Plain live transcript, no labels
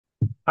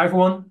Hi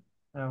everyone,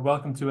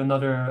 welcome to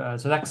another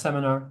Select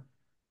seminar.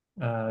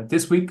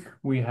 This week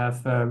we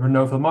have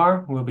Renaud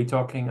Vilmart, who will be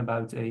talking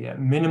about a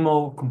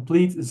minimal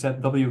complete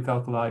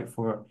ZW-Calculi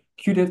for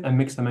Qudit and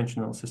mixed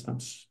dimensional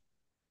systems.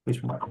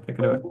 Please, Marc, take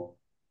it away. All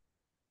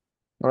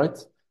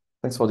right.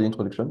 Thanks for the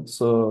introduction.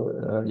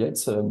 Yeah,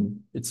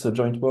 it's a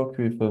joint work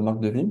with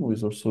Marc who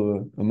is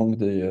also among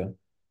the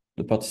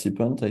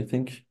participants, I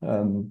think,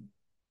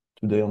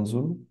 today on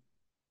Zoom.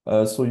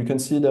 So you can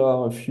see there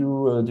are a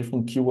few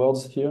different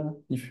keywords here.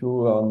 If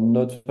you are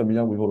not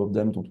familiar with all of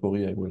them, don't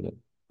worry, I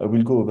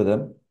will go over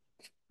them.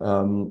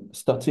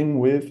 Starting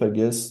with, I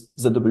guess,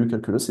 ZW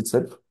calculus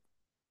itself.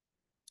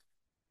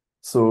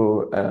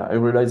 So I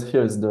realize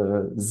here is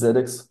the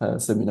ZX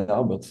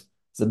seminar, but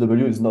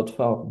ZW is not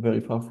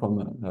very far from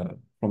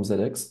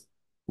ZX.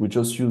 We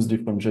just use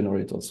different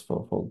generators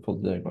for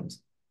the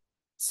diagrams.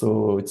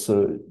 So it's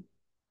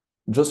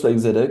just like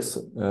ZX,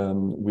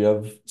 we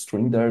have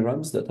string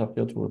diagrams that are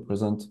here to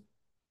represent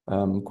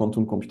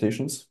quantum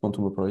computations,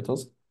 quantum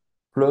operators,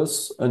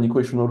 plus an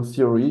equational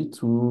theory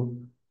to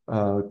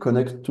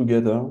connect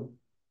together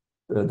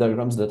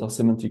diagrams that are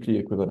semantically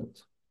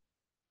equivalent.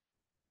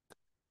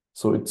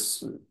 So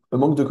it's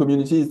among the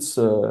community, it's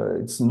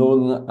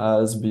known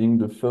as being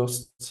the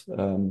first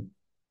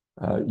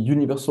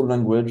universal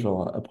language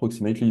or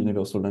approximately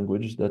universal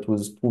language that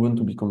was proven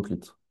to be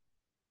complete.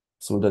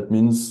 So that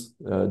means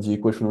the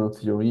equational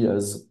theory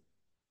has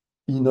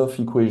enough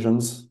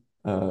equations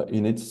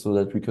in it so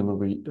that we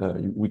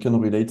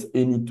can relate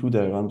any two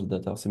diagrams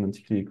that are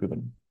semantically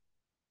equivalent.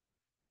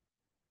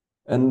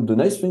 And the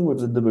nice thing with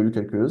the ZW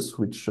calculus,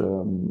 which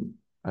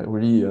I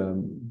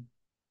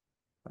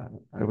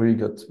really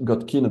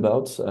got keen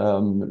about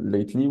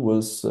lately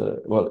is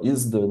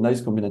the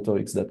nice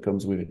combinatorics that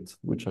comes with it,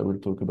 which I will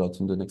talk about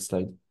in the next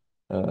slide,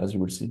 as you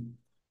will see.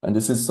 And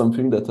this is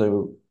something that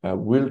I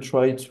will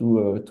try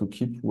to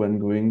keep when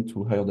going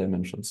to higher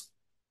dimensions.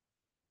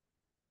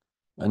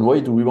 And why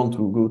do we want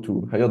to go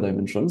to higher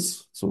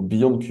dimensions, so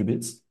beyond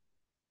qubits?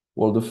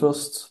 Well, the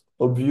first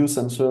obvious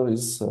answer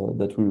is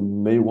that we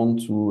may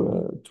want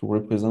to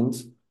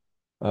represent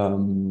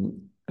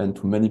and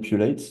to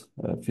manipulate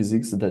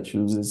physics that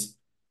uses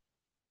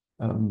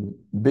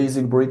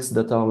basic bricks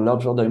that are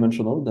larger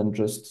dimensional than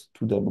just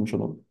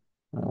two-dimensional.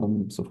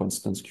 So for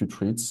instance,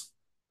 Q-treats,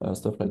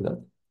 stuff like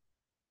that.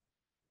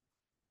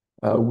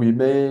 We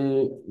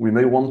may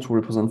want to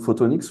represent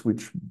photonics,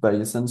 which by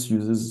essence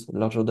uses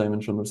larger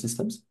dimensional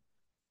systems.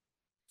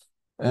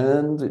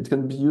 And it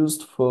can be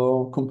used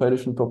for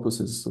compilation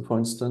purposes. So for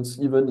instance,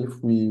 even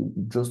if we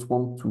just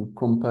want to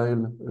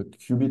compile a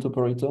qubit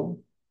operator,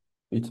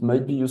 it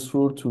might be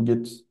useful to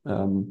get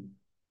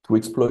to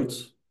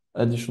exploit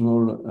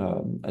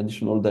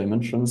additional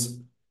dimensions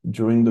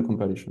during the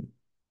compilation.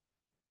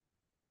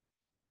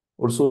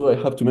 Also, I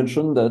have to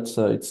mention that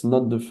it's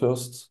not the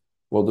first,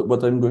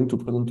 what I'm going to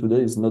present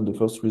today is not the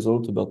first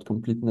result about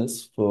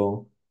completeness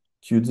for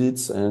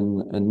qubits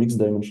and mixed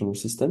dimensional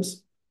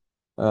systems.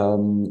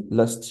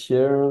 Last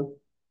year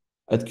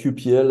at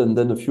QPL, and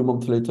then a few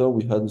months later,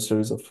 we had a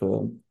series of,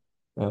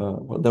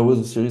 there was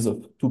a series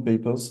of two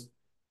papers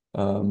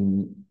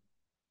dealing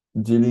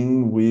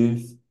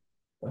with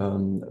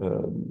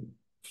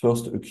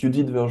first a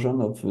Qudit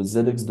version of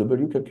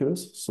ZXW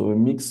calculus, so a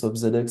mix of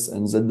ZX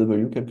and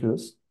ZW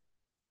calculus.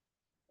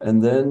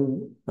 And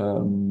then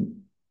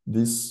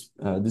this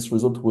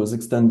result was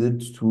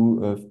extended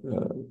to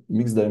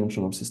mixed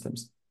dimensional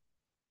systems.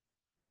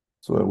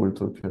 So I will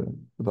talk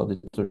about it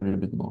a little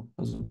bit more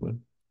as well.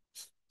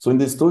 So in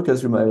this talk,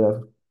 as you might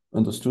have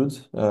understood,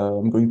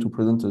 I'm going to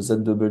present a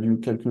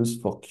ZW calculus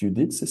for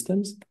Qudit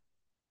systems,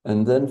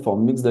 and then for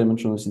mixed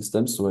dimensional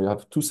systems. So I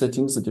have two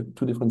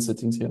different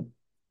settings here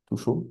to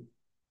show.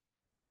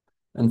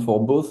 And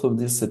for both of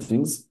these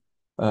settings,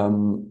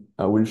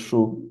 I will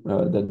show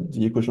that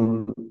the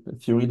equational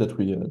theory that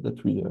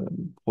we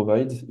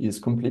provide is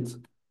complete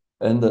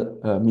and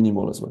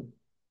minimal as well.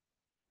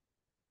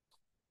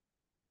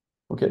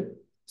 Okay,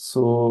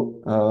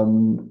 so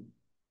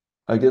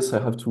I guess I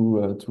have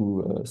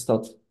to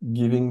start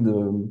giving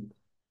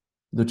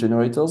the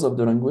generators of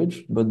the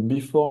language. But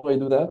before I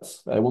do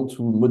that, I want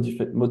to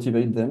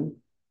motivate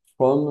them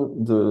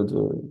from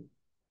the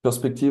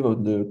perspective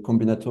of the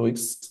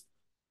combinatorics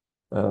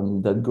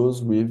that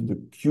goes with the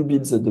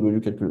qubit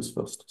ZW calculus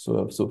first.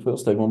 So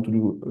first I want to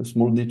do a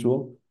small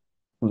detour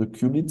to the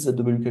qubit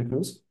ZW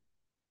calculus,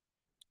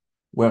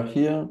 where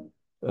here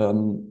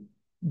the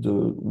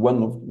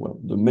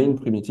main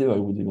primitive, I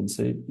would even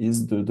say,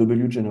 is the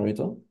W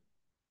generator.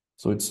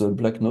 So it's a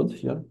black node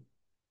here,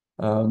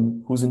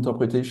 whose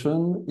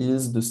interpretation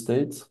is the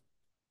state,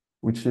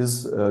 which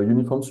is a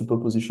uniform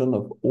superposition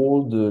of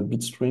all the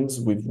bit strings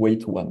with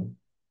weight 1.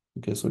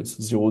 Okay, so it's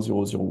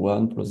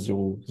 0001 plus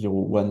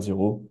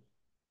 0010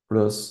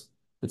 plus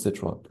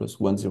etc. plus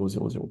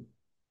 1000.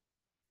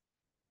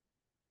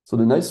 So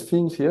the nice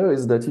thing here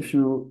is that if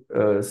you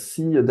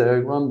see a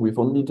diagram with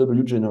only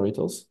W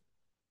generators,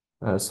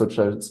 such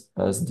as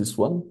this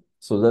one,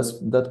 so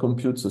that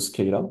computes a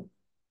scalar.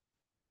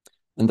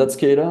 And that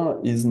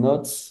scalar is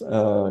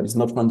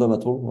not random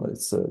at all.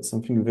 It's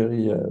something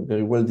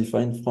very well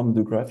defined from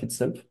the graph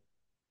itself.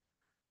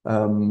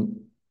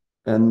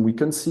 And we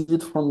can see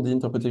it from the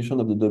interpretation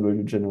of the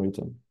W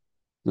generator.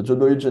 The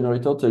W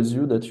generator tells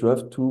you that you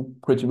have to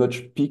pretty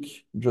much pick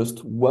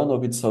just one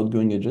of its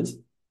outgoing edges.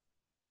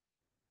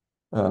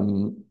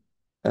 And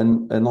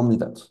only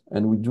that.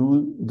 And we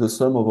do the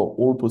sum of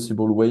all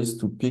possible ways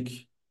to pick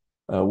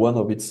one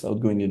of its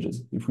outgoing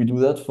edges. If we do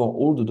that for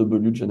all the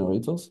W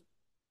generators,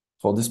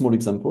 for this small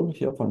example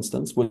here, for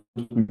instance, what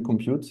we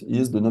compute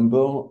is the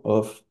number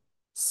of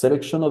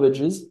selection of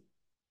edges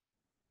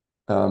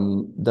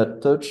that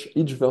touch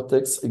each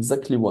vertex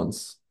exactly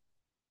once.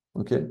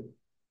 Okay?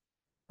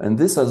 And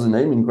this has a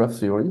name in graph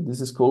theory.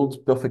 This is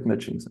called perfect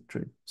matchings,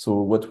 actually.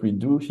 So what we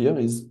do here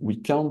is we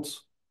count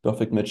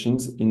perfect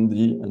matchings in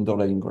the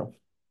underlying graph.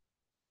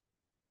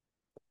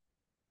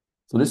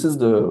 So this is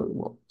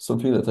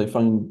something that I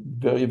find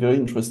very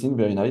interesting,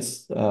 very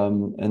nice,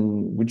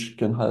 and which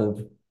can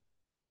have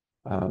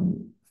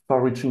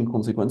far-reaching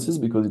consequences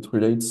because it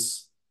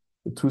relates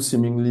two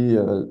seemingly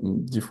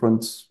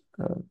different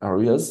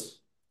areas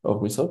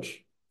of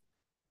research.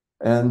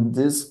 And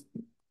this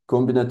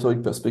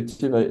combinatoric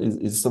perspective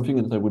is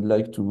something that I would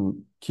like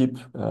to keep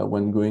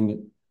when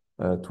going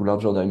to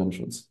larger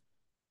dimensions.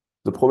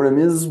 The problem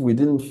is we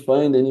didn't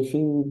find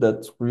anything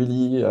that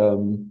really,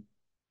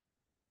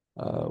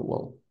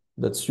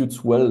 that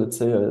suits well, let's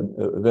say, a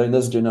very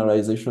nice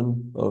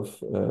generalization of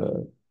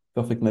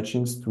perfect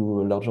matchings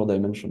to larger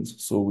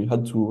dimensions. So we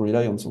had to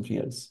rely on something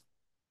else.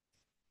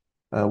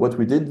 What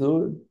we did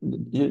though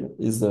here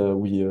is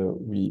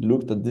we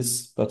looked at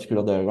this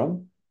particular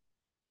diagram.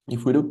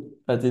 If we look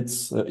at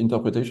its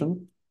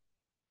interpretation,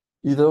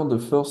 either the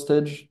first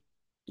edge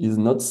is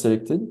not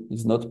selected,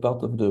 is not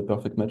part of the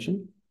perfect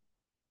matching.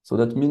 So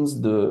that means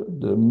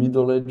the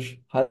middle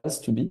edge has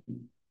to be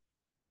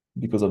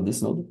because of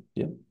this node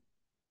here.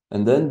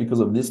 And then because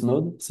of this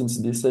node, since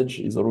this edge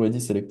is already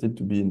selected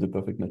to be in the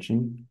perfect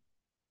matching,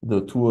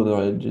 the two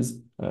other edges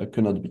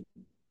cannot be.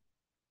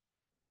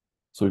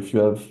 So if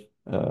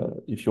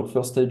your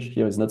first edge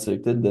here is not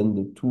selected, then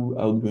the two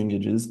outgoing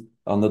edges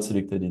are not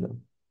selected either.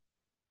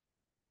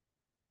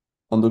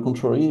 On the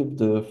contrary, if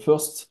the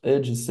first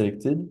edge is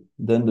selected,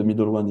 then the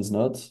middle one is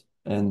not.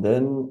 And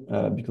then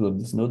because of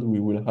this node, we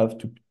will have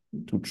to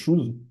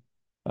choose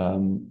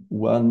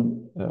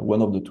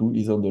one of the two,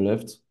 either the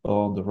left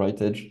or the right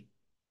edge,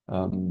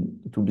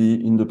 to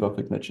be in the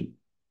perfect matching.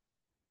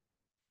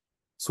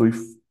 So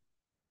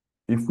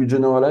if we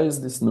generalize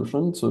this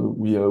notion, so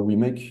we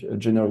make a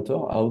generator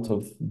out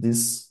of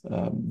this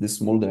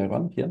small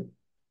diagram here.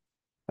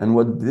 And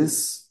what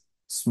this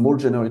small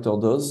generator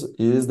does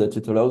is that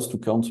it allows to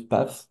count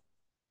paths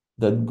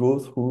that go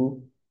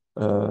through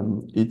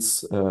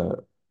its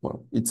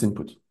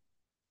input.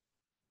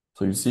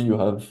 So you see you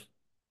have,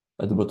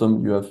 at the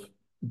bottom, you have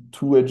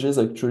two edges.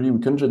 Actually, we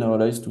can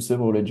generalize to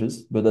several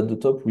edges, but at the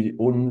top, we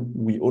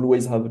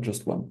always have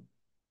just one.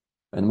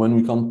 And when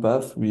we count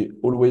paths, we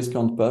always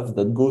count paths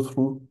that go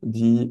through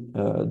the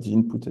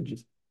input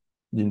edges,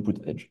 the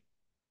input edge.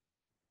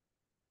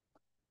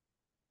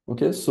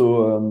 Okay,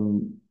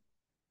 so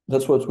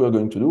that's what we are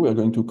going to do. We are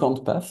going to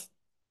count paths.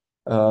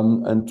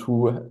 And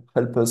to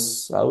help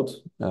us out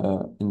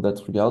in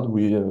that regard,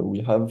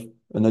 we have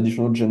an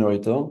additional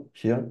generator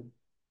here,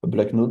 a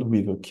black node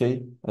with a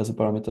k as a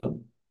parameter,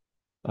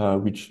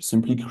 which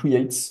simply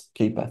creates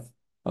k path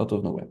out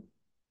of nowhere.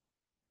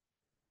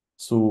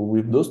 So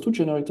with those two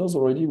generators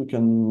already, we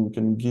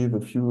can give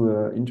a few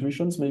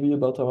intuitions maybe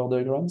about our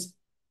diagrams.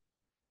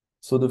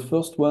 So the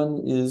first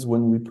one is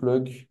when we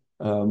plug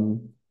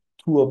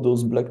two of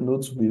those black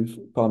nodes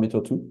with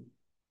parameter 2.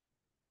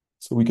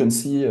 So we can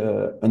see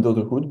under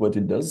the hood what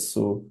it does.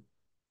 So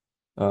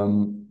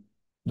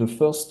the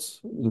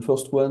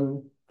first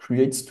one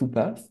creates two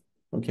paths,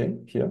 okay,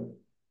 here,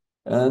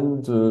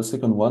 and the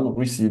second one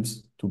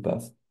receives two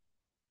paths.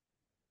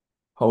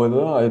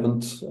 However, I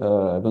haven't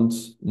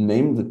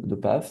named the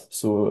path,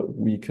 so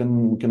we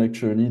can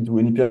actually do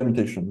any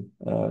permutation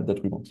that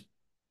we want.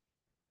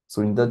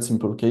 So in that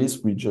simple case,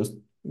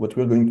 what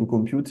we're going to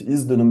compute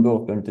is the number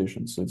of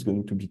permutations. So it's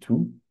going to be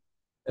 2.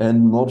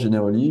 And more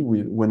generally,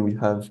 when we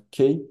have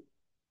k,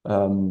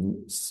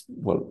 when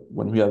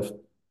we have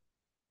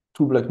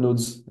two black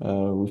nodes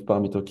with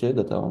parameter k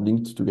that are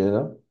linked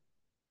together,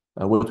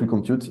 what we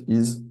compute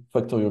is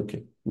factorial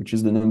k, which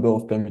is the number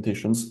of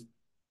permutations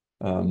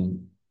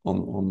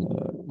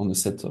on a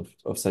set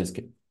of size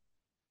k.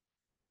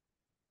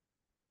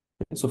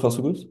 Okay, so far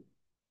so good.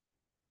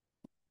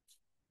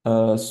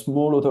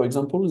 Small other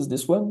example is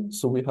this one.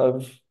 So we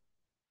have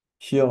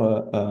here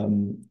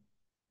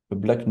a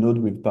black node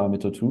with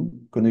parameter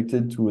 2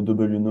 connected to a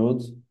W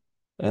node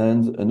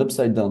and an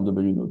upside down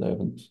W node. I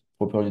haven't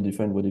properly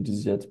defined what it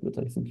is yet, but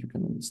I think you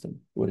can understand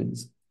what it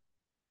is.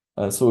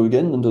 So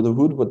again, under the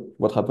hood,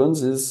 what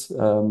happens is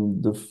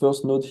the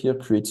first node here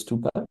creates two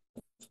paths,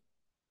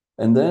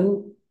 and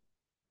then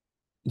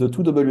the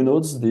two W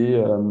nodes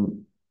they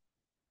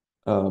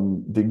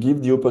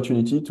give the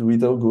opportunity to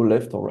either go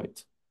left or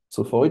right.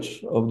 So for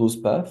each of those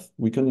paths,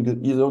 we can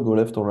either go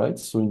left or right.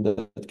 So in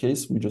that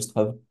case, we just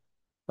have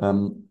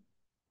um,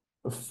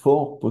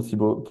 four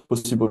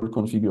possible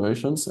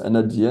configurations, and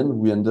at the end,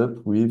 we end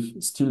up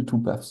with still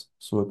two paths.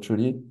 So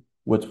actually,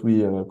 what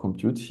we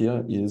compute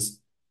here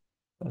is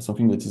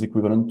something that is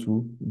equivalent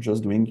to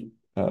just doing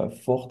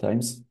four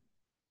times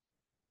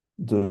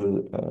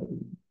the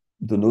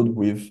the node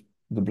with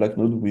the black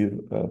node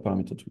with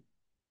parameter 2.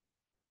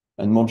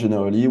 And more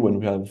generally, when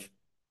we have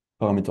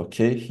parameter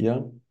k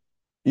here,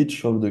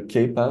 each of the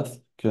k path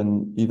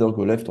can either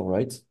go left or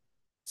right.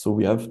 So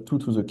we have 2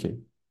 to the k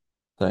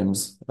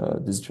times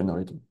this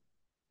generator.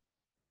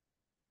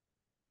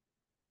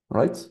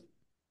 Right?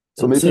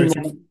 So maybe Sorry,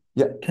 more,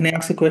 yeah, can I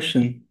ask a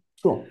question?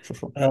 sure.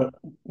 Uh,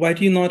 why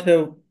do you not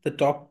have the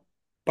top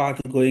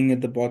path going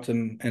at the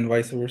bottom and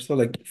vice versa?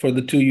 Like for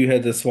the two, you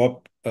had the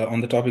swap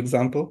on the top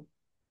example.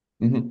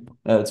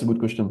 It's a good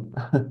question.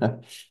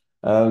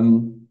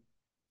 Um,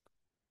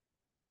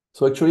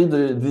 so actually,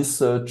 this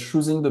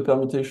choosing the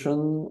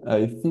permutation,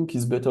 I think,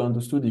 is better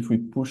understood if we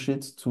push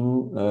it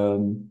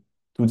to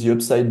the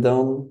upside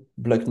down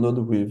black node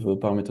with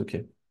parameter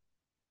k.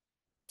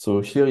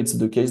 So here it's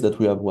the case that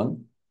we have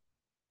one,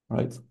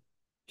 right?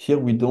 Here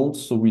we don't,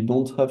 so we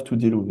don't have to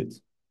deal with it.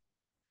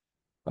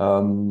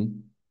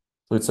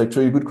 So it's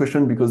actually a good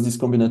question because this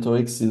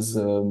combinatorics is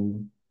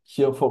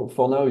here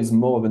for now is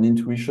more of an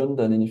intuition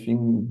than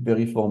anything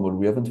very formal.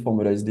 We haven't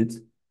formalized it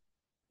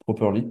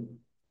properly.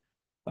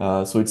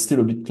 So it's still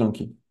a bit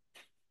clunky.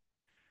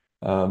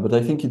 But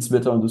I think it's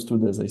better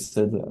understood, as I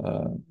said,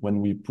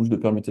 when we push the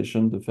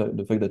permutation, the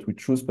fact that we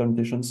choose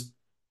permutations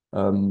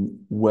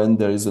when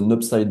there is an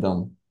upside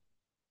down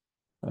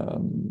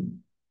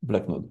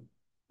black node.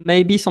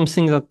 Maybe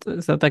something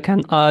that I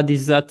can add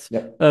is that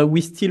Yeah.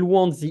 we still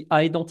want the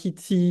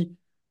identity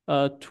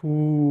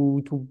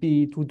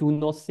to do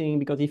nothing,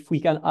 because if we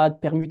can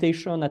add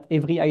permutation at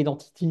every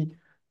identity,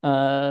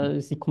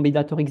 the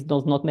combinatorics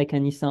does not make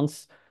any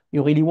sense.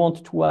 You really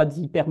want to add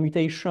the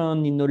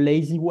permutation in a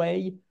lazy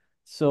way.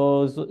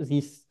 So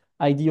this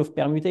idea of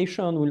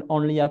permutation will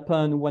only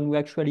happen when we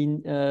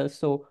actually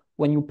so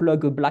when you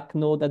plug a black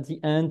node at the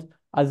end,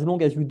 as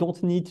long as you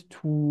don't need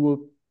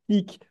to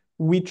pick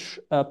which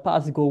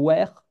paths go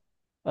where,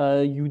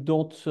 you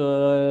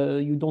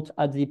don't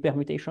add the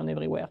permutation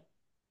everywhere.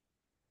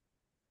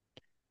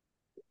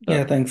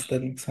 Yeah, thanks.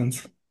 That makes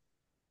sense.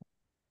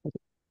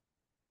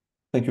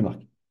 Thank you, Marc.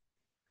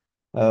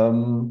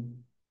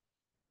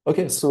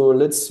 Okay, so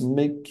let's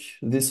make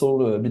this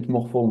all a bit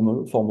more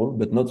formal,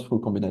 but not through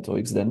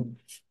combinatorics then.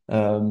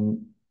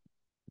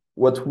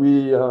 What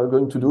we are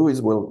going to do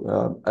is,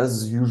 well,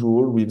 as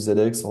usual with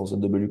ZX or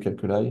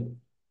ZW-Calculi,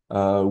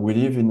 we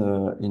live in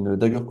a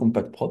Dagger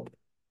compact prop.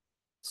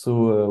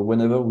 So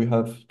whenever we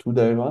have two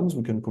diagrams,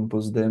 we can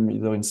compose them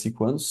either in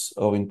sequence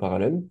or in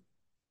parallel.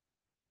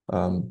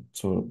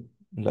 So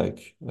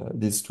like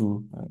these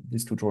two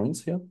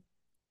drawings here.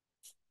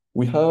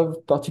 We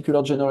have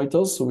particular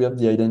generators, so we have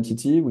the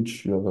identity,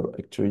 which you have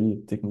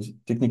actually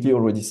technically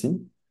already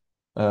seen.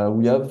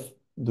 We have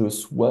the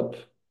swap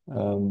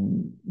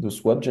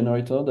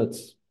generator that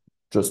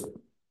just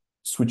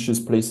switches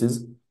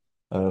places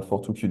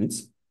for two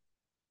qubits.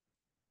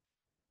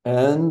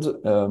 And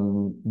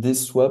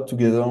this swap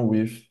together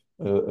with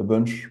a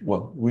bunch,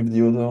 well, with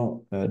the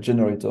other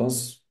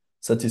generators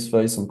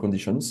satisfies some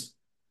conditions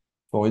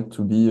for it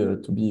to be a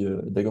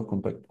Dagger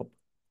compact prop.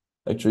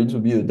 Actually, to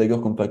be a Dagger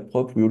compact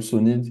prop, we also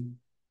need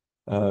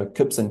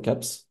cups and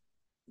caps,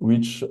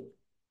 which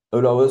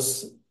allow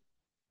us,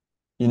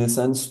 in a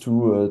sense,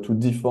 to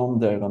deform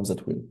diagrams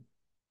at will.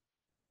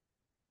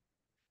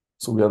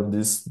 So we have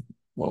these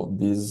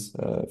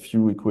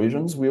few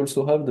equations. We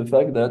also have the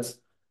fact that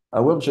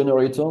our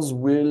generators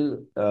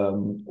will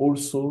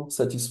also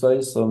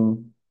satisfy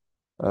some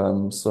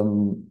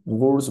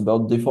rules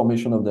about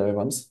deformation of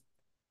diagrams.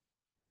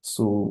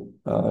 So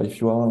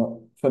if you are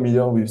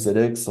familiar with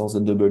ZX or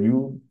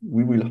ZW,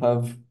 we will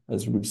have,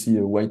 as you will see,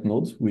 a white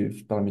node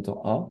with parameter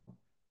R,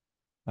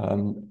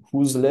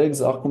 whose legs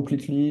are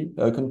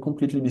can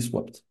completely be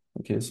swapped.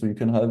 Okay, so you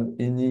can have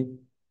any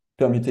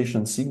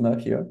permutation sigma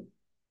here,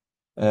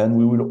 and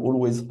we will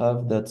always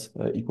have that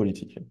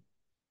equality here.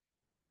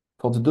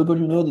 For the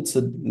W node, it's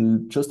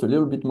just a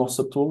little bit more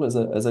subtle.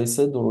 As I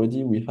said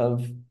already, we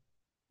have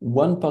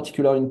one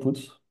particular input,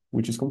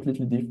 which is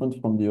completely different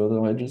from the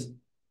other edges.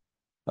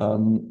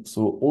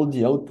 So all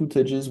the output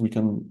edges, we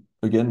can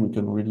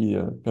really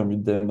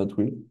permute them at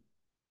will,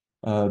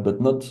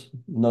 but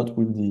not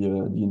with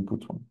the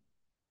input one.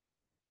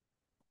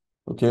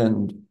 Okay,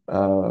 and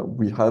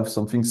we have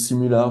something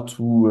similar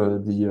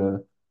to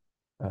the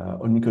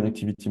only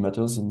connectivity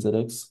matters in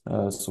ZX.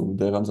 So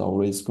diagrams are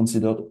always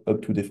considered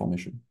up to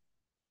deformation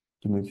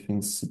to make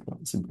things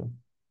simpler.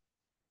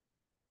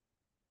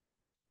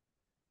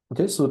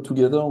 Okay, so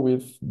together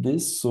with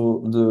this,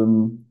 so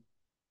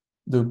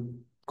the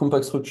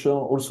compact structure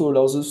also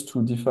allows us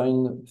to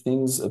define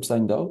things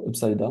upside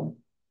down.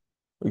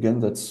 Again,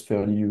 that's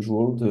fairly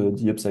usual.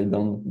 The upside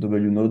down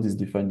W node is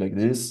defined like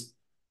this.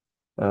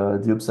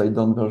 The upside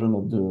down version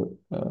of the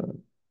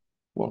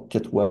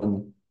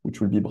cat1 which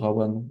will be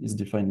bra1 is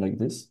defined like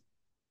this.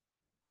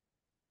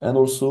 And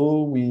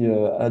also we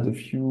add a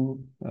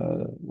few,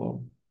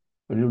 well,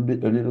 a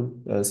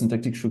little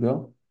syntactic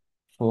sugar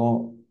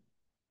for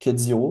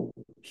ket0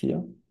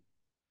 here.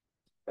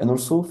 And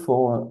also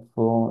for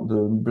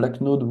the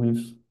black node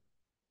with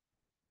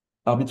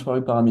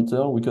arbitrary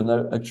parameter, we can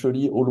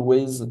actually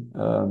always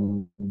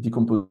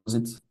decompose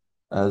it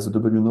as a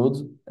W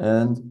node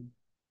and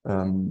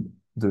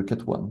the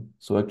ket1.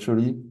 So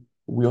actually,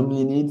 we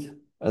only need,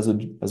 as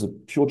a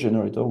pure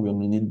generator, we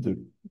only need the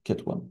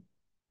ket1.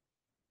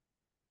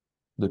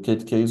 The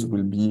ket case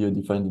will be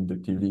defined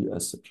inductively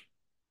as such.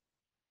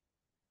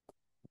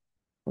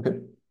 Okay.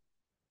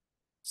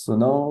 So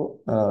now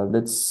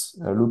let's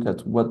look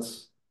at what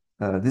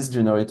these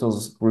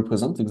generators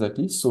represent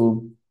exactly.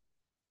 So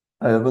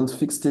I haven't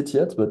fixed it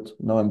yet, but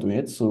now I'm doing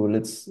it. So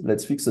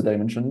let's fix the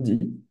dimension D.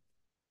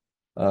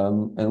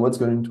 And what's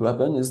going to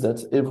happen is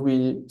that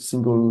every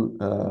single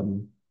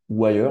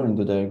wire in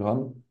the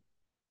diagram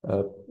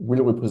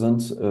will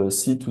represent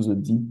C to the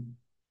D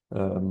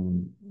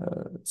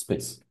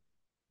space.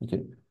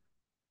 Okay.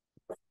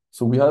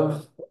 So we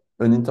have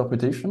an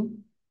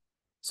interpretation.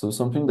 So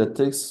something that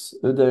takes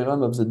a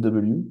diagram of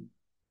ZW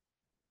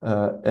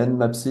and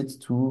maps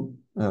it to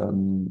a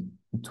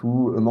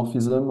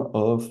morphism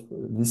of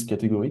this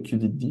category,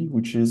 Qudit D,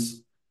 which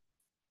is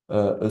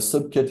a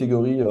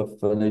subcategory of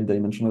finite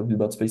dimensional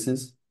Hilbert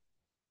spaces.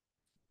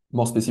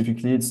 More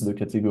specifically, it's the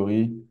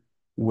category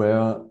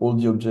where all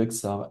the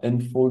objects are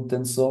n-fold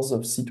tensors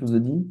of C to the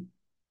D,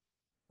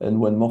 and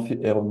where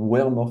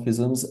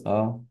morphisms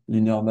are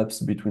linear maps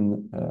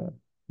between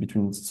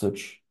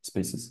such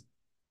spaces.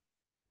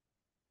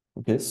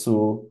 Okay,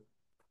 so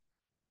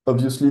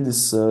obviously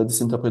this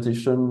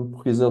interpretation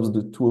preserves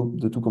the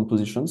two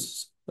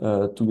compositions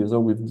together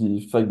with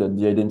the fact that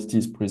the identity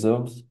is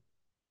preserved.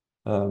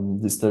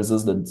 This tells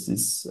us that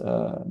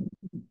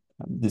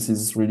this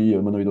is really a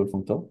monoidal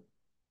functor.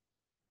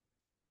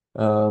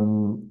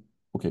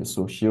 Okay,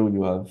 so here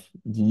you have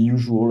the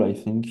usual, I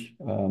think,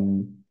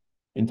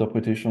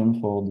 interpretation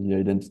for the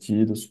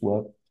identity, the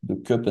swap, the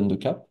cup, and the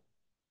cap.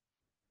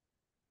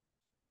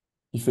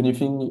 If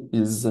anything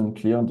is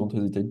unclear, don't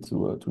hesitate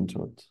to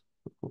interrupt,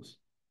 of course.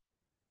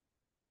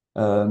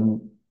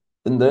 And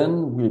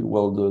then,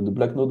 the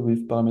black node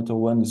with parameter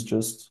 1 is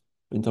just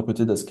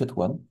interpreted as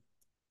ket1.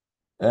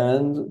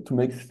 And to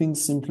make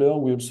things simpler,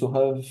 we also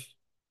have,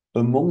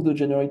 among the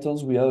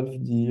generators, we have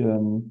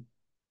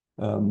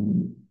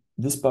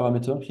this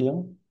parameter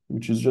here,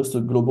 which is just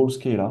a global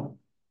scalar.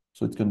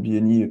 So it can be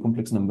any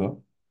complex number.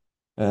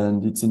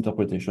 And its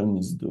interpretation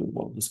is the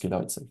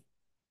scalar itself.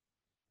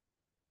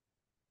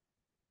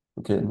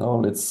 Okay, now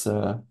let's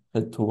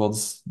head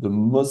towards the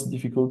most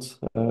difficult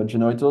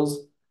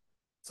generators.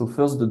 So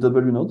first, the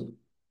W node.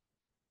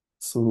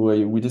 So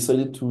we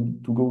decided to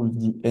go with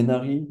the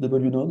NRE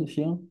W node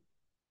here.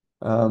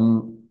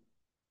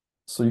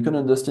 So you can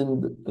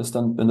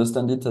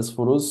understand it as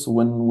follows. So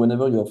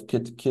whenever you have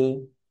ket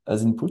k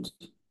as input,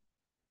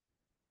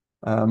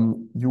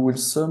 you will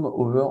sum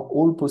over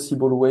all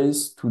possible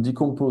ways to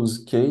decompose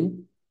k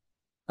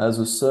as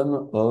a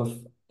sum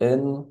of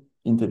n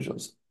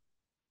integers.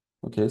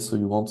 Okay, so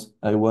you want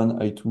I1,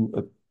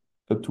 I2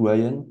 up to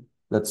In,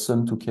 that's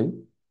sum to k.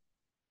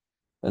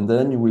 And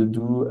then you will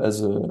do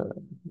as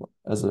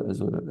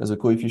a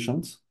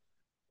coefficient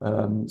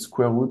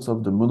square root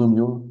of the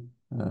monomial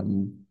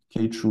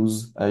k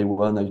choose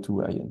I1,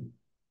 I2, In.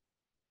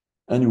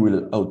 And you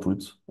will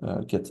output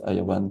ket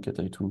I1, ket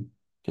I2,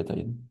 ket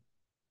In.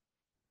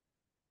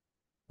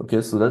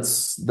 Okay, so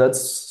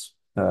that's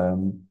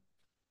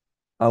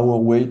our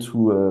way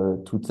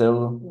to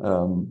tell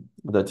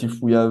that if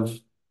we have,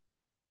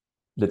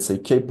 let's say,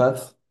 k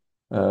path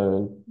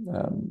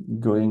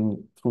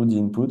going through the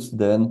inputs,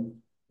 then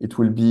it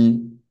will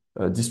be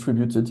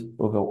distributed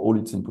over all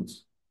its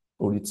inputs,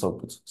 all its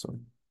outputs, sorry.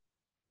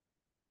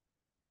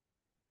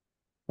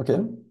 Okay,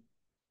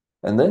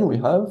 and then we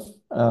have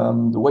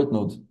the white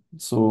node.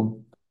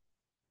 So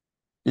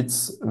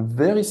it's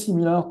very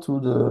similar to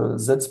the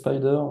Z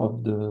spider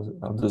of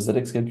the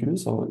ZX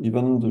calculus, or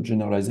even the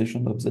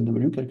generalization of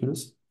ZW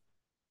calculus,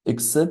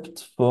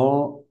 except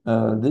for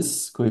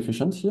this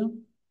coefficient here,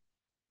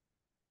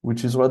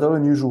 which is rather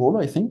unusual,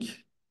 I think.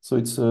 So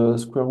it's a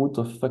square root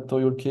of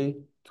factorial k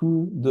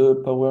to the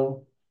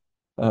power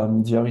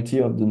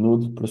DRT of the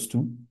node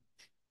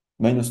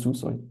minus 2,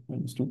 sorry,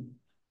 minus 2.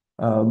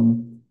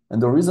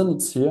 And the reason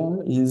it's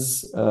here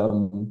is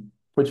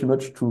pretty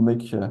much to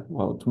make the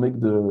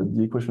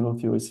equational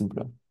theory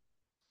simpler.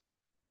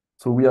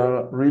 So we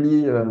are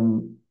really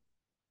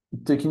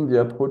taking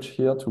the approach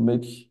here to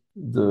make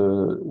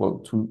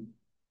to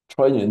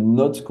try and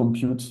not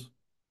compute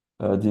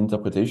the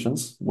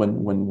interpretations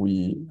when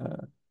we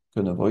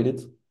can avoid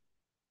it.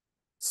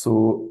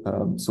 So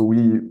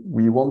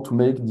we want to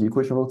make the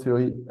equational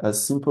theory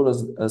as simple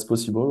as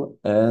possible,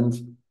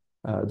 and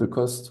the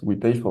cost we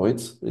pay for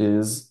it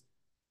is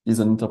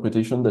an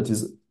interpretation that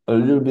is a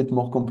little bit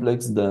more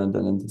complex than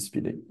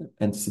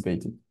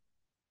anticipated.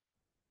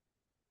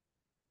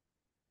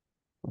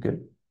 Okay.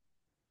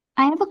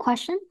 I have a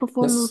question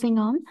before Yes. moving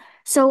on.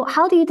 So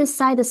how do you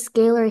decide the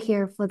scalar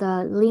here for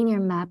the linear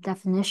map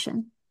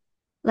definition?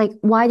 Like,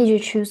 why did you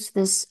choose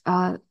this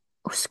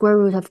square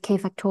root of k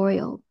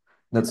factorial?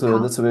 How?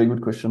 That's a very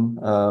good question.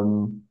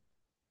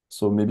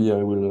 So maybe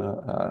I will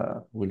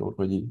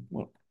already,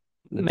 well,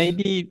 let's,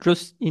 Maybe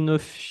just in a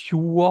few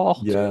words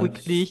yeah,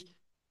 quickly.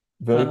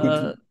 very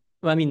quickly.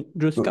 I mean,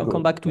 just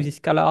come back to Yeah. the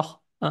scalar.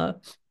 Mhm.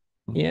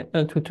 Yeah,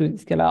 to the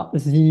scalar.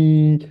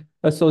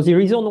 So the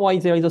reason why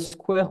there is a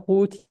square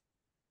root,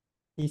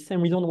 the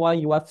same reason why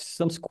you have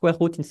some square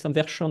root in some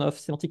version of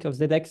semantic of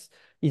ZX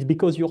is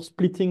because you're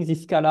splitting the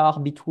scalar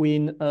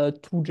between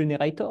two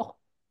generators.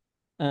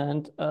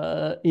 And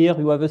here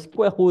you have a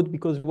square root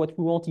because what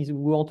we want is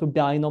we want a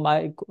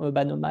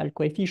binomial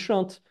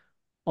coefficient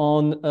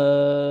on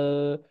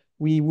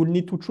we will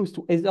need to choose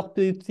to either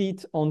put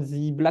it on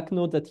the black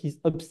node that is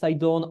upside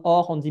down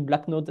or on the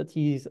black node that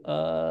is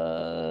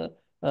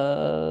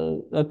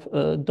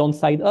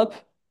downside up.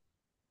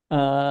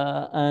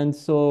 And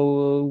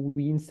so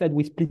we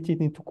split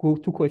it into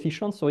two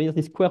coefficients. So here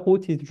the square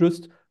root is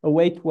just a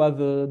way to have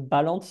a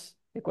balance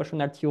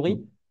equational theory.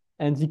 Mhm.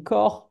 And the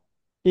core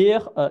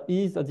here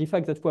is the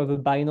fact that we have a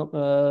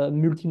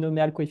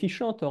multinomial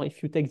coefficient, or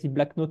if you take the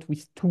black node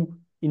with two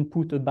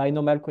input, a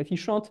binomial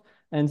coefficient.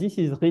 And this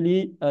is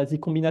really the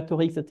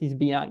combinatorics that is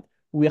behind.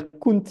 We are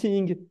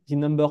counting the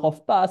number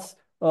of paths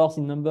or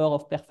the number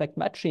of perfect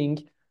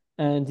matching.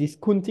 And this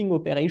counting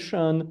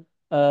operation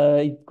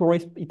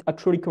it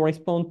actually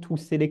corresponds to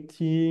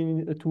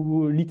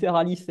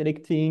literally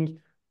selecting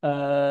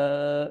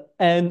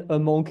n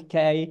among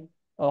k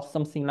or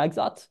something like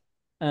that.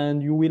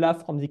 And you will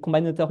have from the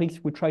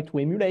combinatorics, we try to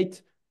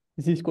emulate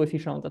this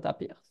coefficient that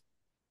appears,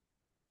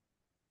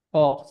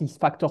 or this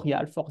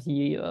factorial for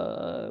the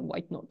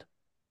white node.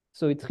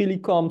 So it really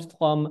comes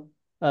from,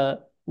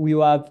 we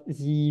have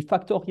the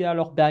factorial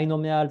or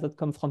binomial that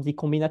come from the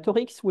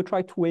combinatorics we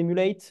try to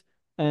emulate,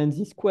 and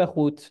the square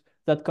root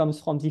that comes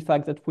from the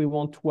fact that we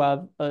want to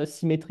have a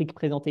symmetric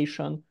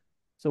presentation.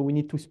 So we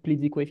need to split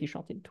the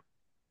coefficient into.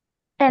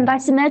 And by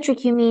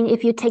symmetric, you mean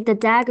if you take the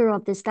dagger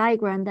of this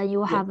diagram, then you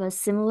will Yeah. have a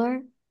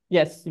similar?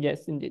 Yes,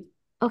 indeed.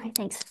 Okay,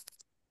 thanks.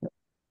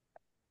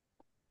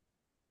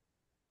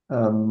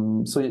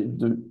 So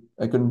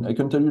I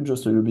can tell you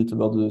just a little bit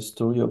about the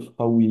story of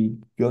how we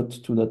got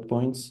to that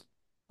point.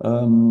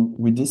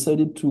 We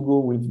decided to go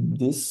with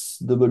this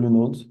W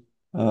node.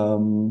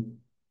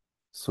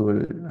 So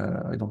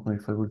I don't know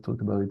if I will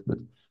talk about it, but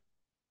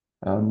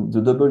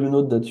the W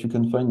node that you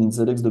can find in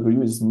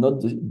ZXW is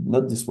not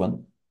this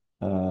one.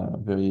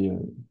 Very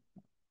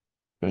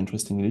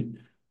interestingly,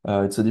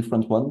 it's a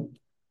different one.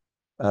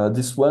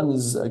 This one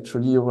is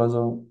actually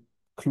rather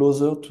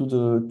closer to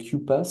the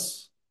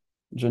QPath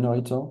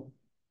generator,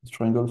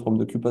 triangle from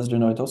the QPath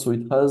generator. So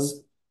it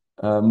has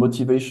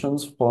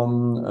motivations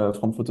from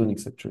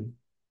photonics actually.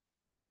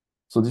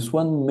 So this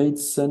one made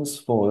sense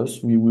for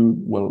us.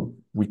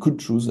 We could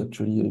choose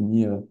actually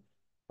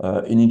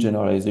any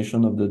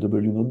generalization of the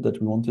W node that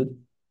we wanted.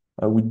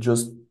 We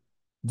just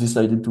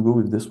decided to go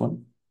with this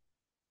one.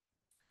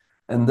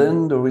 And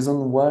then the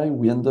reason why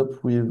we end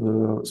up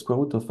with square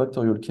root of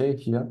factorial k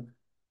here,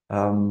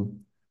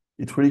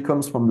 it really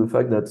comes from the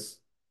fact that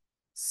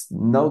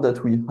now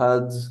that we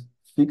had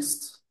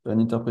fixed an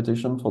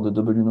interpretation for the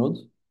W node,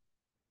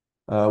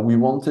 we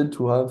wanted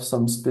to have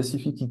some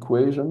specific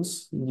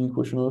equations in the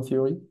equational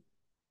theory.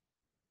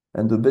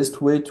 And the best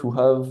way to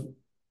have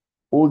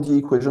all the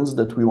equations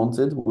that we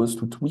wanted was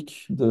to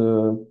tweak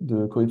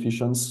the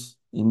coefficients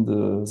in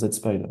the Z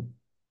spider.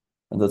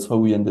 And that's how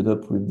we ended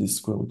up with this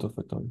square root of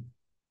factorial.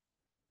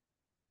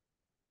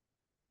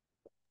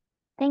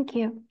 Thank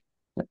you.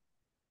 Yeah,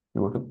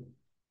 you're welcome.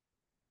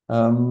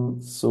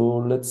 So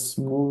let's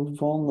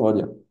move on. Well,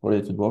 yeah,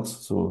 related works.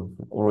 So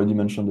already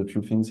mentioned a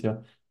few things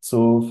here.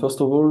 So first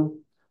of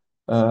all,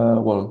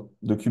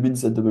 the qubit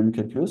ZW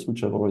calculus,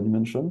 which I've already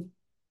mentioned,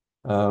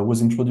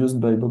 was introduced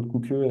by Bob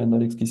Cooker and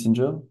Alex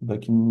Kissinger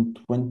back in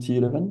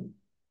 2011.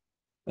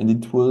 And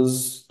it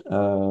was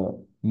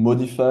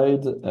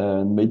modified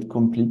and made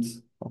complete,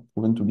 or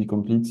proven to be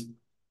complete,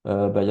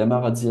 by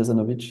Amar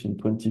Adziazanovic in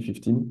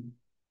 2015.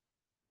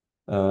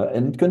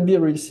 And it can be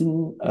really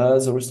seen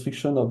as a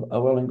restriction of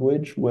our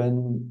language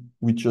when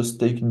we just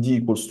take d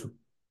equals 2.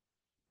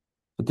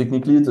 So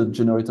technically, the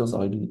generators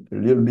are a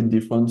little bit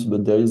different,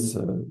 but there is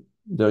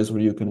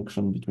really a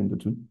connection between the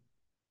two.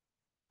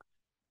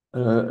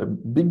 A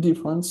big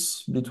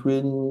difference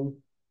between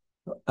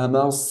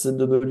Amar's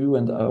ZW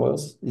and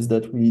ours is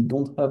that we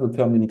don't have a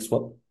permunic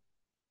swap.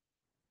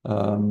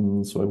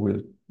 So I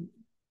will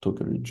talk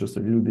just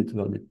a little bit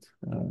about it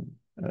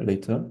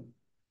later.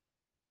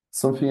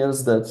 Something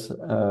else that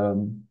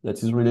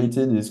is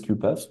related is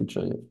QPaths, which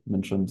I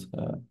mentioned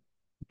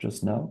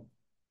just now,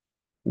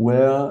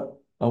 where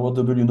our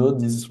W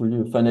node is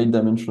really a finite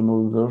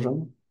dimensional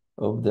version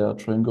of their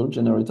triangle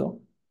generator.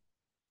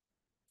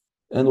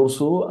 And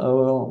also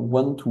our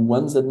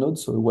one-to-one Z node,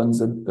 so one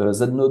Z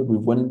node with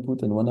one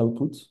input and one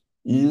output,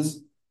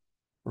 is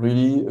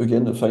really,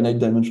 again, a finite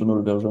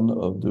dimensional version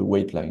of the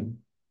weight line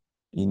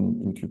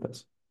in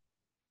QPath.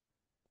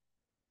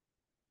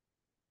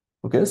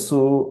 Okay,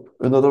 so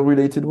another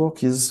related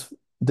work is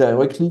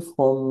directly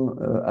from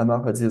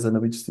Marc at the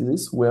Azanovich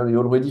thesis, where he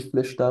already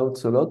fleshed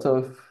out a lot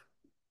of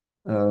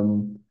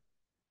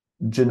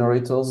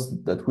generators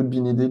that would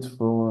be needed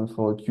for a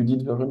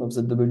Qudit version of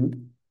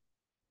ZW,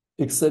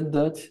 except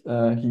that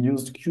he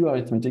used Q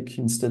arithmetic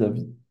instead of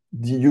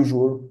the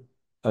usual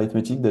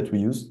arithmetic that we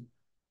use.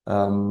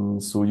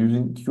 So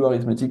using Q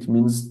arithmetic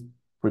means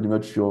pretty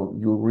much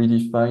you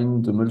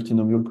redefine the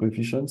multinomial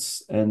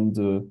coefficients and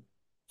the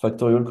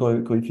factorial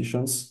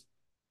coefficients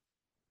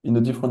in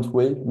a different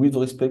way with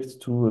respect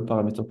to a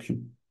parameter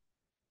Q.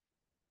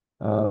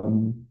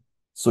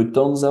 So it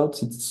turns out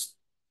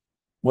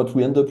what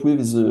we end up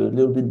with is a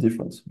little bit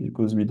different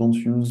because we don't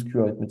use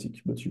Q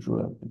arithmetic, but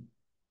usual arithmetic.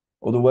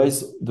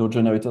 Otherwise, the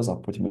generators are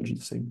pretty much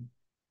the same.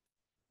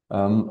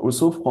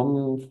 Also,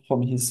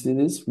 from his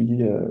thesis, we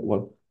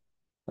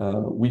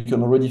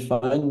can already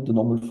find the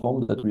normal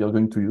form that we are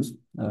going to use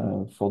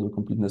for the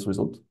completeness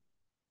result.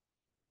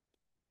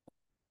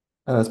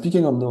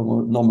 Speaking of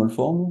normal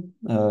form,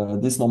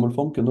 this normal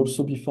form can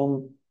also be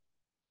found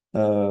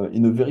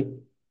in a very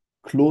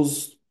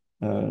close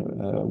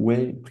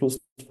close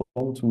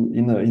form to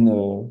in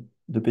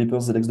the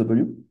papers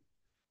ZXW.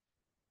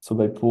 So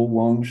by Paul,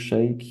 Wang,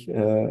 Sheikh,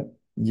 Ye,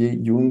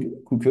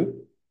 Jung, Kuke,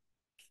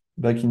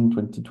 back in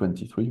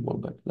 2023, well,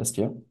 back last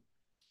year.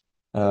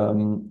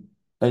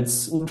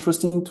 It's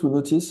interesting to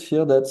notice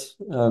here that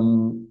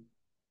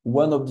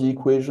one of the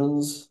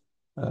equations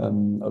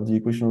of the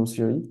equational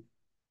theory,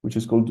 which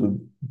is called the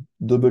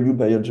W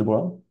by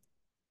algebra.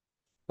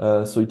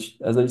 So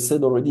as I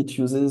said already, it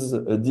uses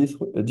a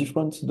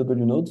different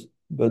W node,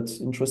 but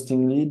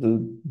interestingly, the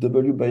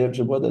W by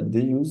algebra that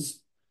they use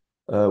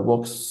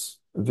works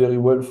very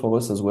well for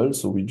us as well.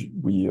 So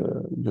we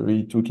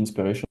really took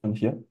inspiration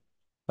here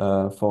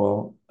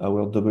for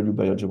our W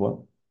by algebra.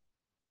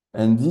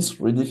 And this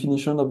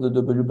redefinition of the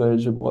W by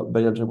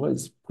algebra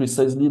is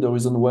precisely the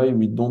reason why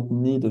we don't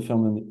need a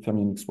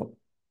Fermi swap,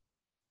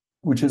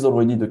 which is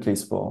already the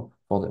case for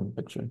them,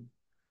 actually.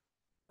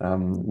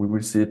 We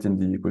will see it in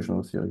the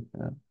equational theory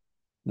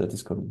that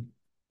is coming.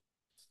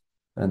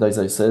 And as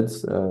I said,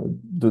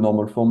 the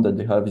normal form that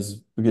they have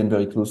is, again,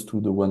 very close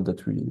to the one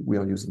that we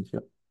are using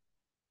here.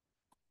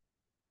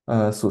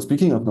 So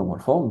speaking of normal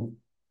form,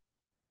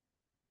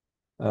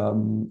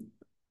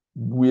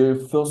 we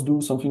first do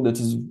something that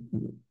is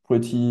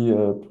pretty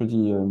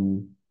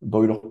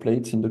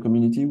boilerplate in the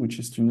community, which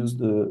is to use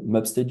the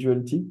map state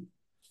duality,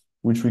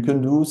 which we can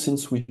do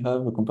since we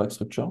have a compact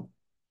structure.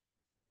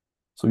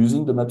 So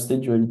using the map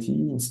state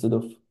duality, instead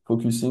of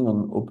focusing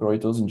on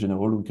operators in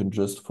general, we can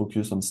just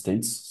focus on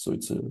states. So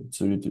it's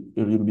a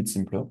little bit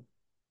simpler.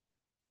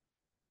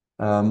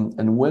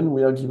 And when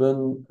we are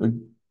given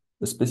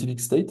a specific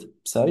state,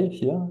 psi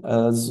here,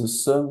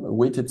 as a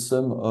weighted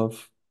sum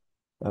of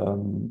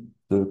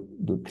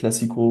the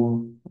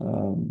classical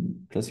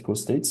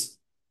states,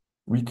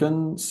 we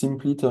can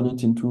simply turn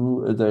it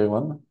into a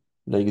diagram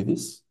like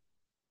this,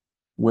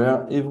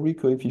 where every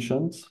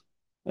coefficient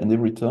and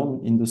every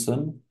term in the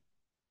sum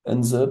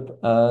ends up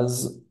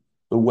as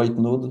a white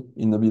node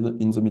in the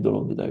middle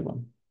of the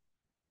diagram.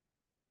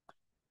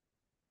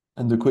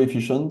 And the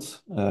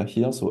coefficient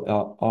here, so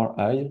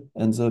Ri,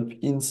 ends up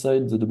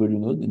inside the W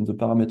node, in the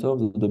parameter of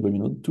the W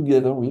node,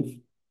 together with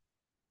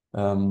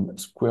a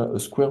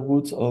square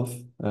root of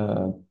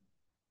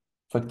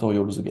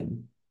factorials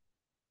again.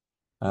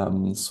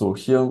 So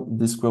here,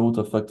 this square root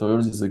of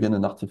factorials is again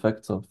an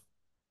artifact of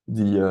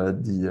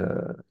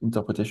the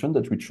interpretation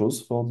that we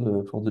chose for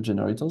the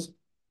generators.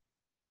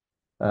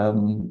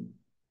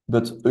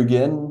 But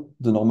again,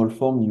 the normal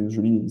form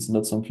usually is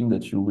not something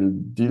that you will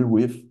deal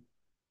with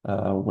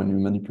when you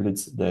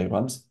manipulate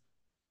diagrams.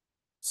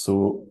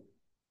 So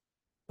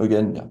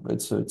again, yeah,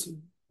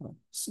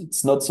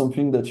 it's not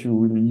something that you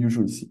will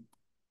usually see.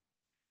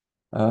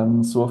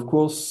 So of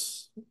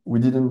course, we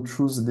didn't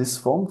choose this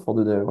form for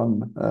the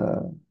diagram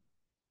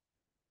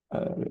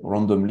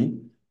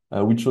randomly.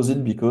 We chose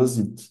it because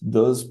it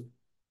does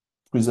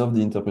preserve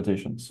the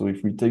interpretation. So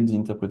if we take the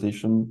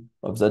interpretation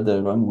of that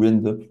diagram, we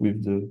end up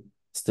with the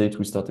state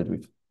we started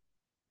with.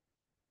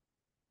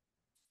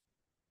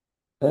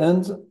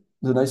 And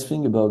the nice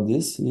thing about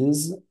this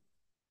is,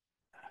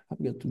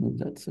 I've got to move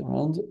that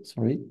around,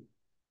 sorry,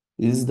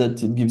 is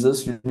that it gives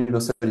us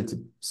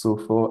universality. So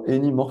for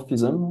any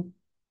morphism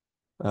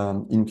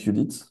in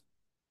Qudit,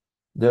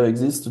 there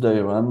exists a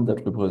diagram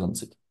that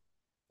represents it,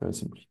 very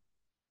simply.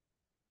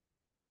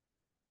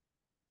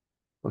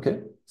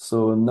 Okay,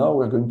 so now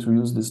we're going to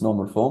use this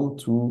normal form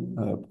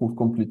to prove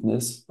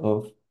completeness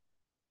of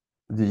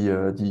the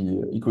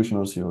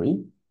equational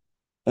theory.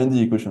 And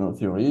the equational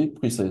theory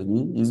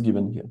precisely is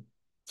given here.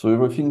 So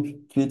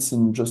everything fits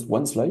in just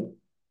one slide.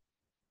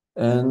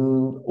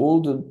 And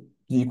all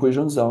the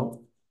equations are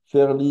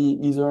fairly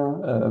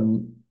either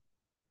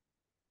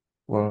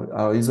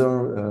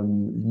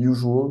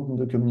usual in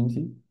the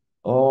community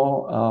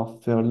or are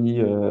fairly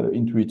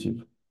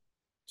intuitive.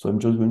 So I'm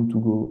just going to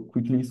go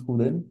quickly through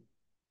them.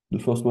 The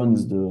first one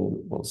is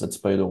that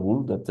spider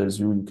rule that tells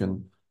you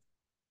can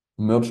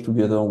merge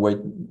together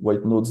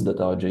white nodes that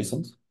are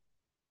adjacent.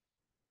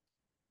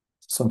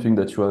 something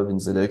that you have in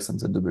ZX and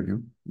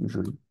ZW,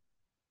 usually.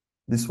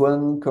 This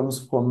one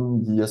comes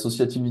from the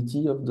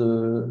associativity of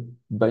the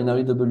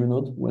binary W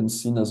node when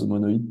seen as a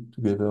monoid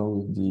together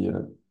with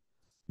the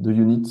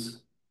unit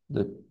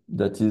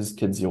that is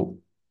Ket0.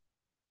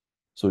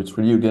 So it's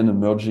really, again, a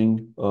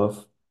merging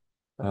of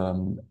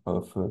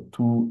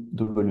two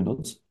W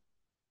nodes.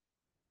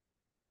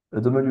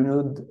 A W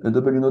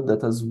node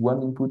that has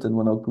one input and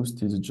one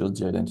output is just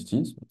the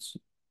identity, so it's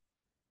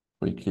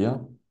very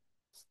clear.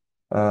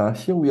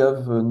 Here we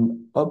have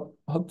an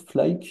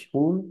hop-like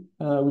rule,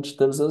 which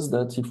tells us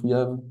that if we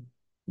have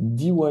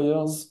D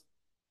wires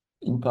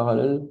in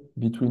parallel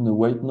between a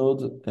white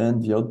node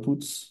and the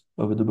outputs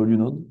of a W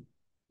node,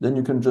 then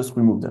you can just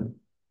remove them.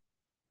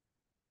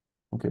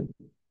 Okay.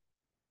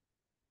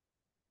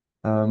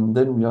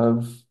 Then we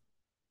have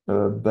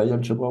a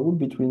bi-algebra rule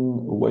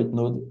between a white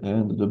node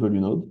and a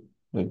W node,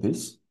 like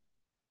this.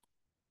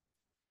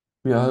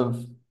 We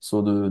have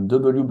the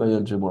W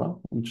bi-algebra,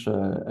 which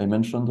I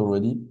mentioned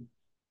already.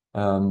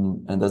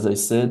 And as I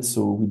said,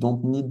 so we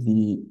don't need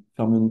the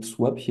fermionic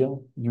swap here,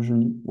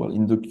 usually. Well,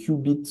 in the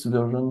qubit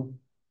version,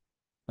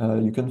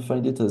 you can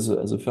find it as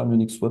a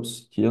fermionic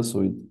swaps here, so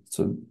it's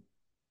an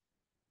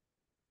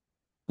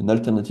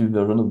alternative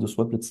version of the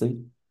swap, let's say,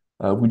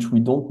 which we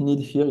don't need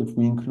here if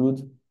we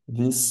include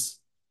this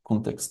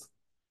context.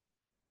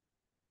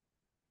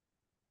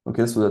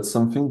 Okay, so that's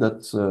something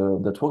that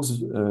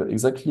works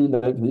exactly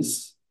like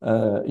this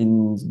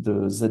in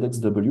the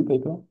ZXW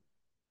paper,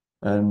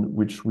 and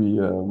which we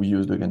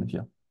used again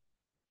here.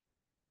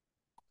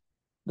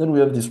 Then we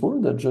have this rule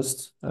that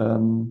just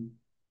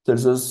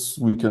tells us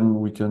we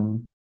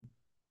can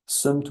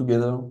sum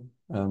together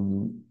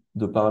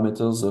the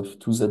parameters of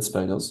two Z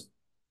spiders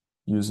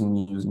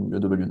using a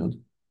W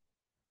node.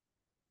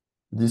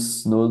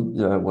 This node,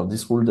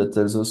 this rule that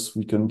tells us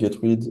we can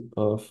get rid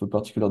of a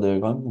particular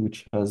diagram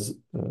which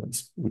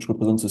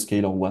represents a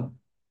scalar 1.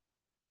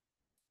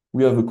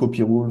 We have a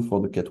copy rule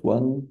for the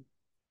ket1.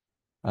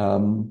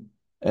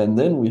 And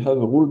then we have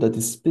a rule that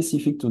is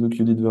specific to the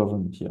Qudit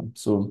version here.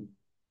 So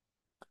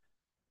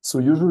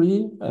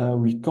usually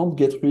we can't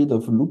get rid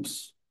of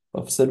loops,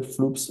 of self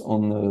loops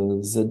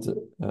on Z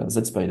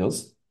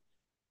spiders.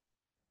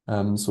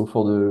 So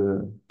for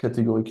the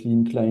categorically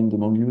inclined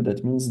among you,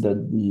 that means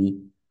that the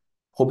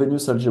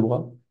Frobenius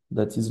algebra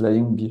that is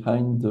lying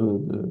behind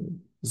the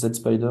Z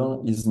spider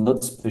is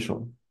not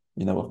special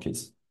in our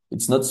case.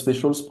 It's not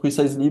special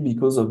precisely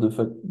because of the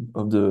fact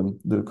of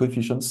the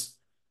coefficients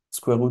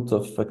square root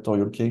of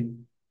factorial k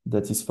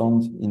that is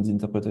found in the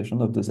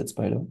interpretation of the Z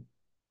spider.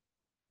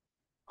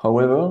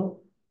 However,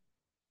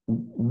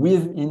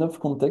 with enough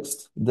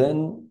context,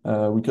 then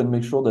we can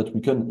make sure that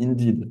we can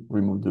indeed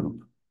remove the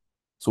loop.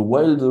 So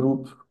while the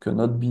loop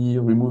cannot be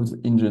removed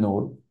in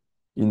general,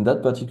 in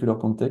that particular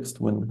context,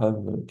 when we have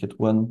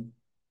ket1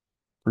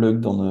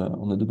 plugged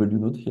on a W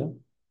node here,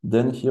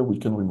 then here we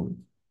can remove it.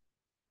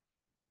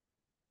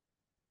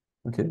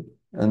 Okay,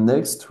 and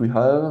next we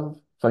have,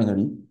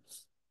 finally,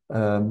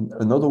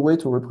 another way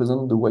to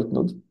represent the white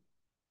node.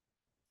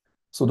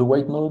 So the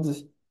white node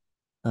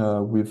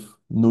with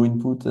no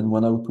input and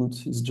one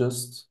output is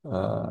just,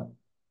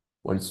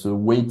 it's a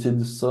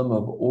weighted sum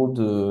of all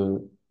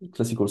the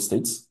classical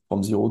states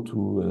from 0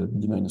 to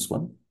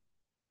d-1,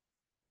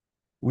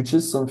 which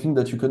is something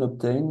that you can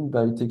obtain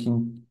by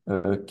taking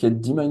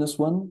ket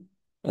d-1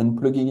 and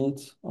plugging it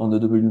on the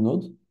W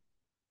node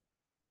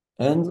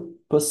and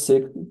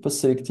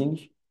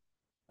post-selecting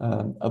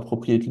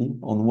appropriately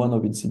on one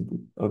of its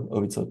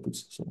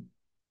outputs. So.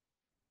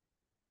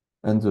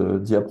 And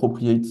the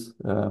appropriate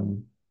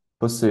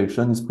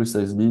post-selection is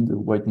precisely the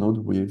white node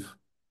with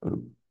a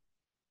loop.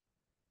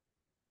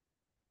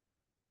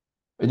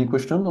 Any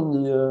question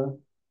on the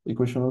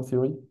equational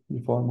theory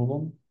before I move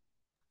on?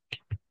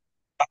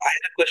 I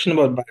had a question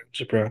about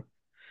bioalgebra.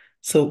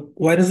 So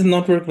why does it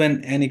not work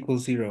when n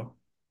equals 0?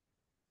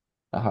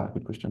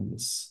 Good question.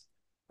 Yes.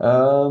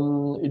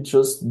 It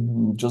just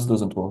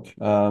doesn't work.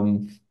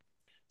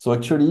 So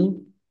actually,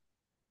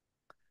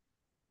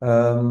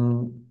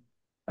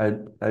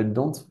 I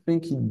don't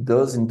think it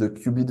does in the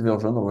qubit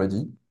version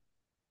already.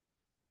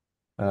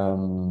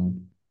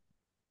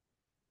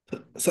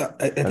 So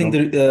I think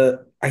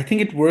I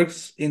think it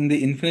works in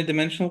the infinite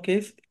dimensional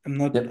case. I'm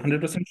not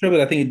 100% sure,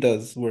 but I think it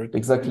does work.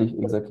 Exactly.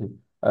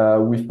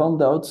 We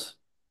found out.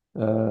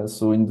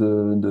 So in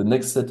the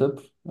next setup,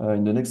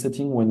 in the next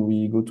setting, when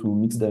we go to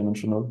mixed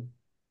dimensional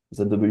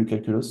ZW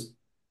calculus,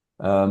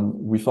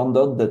 we found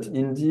out that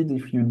indeed,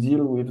 if you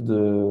deal with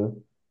the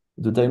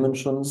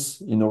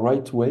dimensions in a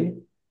right way,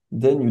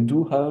 then you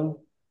do have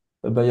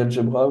a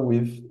bi-algebra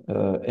with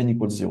n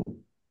equals 0.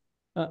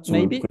 So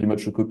maybe pretty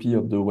much a copy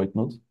of the white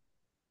node.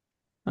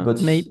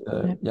 But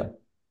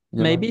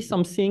maybe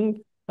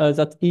something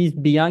that is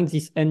behind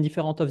this n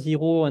different of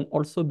 0 and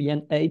also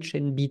behind h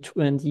and b2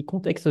 and the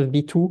context of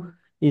b2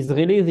 is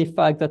really the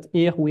fact that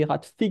here we are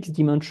at fixed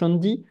dimension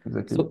d.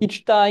 Exactly. So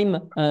each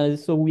time,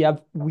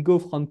 we go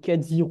from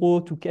ket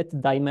 0 to ket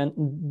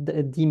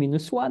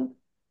d-1.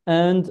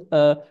 And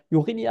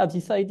you really have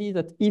this idea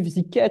that if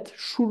the ket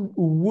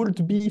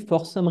would be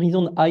for some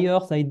reason higher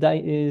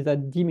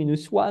than d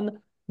minus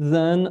 1,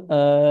 then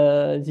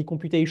the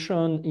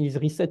computation is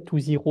reset to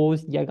zero,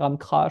 the diagram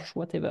crash,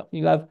 whatever.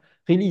 You have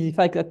really the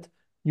fact that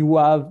you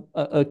have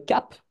a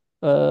cap,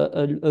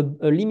 a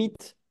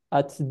limit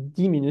at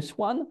d minus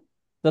 1.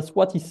 That's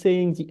what is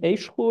saying the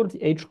H rule. The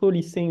H rule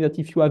is saying that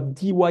if you have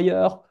d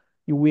wire,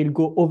 you will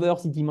go over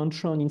the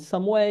dimension in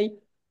some way.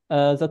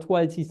 That's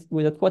what is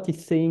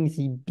saying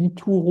the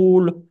B2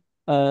 rule.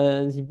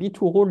 The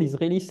B2 rule is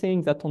really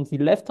saying that on the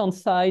left-hand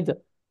side,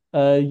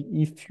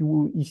 if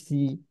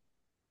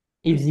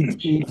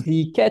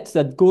the ket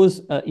that goes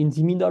in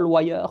the middle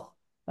wire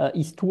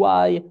is too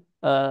high,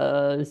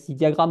 the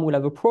diagram will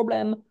have a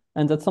problem,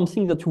 and that's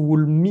something that you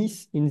will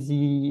miss in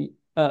the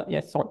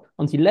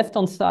on the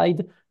left-hand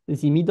side.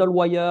 The middle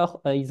wire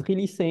is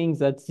really saying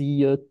that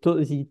the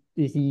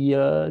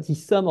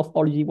sum of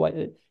all the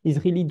wire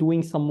is really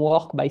doing some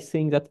work by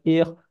saying that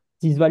here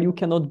this value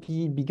cannot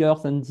be bigger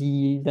than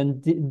d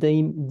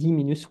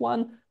minus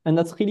 1, and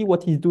that's really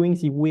what is doing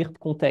the weird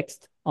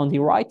context on the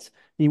right.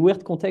 The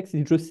weird context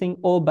is just saying,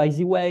 oh, by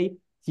the way,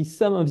 the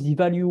sum of the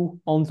value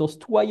on those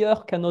two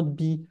wires cannot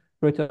be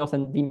greater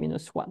than d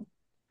minus 1.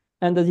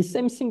 And that's the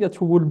same thing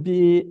that will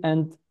be,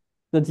 and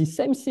that's the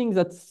same thing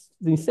that's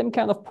the same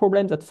kind of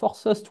problem that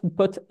forces us to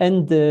put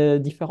n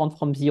different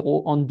from 0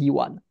 on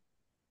B1.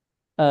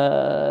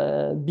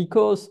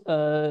 Because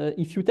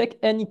if you take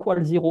n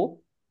equals 0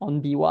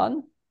 on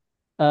B1,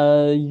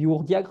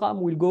 your diagram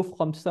will go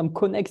from some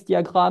connex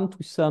diagram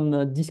to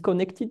some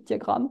disconnected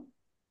diagram.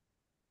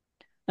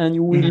 And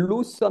you will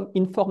lose some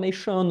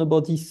information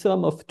about the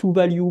sum of two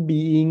values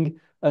being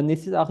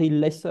necessarily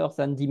lesser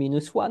than d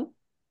minus 1.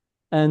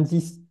 And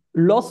this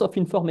loss of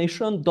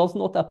information does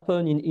not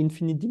happen in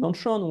infinite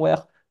dimension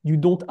where you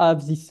don't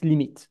have this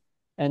limit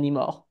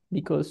anymore,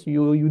 because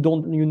you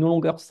no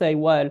longer say,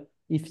 well,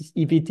 if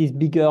it is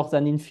bigger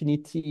than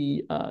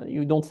infinity,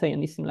 you don't say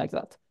anything like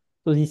that.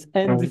 So this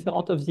n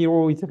different of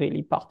 0 is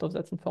really part of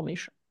that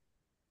information.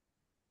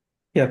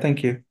 Yeah,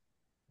 thank you.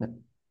 Yeah.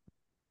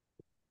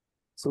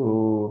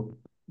 So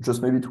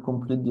just maybe to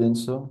complete the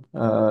answer,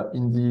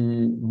 in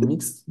the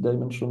mixed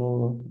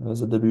dimensional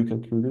ZW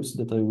calculus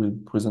that I will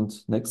present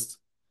next,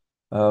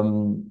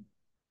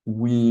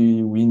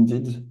 we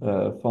indeed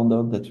found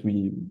out that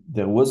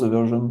there was a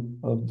version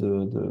of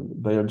the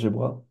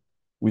bialgebra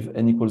with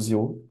n equals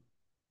 0,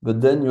 but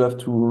then you have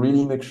to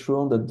really make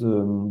sure that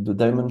the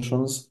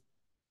dimensions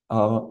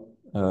are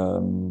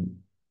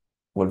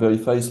well,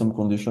 verify some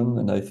condition,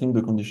 and I think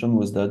the condition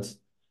was that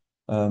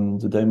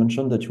the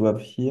dimension that you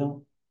have here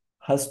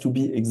has to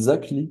be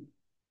exactly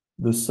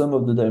the sum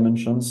of the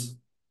dimensions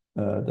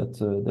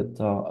that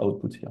are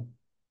output here.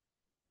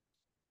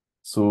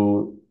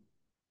 So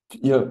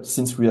here,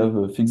 since we have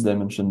a fixed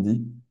dimension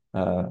d,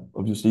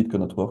 obviously it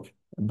cannot work.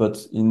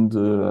 But in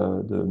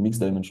the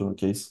mixed dimensional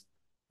case,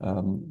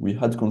 we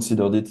had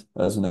considered it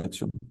as an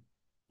axiom.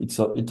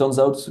 It turns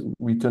out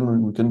we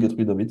can get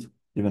rid of it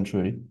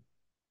eventually,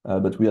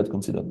 but we had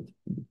considered it.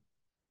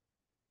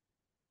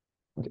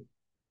 Okay.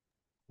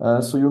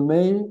 So you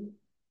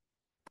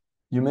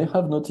may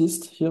have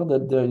noticed here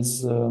that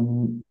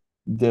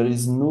there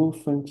is no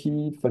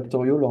funky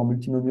factorial or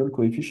multinomial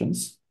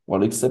coefficients,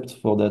 well, except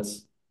for that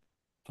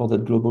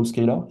global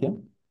scalar here.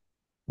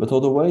 But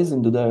otherwise,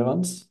 in the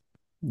diagrams,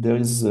 there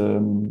is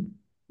none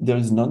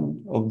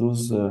of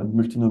those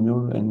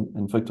multinomial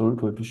and factorial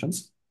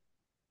coefficients.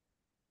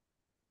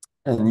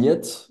 And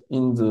yet,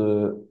 in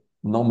the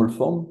normal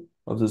form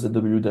of the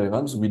ZW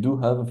diagrams, we do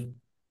have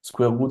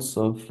square roots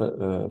of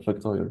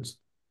factorials.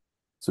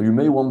 So you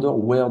may wonder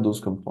where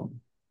those come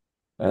from.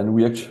 And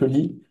we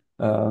actually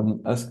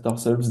asked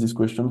ourselves this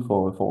question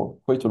for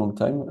quite a long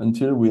time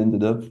until we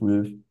ended up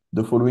with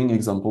the following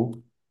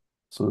example.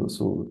 So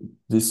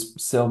this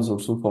serves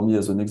also for me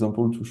as an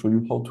example to show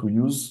you how to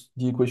use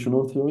the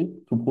equational theory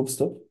to prove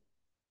stuff.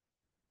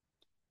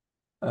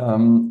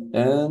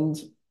 And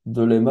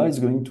the lemma is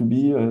going to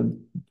be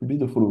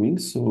the following.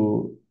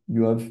 So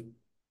you have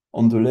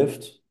on the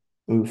left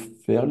a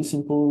fairly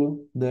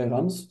simple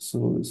diagrams.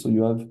 So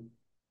you have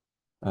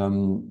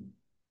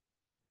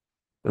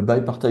a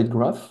bipartite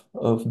graph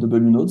of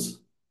W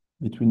nodes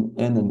between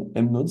N and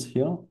M nodes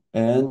here,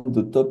 and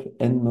the top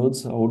N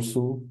nodes are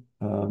also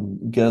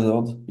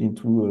gathered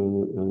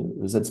into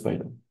a Z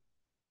spider.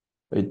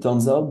 It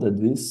turns out that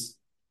this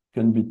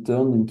can be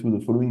turned into the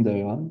following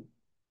diagram,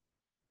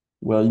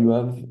 where you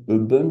have a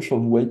bunch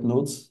of weight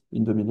nodes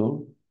in the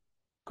middle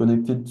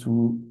connected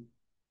to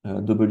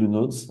W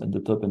nodes at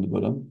the top and the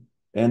bottom,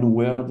 and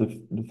where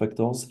the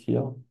factors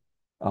here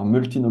are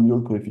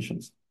multinomial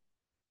coefficients.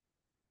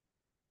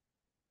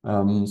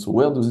 So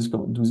where does this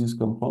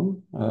come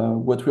from?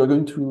 What we are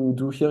going to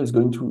do here is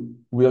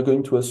we are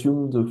going to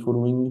assume the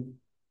following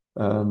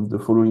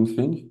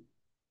thing,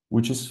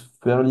 which is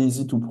fairly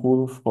easy to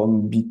prove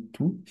from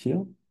B2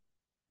 here.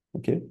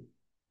 Okay.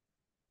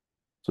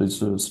 So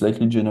it's a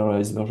slightly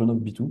generalized version of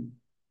B2.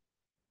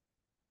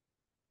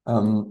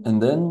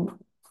 And then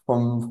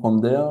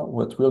from there,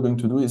 what we are going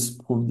to do is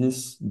prove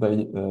this by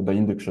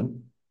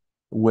induction,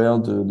 where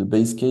the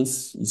base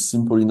case is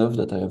simple enough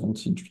that I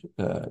haven't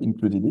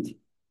included it.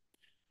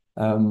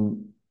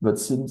 But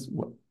since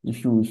well,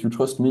 if you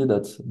trust me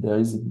that there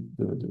is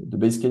the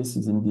base case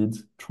is indeed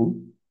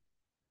true,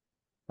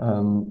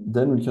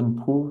 then we can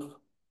prove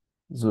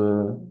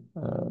the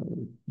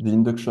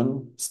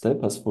induction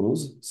step as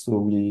follows. So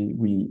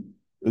we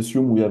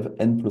assume we have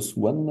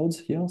n+1 nodes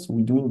here. So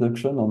we do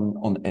induction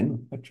on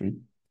n actually.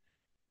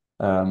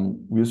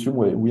 We assume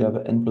we have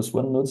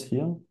n+1 nodes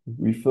here.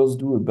 We first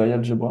do a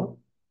bialgebra,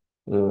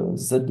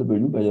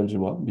 ZW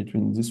bialgebra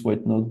between this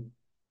white node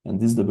and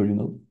this W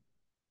node.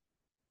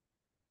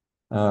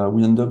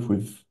 We end up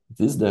with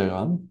this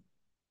diagram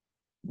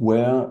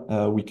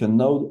where we can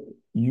now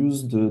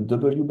use the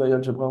W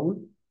bialgebra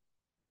rule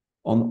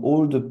on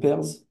all the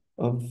pairs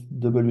of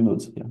W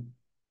nodes here.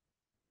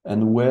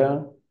 And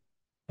where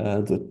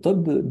the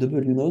top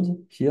W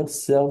node here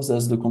serves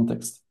as the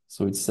context.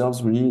 So it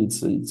serves really,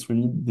 it's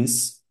really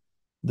this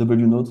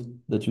W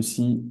node that you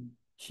see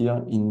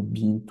here in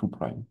B2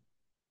 prime.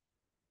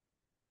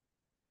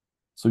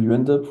 So you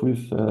end up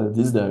with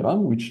this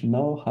diagram, which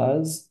now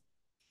has,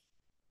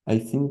 I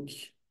think,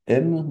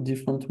 m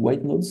different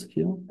white nodes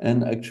here,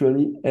 and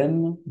actually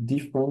m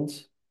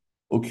different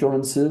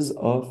occurrences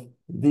of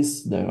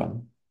this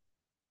diagram.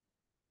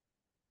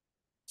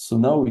 So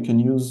now we can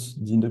use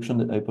the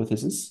induction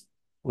hypothesis,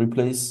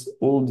 replace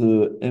all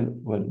the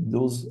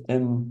those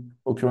m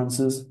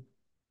occurrences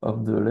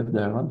of the left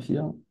diagram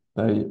here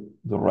by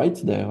the right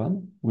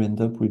diagram. We end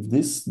up with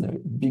this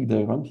big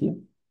diagram here.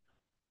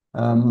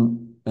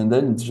 And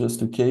then it's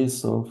just a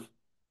case of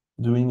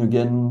doing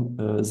again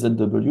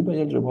ZW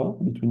bialgebra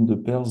between the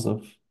pairs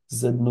of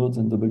Z nodes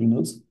and W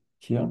nodes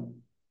here,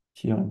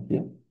 here, and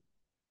here.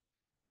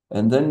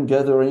 And then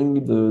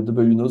gathering the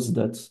W nodes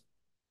that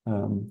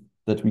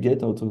we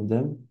get out of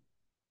them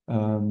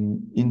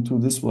into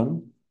this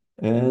one.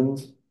 And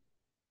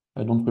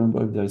I don't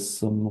remember if there's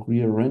some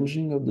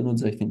rearranging of the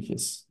nodes. I think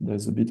yes,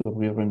 there's a bit of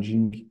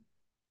rearranging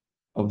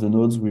of the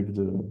nodes with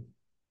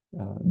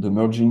the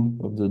merging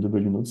of the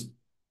W nodes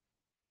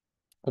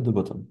at the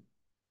bottom.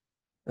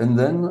 And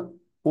then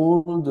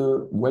all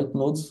the white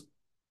nodes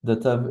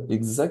that have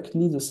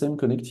exactly the same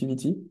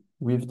connectivity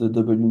with the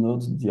W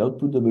nodes, the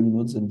output W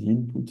nodes and the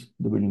input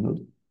W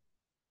node,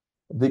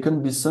 they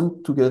can be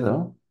summed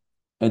together.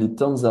 And it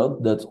turns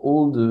out that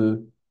all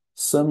the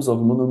sums of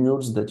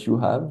monomials that you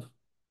have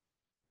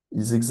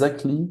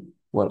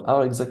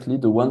are exactly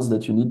the ones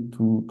that you need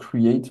to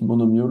create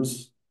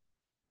monomials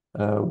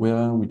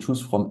where we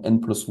choose from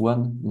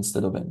n+1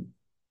 instead of n.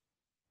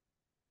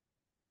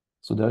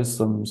 So there is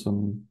some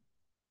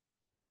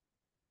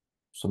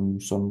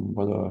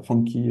rather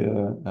funky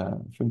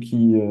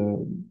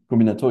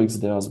combinatorics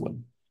there as well.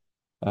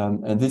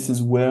 And this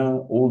is where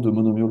all the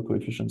monomial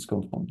coefficients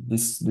come from.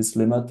 This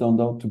lemma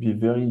turned out to be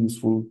very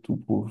useful to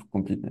prove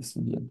completeness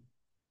in the end.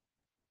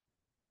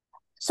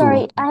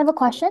 Sorry, I have a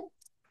question.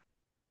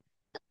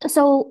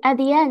 So at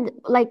the end,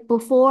 like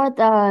before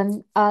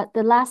the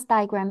last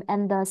diagram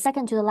and the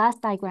second to the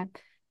last diagram,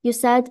 you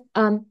said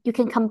you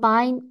can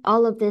combine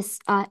all of this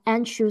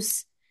and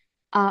choose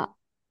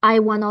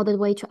I1 all the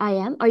way to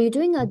IM. Are you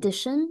doing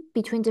addition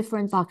between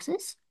different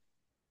boxes?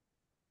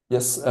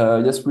 Yes,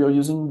 yes, we are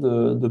using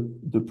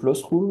the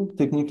plus rule.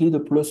 Technically,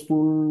 the plus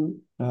rule,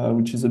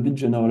 which is a bit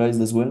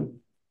generalized as well.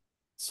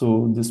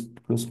 So this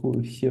plus rule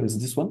here is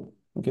this one.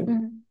 Okay.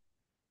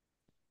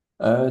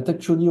 It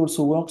actually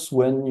also works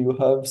when you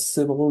have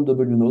several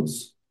W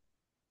nodes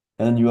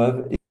and you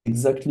have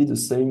exactly the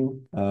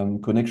same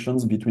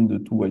connections between the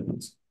two white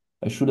nodes.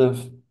 I should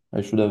have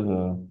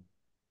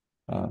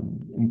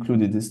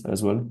included this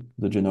as well,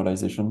 the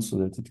generalization, so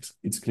that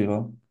it's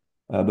clearer.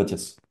 But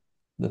yes,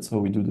 that's how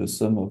we do the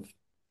sum of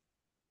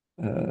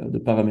the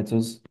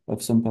parameters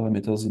of some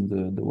parameters in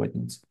the white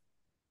nodes.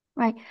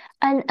 Right.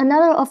 And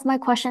another of my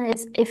question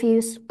is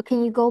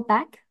can you go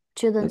back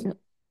to the Yes.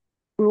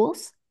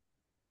 rules?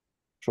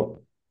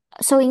 Sure.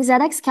 So in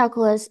ZX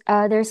calculus,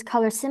 there's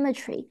color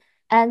symmetry.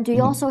 And do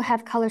you also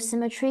have color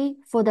symmetry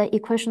for the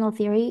equational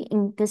theory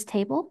in this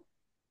table?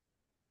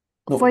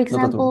 No, For not at all.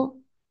 example,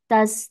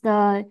 does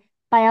the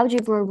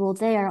bialgebra rule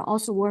there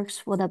also works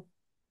for the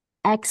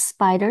X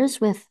spiders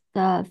with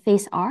the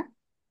face R?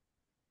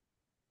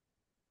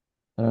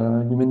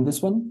 You mean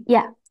this one?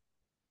 Yeah.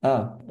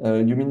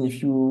 You mean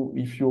if you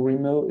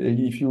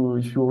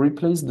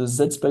replace the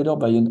Z spider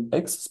by an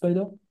X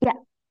spider? Yeah.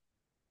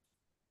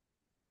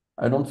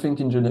 I don't think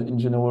in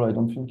general, I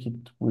don't think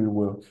it will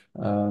work.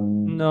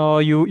 No,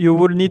 you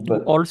will need to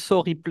but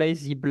also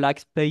replace the black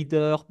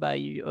spider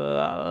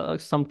by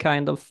some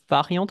kind of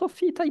variant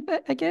of it,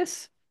 I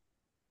guess.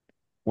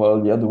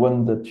 well, yeah, the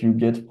one that you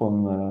get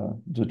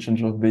from the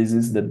change of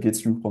basis that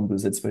gets you from the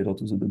Z spider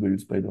to the W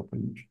spider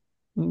pretty much.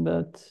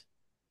 But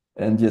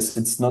And yes,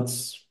 it's not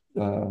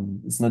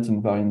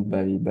invariant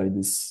by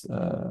this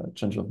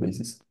change of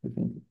basis, I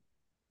think.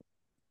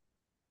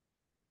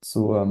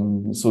 So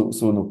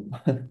no.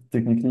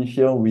 Technically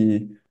here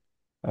we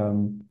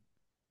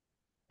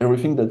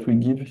everything that we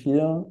give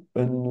here,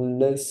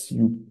 unless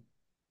you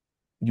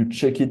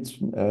check it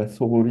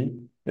thoroughly,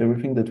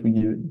 everything that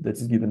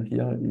is given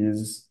here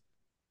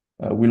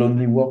will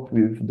only work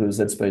with the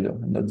Z spider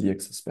and not the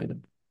X spider.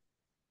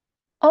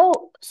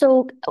 Oh,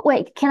 so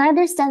wait, can I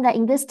understand that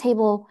in this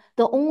table,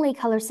 the only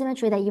color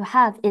symmetry that you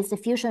have is the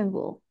fusion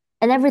rule,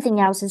 and everything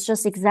else is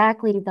just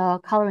exactly the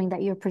coloring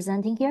that you're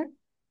presenting here?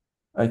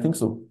 I think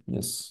so.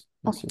 Yes.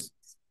 Yes. Okay. Yes.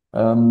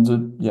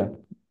 Yeah.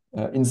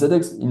 In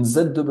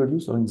ZW,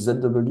 so in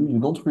ZW, you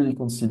don't really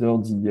consider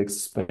the X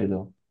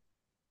spider.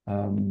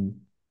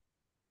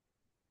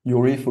 You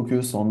really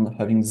focus on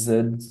having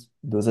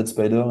the Z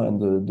spider and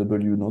the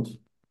W node.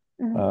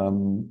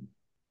 Mhm.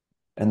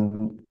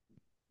 And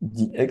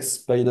the X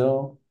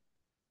spider,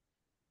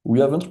 we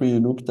haven't really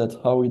looked at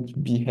how it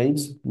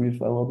behaves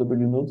with our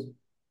W node.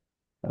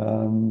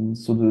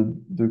 So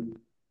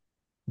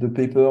the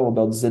paper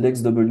about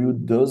ZXW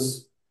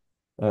does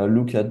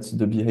look at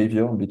the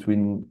behavior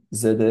between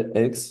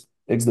ZX,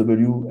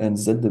 XW, and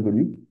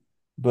ZW,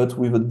 but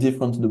with a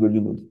different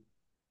W node.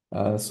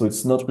 So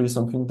it's not really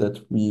something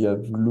that we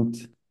have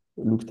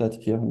looked at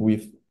here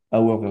with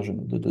our version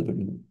of the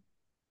W node.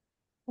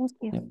 Thank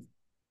you. Yeah.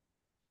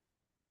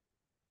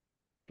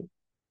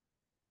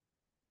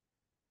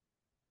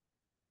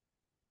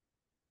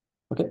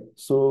 Okay,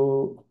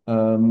 so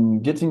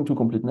getting to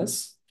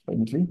completeness,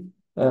 finally.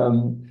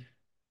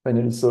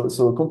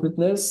 So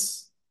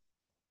completeness,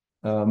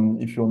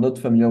 if you're not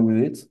familiar with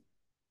it,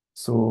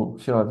 so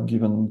here I've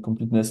given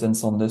completeness and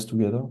soundness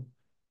together.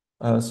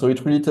 So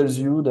it really tells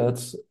you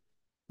that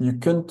you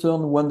can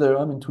turn one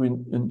diagram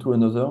into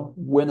another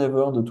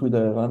whenever the two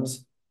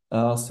diagrams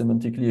are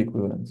semantically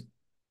equivalent.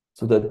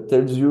 So that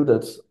tells you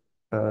that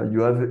you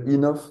have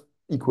enough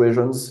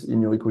equations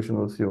in your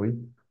equational theory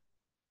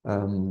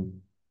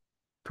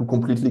to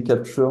completely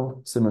capture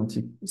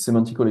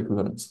semantical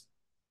equivalence.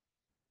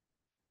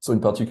 So in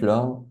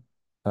particular,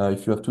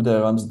 if you have two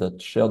diagrams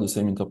that share the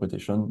same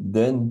interpretation,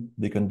 then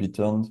they can be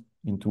turned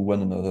into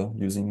one another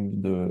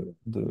using the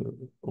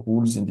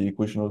rules in the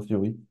equational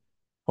theory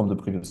from the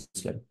previous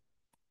slide.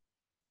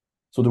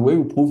 So the way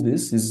we prove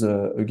this is,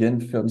 again,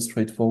 fairly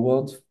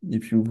straightforward.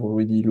 If you've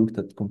already looked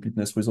at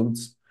completeness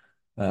results,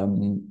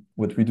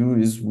 what we do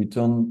is we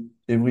turn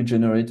every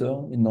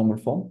generator in normal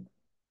form.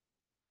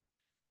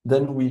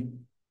 Then we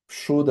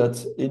show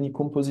that any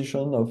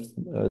composition of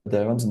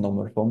diagrams in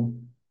normal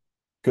form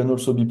can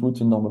also be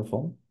put in normal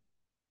form.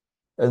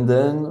 And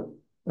then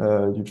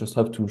you just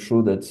have to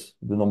show that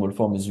the normal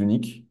form is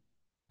unique.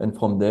 And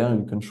from there,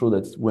 you can show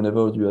that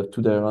whenever you have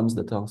two diagrams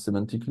that are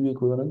semantically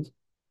equivalent,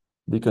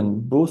 they can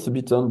both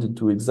be turned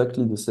into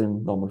exactly the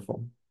same normal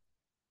form.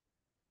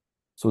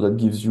 So that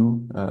gives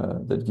you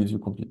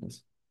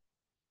completeness.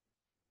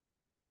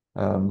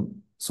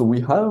 So we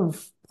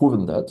have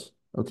proven that.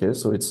 Okay,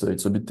 so it's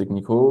a bit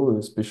technical,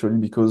 especially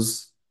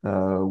because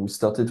we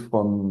started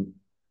from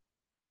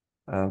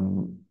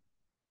an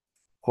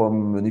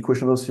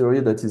equational theory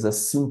that is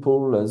as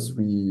simple as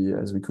we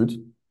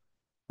could,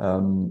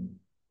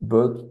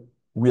 but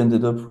we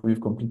ended up with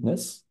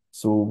completeness.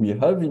 So we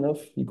have enough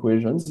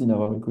equations in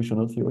our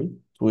equational theory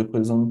to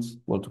represent,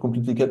 well, to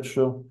completely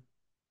capture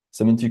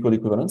semantical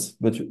equivalence,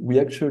 but we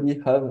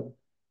actually have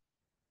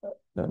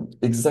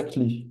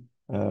exactly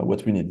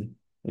what we need,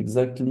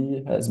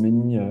 exactly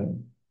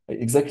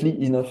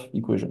enough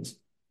equations.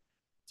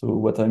 So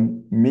what I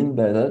mean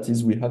by that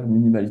is we have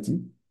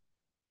minimality,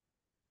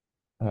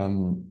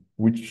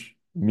 which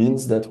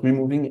means that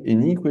removing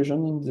any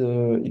equation in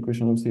the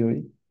equational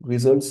theory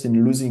results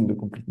in losing the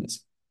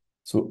completeness.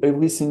 So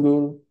every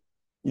single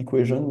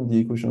equation in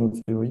the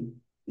equational theory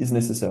is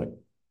necessary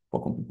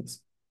for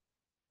completeness.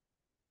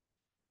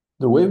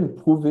 The way we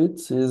prove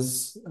it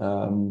is,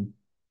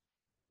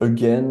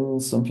 again,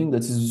 something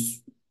that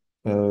is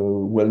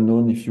well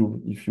known if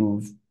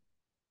you've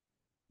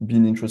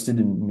been interested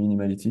in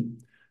minimality.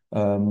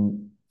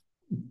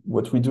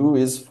 What we do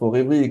is for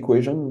every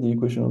equation in the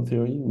equational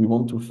theory, we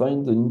want to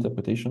find an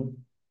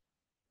interpretation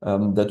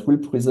that will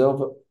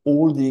preserve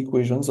all the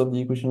equations of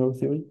the equational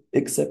theory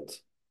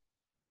except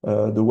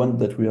the one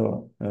that we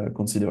are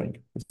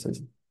considering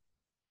precisely.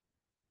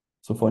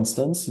 So for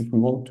instance, if we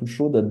want to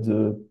show that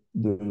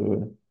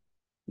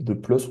the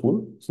plus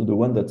rule, so the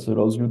one that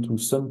allows you to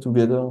sum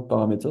together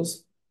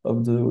parameters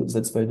of the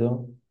Z spider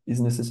is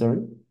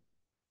necessary.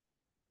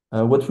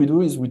 What we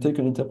do is we take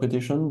an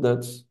interpretation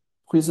that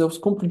preserves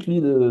completely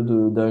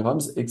the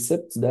diagrams,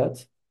 except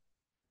that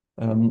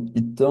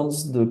it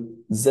turns the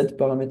Z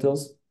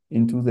parameters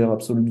into their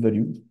absolute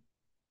value,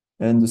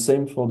 and the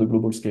same for the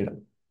global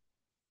scalar.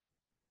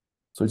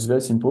 So it's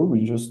very simple.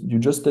 You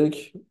just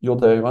take your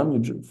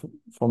diagram,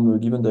 from a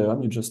given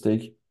diagram, you just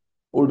take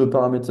all the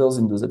parameters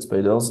in the Z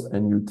spiders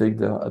and you take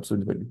their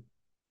absolute value.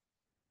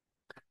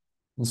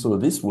 And so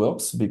this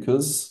works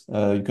because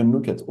you can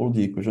look at all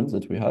the equations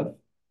that we have.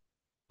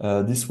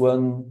 This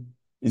one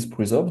is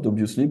preserved,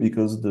 obviously,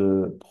 because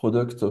the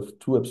product of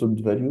two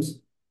absolute values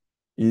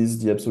is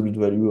the absolute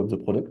value of the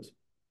product.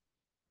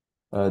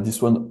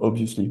 This one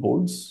obviously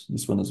holds,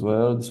 this one as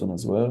well, this one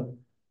as well.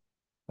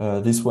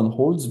 This one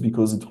holds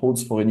because it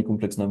holds for any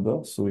complex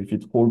number. So if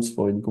it holds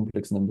for any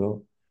complex number,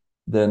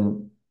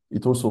 then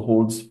it also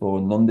holds for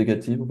a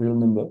non-negative real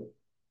number.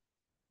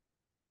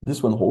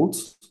 This one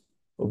holds,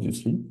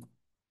 obviously,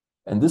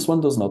 and this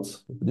one does not.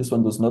 This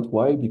one does not.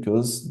 Why?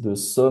 Because the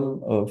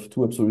sum of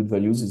two absolute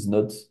values is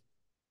not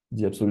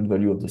the absolute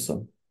value of the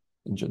sum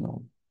in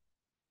general.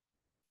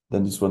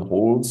 Then this one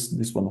holds.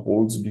 This one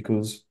holds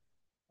because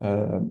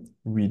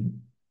we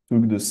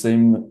took the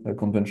same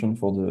convention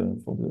for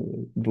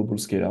the global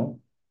scalar.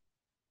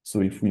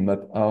 So if we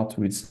map R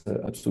to its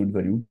absolute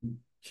value,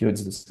 here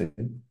it's the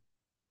same.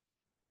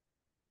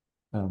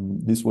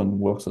 This one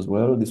works as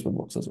well. This one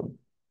works as well.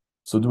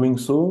 So doing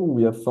so,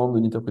 we have found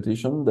an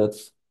interpretation that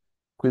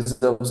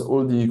preserves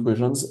all the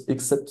equations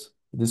except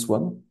this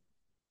one.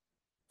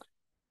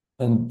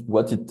 And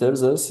what it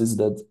tells us is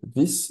that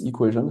this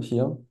equation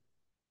here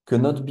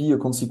cannot be a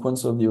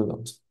consequence of the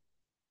others.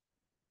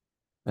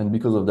 And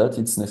because of that,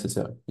 it's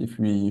necessary. If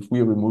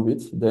we remove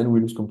it, then we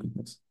lose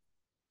completeness.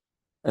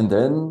 And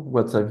then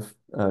what I've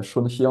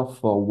shown here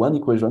for one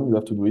equation, you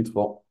have to do it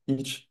for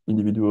each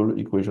individual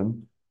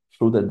equation.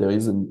 Show that there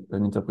is an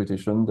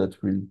interpretation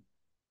that will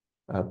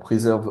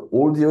preserve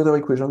all the other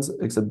equations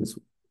except this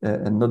one,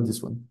 and not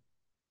this one.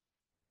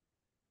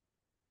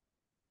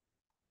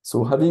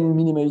 So having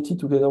minimality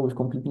together with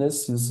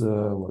completeness is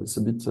well, it's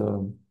a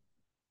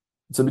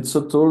bit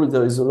subtle.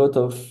 There is a lot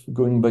of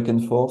going back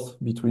and forth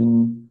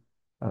between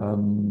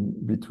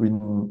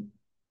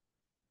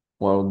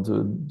well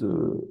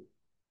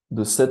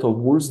the set of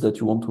rules that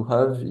you want to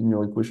have in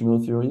your equational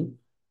theory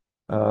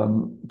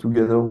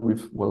together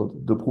with well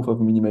the proof of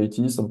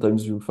minimality.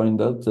 Sometimes you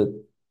find out that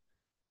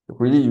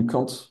really you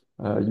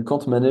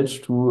can't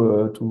manage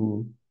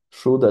to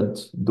show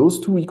that those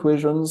two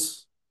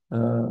equations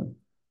are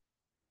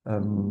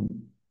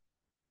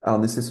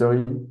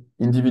necessary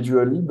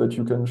individually, but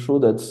you can show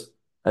that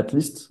at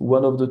least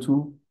one of the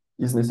two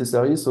is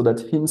necessary. So that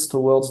hints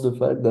towards the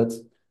fact that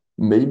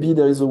maybe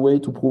there is a way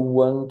to prove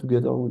one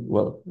together with,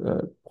 well,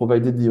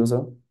 provided the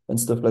other and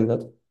stuff like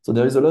that. So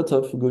there is a lot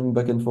of going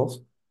back and forth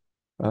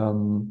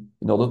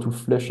in order to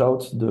flesh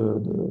out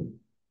the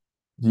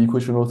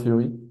equational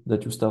theory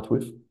that you start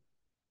with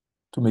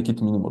to make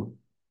it minimal.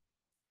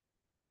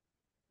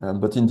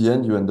 But in the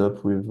end, you end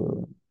up with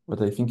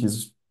what I think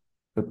is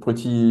a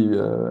pretty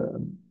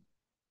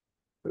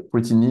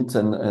neat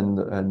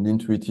and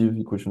intuitive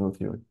equational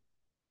theory.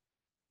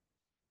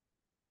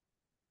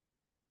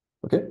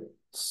 Okay,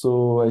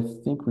 so I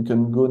think we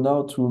can go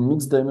now to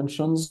mixed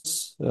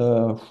dimensions.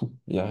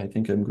 Yeah, I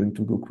think I'm going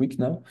to go quick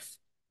now.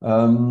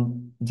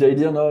 The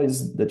idea now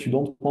is that you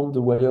don't want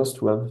the wires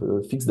to have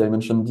a fixed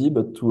dimension D,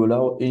 but to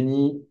allow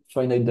any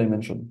finite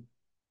dimension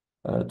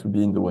to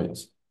be in the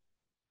wires.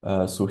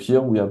 So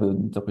here we have an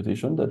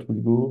interpretation that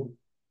will go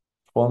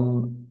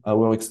from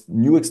our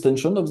new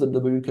extension of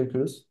ZW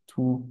calculus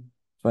to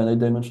finite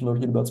dimensional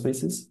Hilbert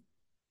spaces,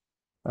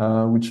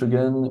 which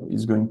again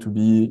is going to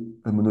be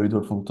a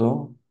monoidal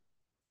functor.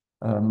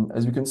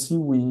 As you can see,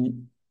 we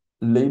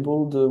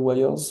label the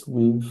wires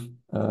with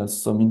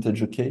some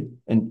integer k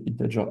and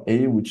integer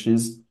a, which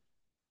is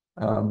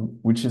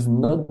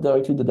not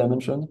directly the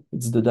dimension.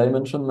 It's the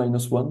dimension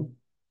minus one.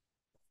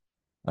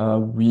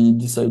 We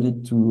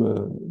decided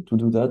to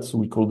do that, so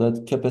we call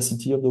that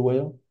capacity of the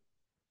wire.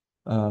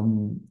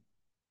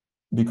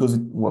 Because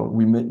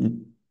we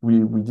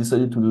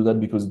decided to do that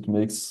because it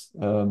makes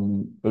a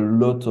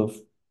lot of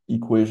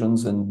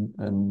equations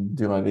and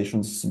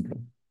derivations simpler,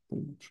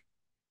 pretty much.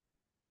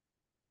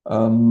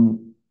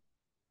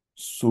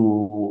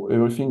 So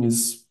everything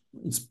is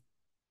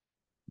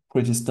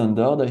pretty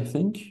standard, I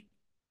think.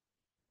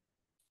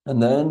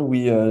 And then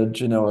we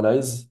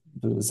generalize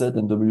the Z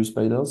and W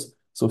spiders.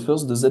 So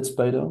first, the Z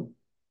spider.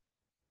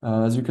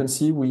 As you can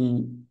see,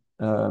 we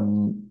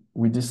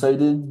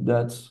decided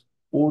that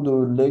all the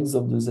legs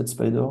of the Z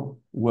spider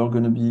were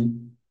going to be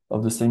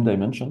of the same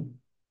dimension.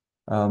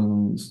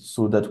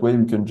 So that way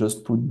we can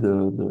just put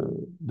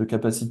the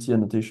capacity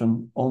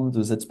annotation on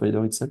the Z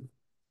spider itself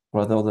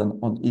rather than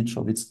on each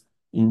of its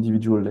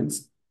individual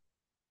legs.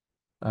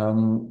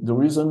 The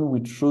reason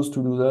we chose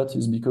to do that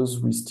is because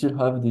we still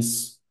have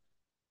this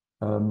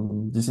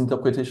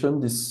interpretation,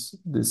 this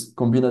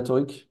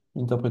combinatoric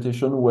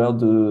interpretation where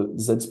the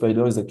Z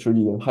spider is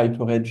actually a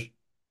hyperedge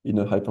in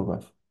a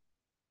hypergraph.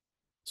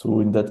 So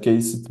in that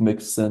case, it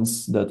makes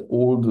sense that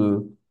all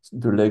the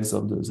legs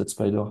of the Z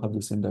spider have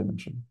the same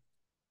dimension.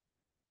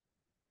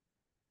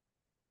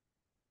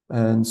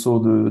 And so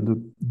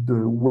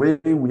the way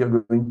we are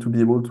going to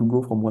be able to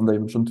go from one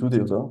dimension to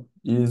the other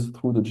is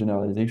through the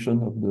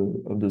generalization of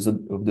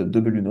the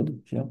W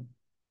node here,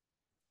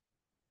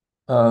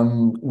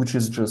 which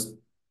is just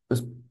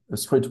a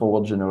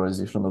straightforward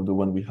generalization of the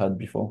one we had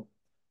before.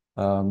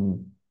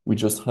 We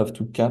just have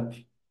to cap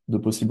the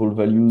possible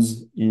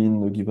values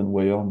in a given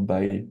wire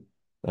by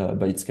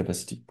its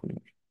capacity, pretty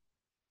much.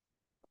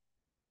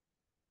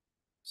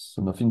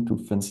 So nothing too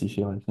fancy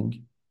here, I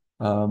think.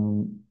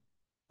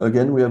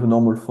 Again, we have a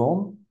normal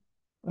form.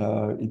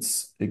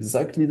 It's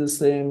exactly the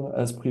same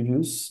as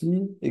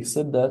previously,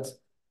 except that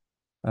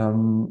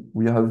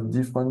We have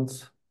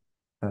different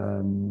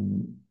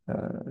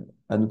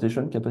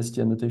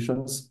capacity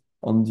annotations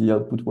on the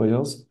output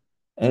wires,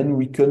 and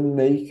we can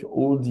make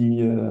all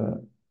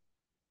the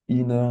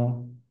inner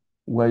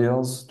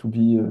wires to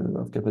be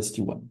of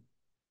capacity 1.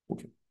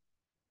 Okay.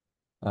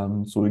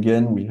 So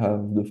again, we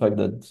have the fact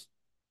that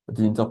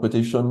the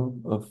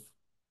interpretation of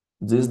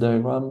this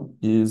diagram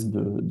is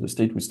the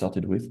state we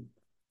started with.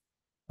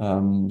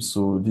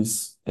 So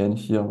this N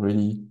here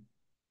really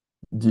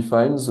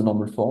defines the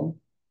normal form,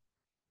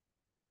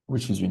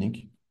 which is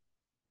unique.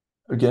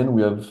 Again,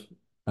 we have,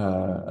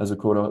 as a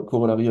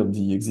corollary of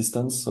the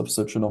existence of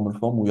such a normal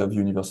form, we have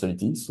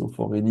universality. So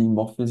for any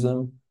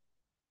morphism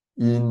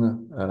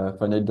in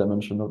finite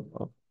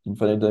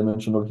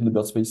dimensional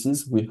Hilbert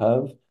spaces, we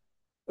have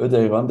a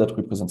diagram that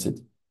represents it.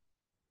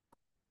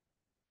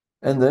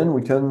 And then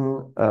we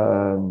can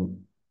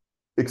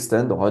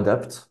extend or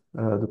adapt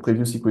the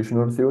previous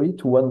equational theory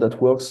to one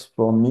that works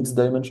for mixed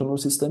dimensional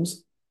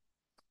systems.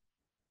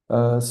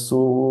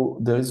 So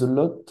there is a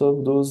lot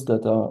of those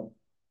that are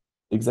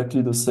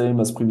exactly the same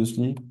as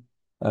previously.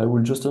 I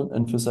will just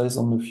emphasize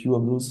on a few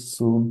of those.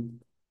 So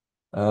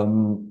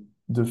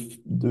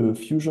the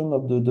fusion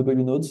of the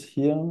W nodes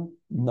here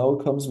now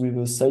comes with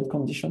a side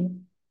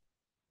condition,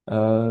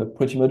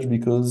 pretty much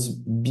because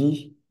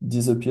B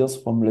disappears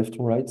from left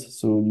to right.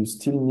 So you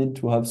still need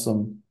to have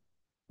some,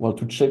 well,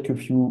 to check a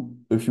few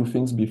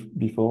things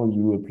before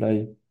you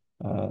apply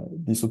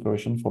this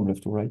operation from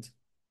left to right.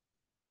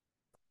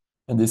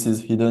 And this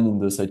is hidden in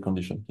the side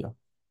condition here.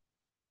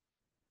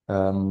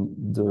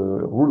 The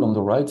rule on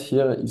the right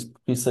here is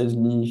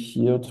precisely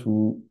here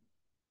to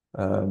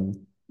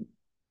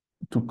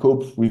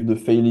cope with the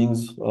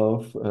failings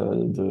of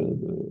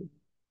the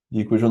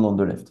equation on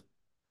the left.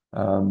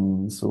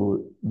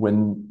 So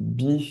when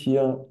B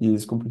here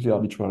is completely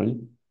arbitrary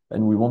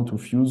and we want to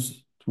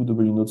fuse two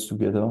W nodes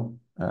together,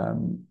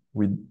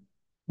 we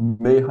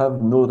may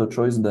have no other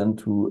choice than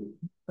to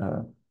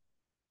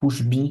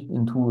push B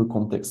into a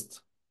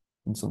context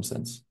in some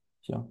sense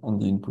here on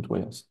the input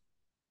wires.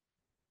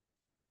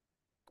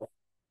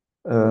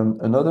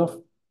 Another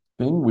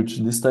thing, which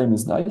this time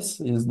is nice,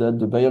 is that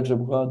the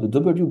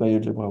W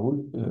bialgebra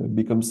rule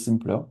becomes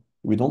simpler.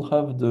 We don't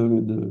have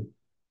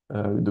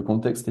the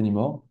context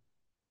anymore.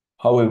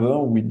 However,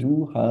 we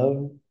do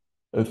have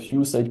a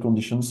few side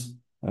conditions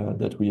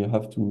that we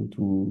have to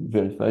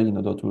verify in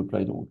order to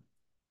apply the rule.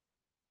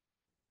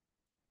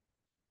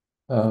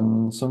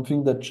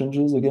 Something that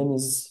changes again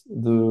is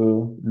the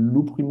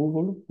loop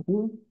removal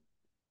rule,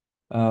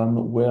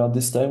 where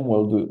this time,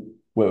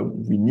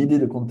 we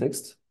needed a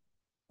context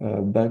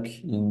back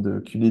in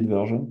the Qudit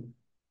version,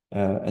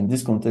 and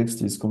this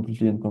context is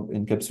completely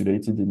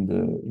encapsulated in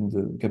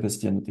the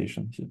capacity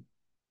annotation here.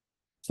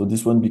 So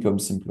this one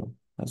becomes simpler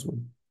as well.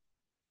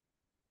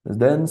 And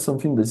then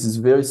something that is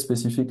very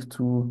specific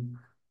to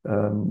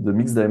the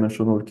mixed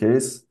dimensional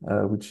case,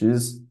 which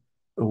is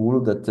a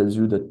rule that tells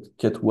you that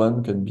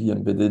ket1 can be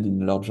embedded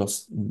in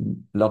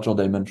larger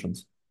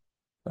dimensions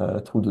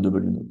through the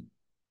W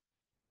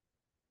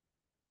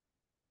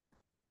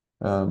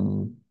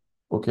node.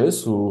 Okay,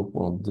 so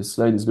well, this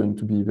slide is going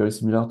to be very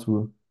similar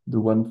to the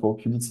one for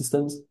Qudit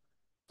systems.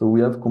 So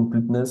we have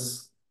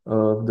completeness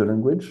of the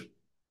language.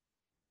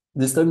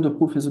 This time the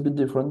proof is a bit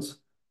different.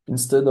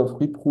 Instead of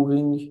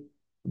reproving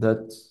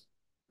that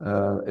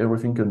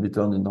everything can be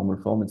turned in normal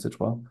form,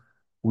 etc.,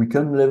 we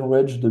can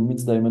leverage the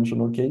mixed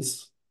dimensional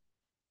case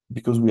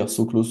because we are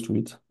so close to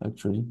it,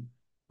 actually.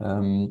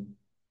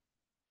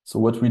 So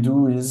what we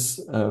do is,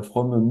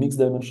 from a mixed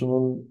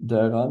dimensional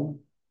diagram,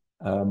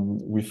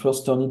 we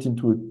first turn it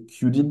into a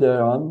Qudit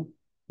diagram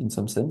in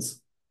some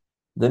sense.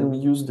 Then we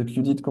use the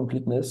Qudit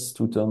completeness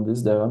to turn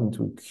this diagram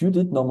into a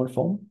Qudit normal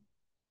form.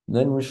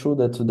 Then we show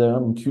that the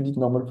diagram in Qudit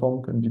normal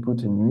form can be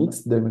put in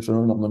mixed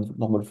dimensional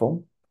normal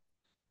form.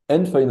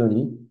 And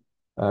finally,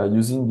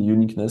 using the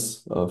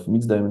uniqueness of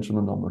mixed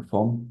dimensional normal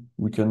form,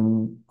 we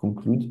can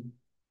conclude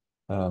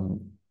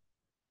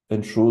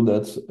and show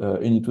that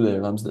any two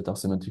diagrams that are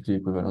semantically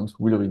equivalent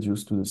will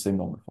reduce to the same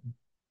normal form.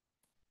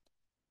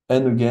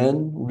 And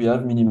again, we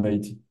have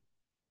minimality.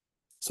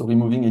 So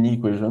removing any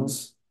equation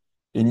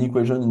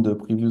in the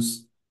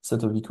previous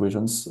set of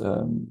equations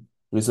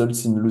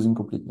results in losing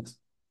completeness.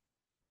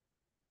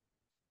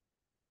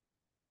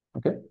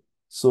 Okay,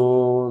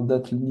 so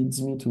that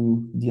leads me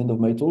to the end of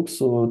my talk.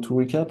 So to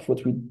recap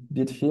what we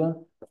did here,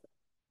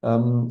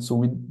 so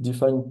we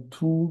defined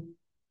two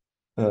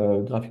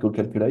graphical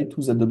calculi,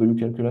 two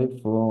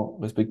ZW-Calculi for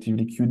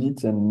respectively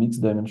Qudit and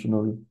mixed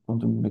dimensional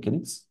quantum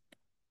mechanics.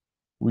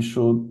 We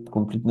showed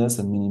completeness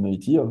and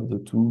minimality of the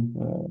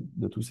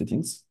two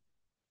settings.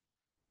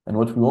 And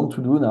what we want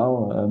to do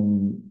now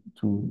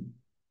to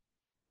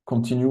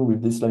continue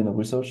with this line of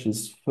research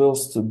is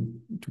first to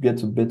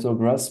get a better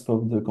grasp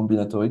of the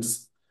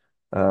combinatorics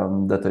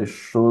that I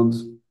showed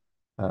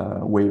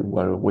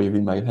while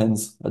waving my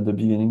hands at the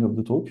beginning of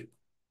the talk.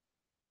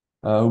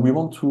 We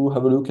want to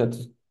have a look at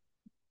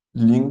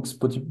links,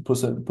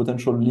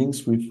 potential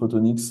links with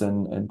photonics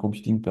and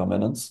computing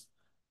permanence,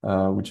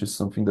 which is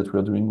something that we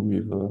are doing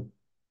with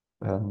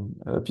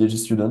a PhD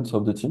student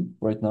of the team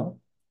right now.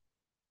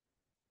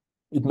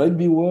 It might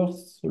be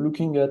worth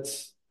looking at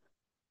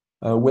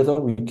whether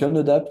we can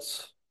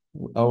adapt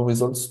our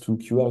results to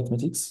Q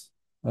arithmetics.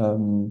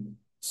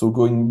 So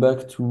going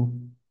back to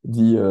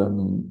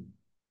the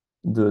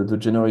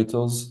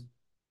generators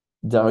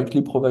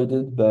directly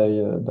provided by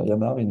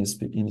Amar in his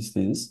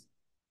thesis.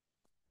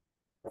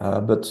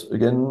 But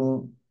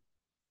again,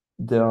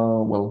 there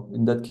are, well,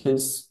 in that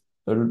case,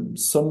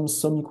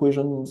 some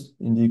equations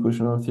in the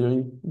equational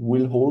theory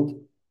will hold,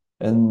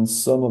 and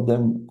some of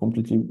them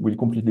will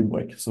completely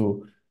break.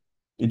 So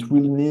it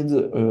will need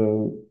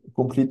a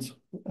complete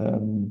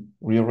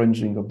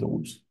rearranging of the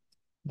rules,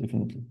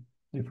 definitely,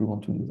 if we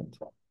want to do that.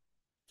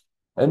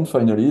 And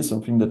finally,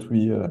 something that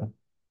we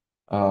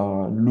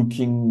are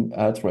looking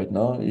at right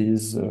now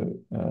is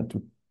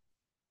to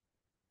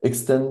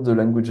extend the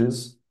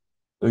languages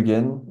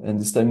again, and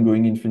this time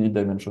going infinite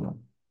dimensional.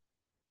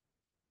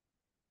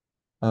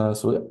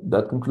 So yeah,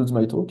 that concludes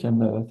my talk,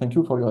 and thank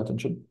you for your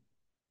attention.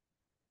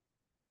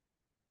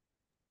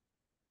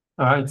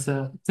 All right.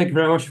 Thank you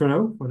very much,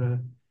 Renaud, for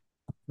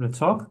the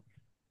talk.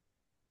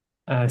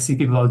 I see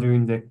people are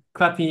doing the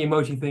clappy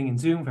emoji thing in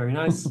Zoom. Very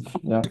nice.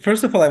 Yeah.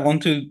 First of all, I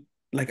want to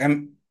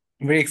I'm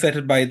very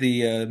excited by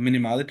the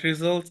minimality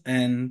results,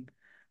 and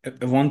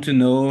I want to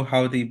know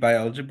how the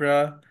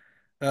bialgebra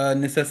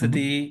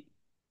necessity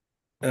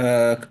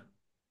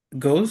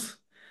goes.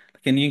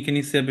 Can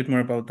you say a bit more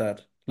about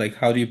that? Like,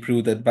 how do you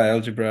prove that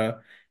bialgebra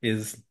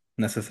is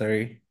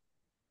necessary?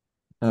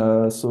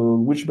 So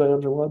which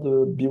bialgebra,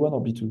 the B1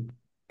 or B2?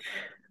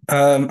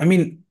 I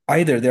mean,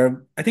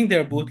 either I think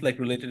they're both like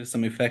related to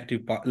some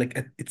effective part. Like,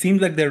 it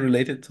seems like they're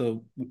related,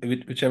 so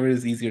whichever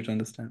is easier to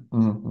understand.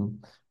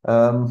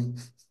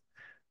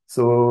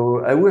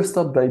 So I will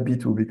start by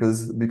B2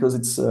 because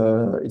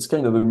it's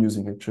kind of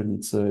amusing actually.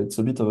 It's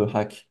a bit of a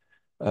hack,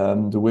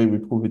 the way we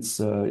prove its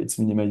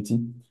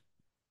minimality.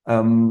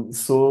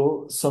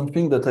 So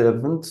something that I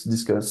haven't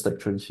discussed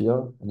actually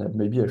here, and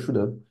maybe I should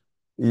have,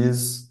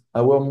 is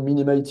our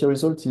minimality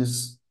result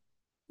is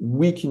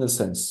weak in a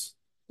sense.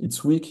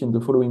 It's weak in the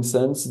following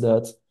sense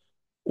that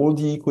all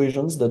the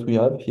equations that we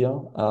have here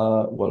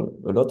are, well,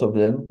 a lot of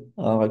them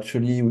are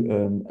actually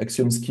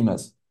axiom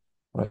schemas,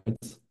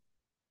 right?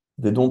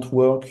 They don't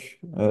work,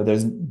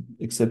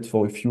 except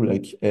for a few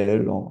like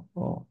L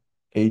or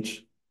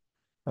H.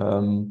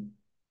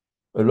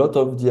 A lot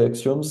of the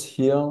axioms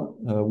here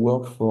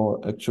work for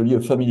actually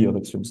a family of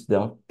axioms. They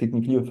are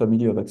technically a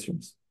family of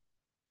axioms.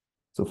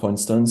 So for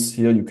instance,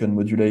 here you can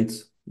modulate,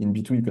 in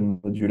B2, you can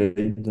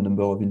modulate the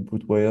number of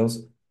input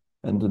wires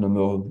and the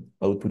number of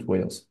output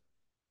wires.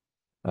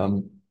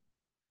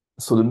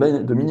 So the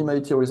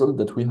minimality result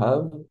that we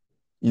have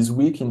is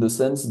weak in the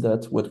sense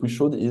that what we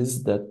showed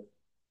is that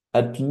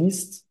at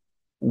least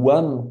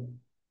one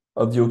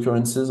of the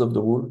occurrences of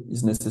the rule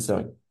is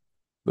necessary,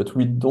 but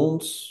we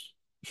don't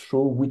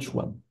show which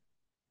one.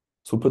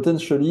 So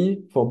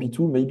potentially for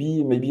B2,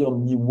 maybe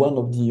only one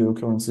of the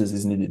occurrences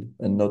is needed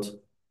and not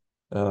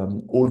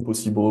all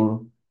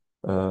possible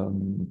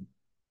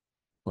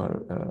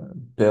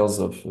pairs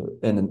of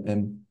N and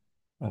M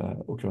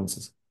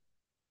occurrences,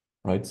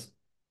 right?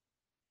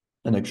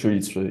 And actually,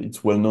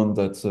 it's well known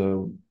that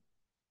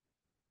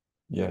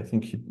yeah, I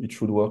think it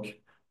should work.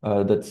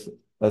 That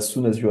as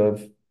soon as you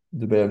have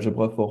the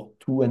bialgebra for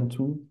two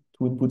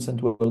inputs and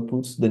two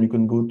outputs, then you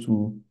can go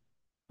to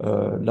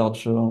a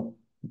larger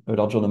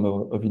number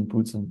of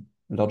inputs and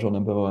larger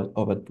number of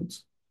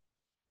outputs.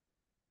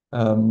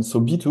 So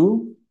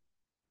B2,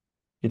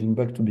 getting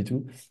back to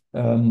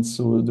B2,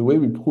 so the way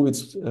we prove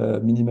its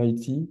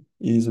minimality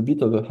is a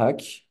bit of a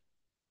hack.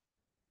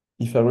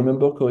 If I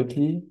remember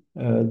correctly,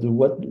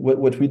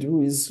 what we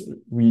do is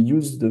we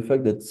use the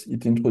fact that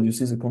it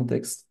introduces a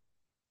context.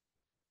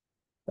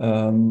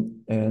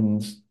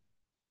 And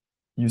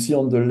you see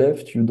on the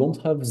left, you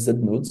don't have Z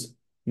nodes,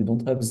 you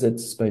don't have Z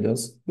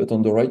spiders, but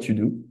on the right you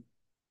do.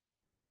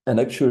 And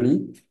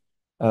actually,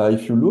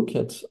 if you look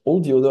at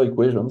all the other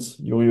equations,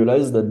 you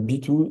realize that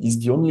B2 is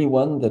the only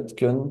one that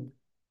can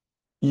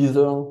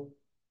either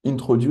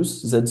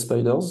introduce Z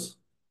spiders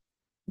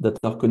that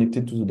are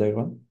connected to the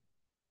diagram.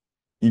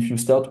 If you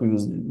start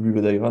with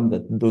a diagram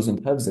that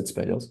doesn't have Z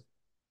spiders,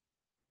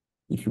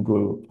 if you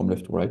go from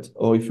left to right,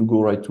 or if you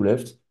go right to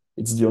left,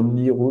 it's the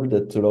only rule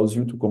that allows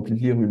you to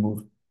completely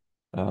remove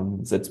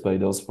Z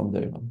spiders from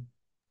diagram.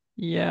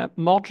 Yeah,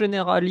 more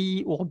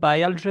generally, our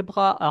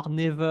bialgebra are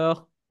never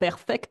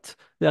perfect.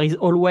 There is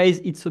always,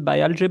 it's a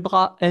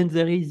bialgebra, and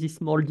there is these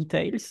small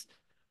details.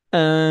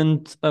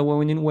 And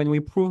when we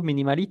prove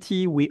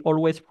minimality, we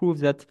always prove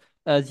that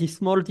these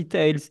small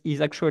details is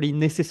actually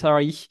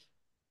necessary.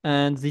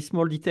 And this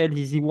small detail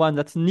is the one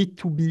that need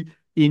to be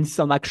in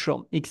some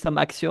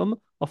axiom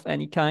of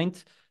any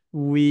kind.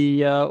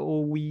 We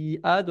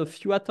had a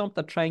few attempts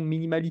at trying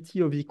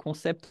minimality of the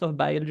concept of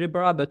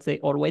bialgebra, but they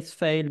always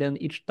failed, and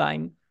each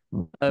time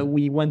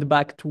we went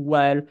back to,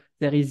 well,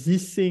 there is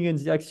this thing in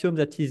the axiom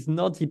that is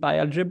not the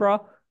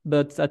bialgebra,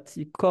 but that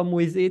come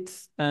with it,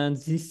 and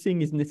this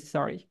thing is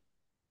necessary.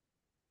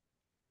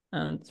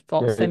 And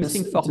for Yeah, same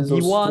thing for it is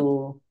B1.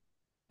 also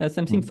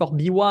Same thing for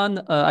B1.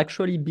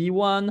 Actually,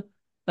 B1,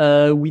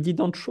 we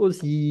didn't show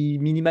the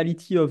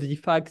minimality of the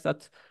fact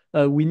that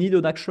we need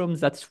an axiom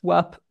that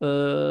swap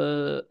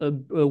a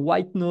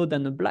white node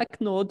and a black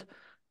node.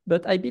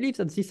 But I believe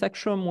that this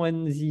axiom,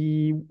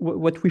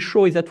 what we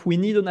show is that we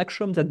need an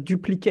axiom that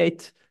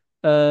duplicate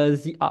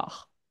the R.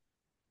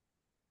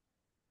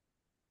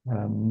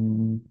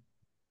 Um,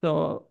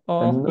 So,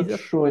 I'm or is not that?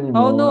 sure Oh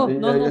anymore. no, no,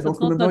 no, I that's don't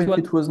not remember that if one.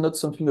 it was not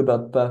something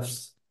about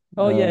paths.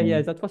 Oh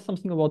yeah, that was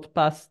something about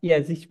pass. Yeah,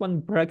 this one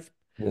breaks.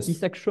 This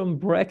Yes. action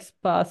breaks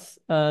pass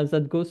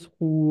that goes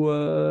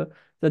through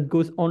that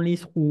goes only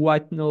through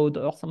white node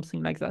or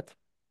something like that.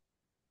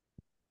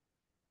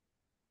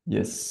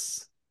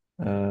 Yes.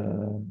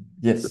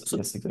 Yes, So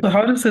exactly.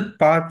 how does that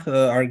path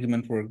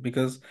argument work?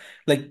 Because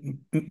like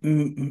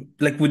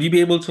would you be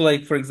able to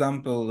like, for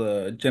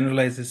example,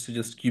 generalize this to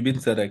just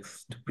qubit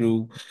ZX to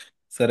prove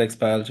ZX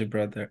by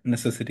algebra there,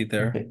 necessity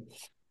there? Okay.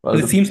 Well,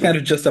 Because it seems kind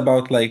of just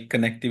about like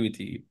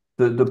connectivity.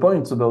 the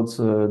point about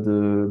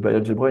the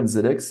bialgebra in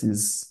ZX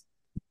is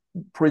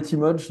pretty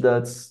much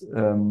that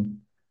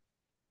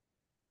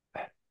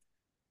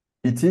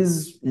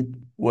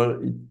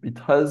it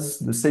has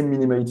the same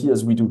minimality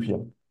as we do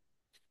here.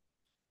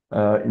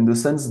 In the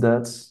sense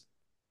that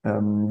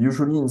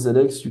usually in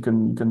ZX you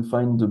can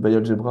find the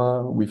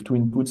bialgebra with two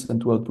inputs and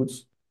two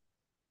outputs,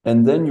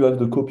 and then you have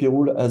the copy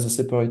rule as a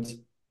separate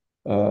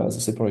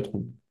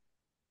rule,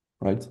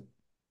 right?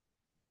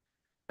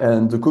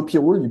 And the copy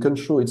rule you can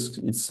show it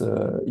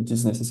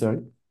is necessary,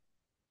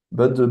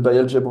 but the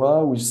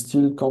bialgebra we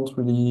still can't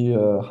really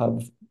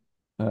have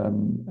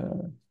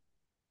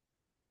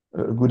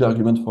a good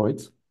argument for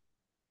it.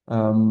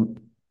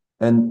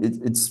 And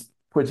it's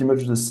pretty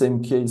much the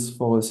same case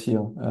for us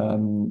here.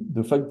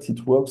 The fact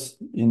it works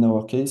in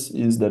our case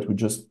is that we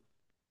just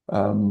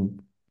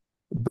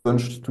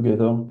bunched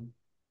together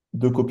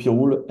the copy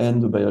rule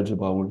and the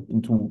bialgebra rule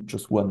into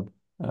just one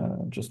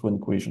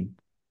equation.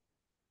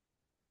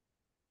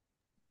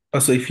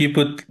 Also, if you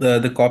put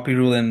the copy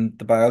rule and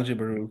the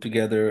bialgebra rule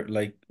together,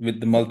 like with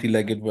the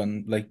multi-legged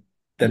one, like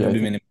that Yeah, would I be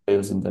think minimal. it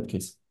fails in that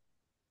case.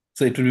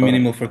 So it would be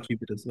minimal for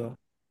qubit as well.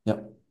 Yeah.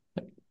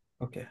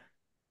 Okay.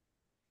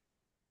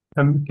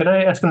 Can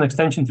I ask an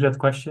extension to that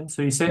question?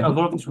 So you say a Mhm.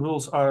 lot of these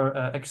rules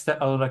are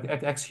like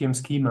axiom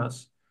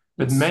schemas,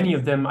 but Yes. many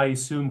of them I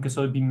assume can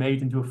sort of be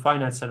made into a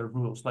finite set of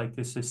rules, like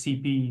this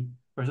CP,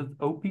 or is it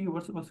OP?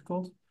 What's it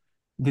called?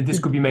 This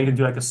could be made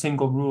into like a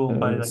single rule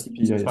by like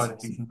CP, using yes.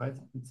 finite fusion, right?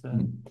 It's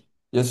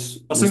Yes,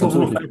 a yes, single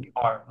rule for absolutely. every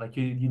R. Like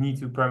you need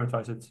to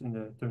parameterize it in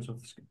the terms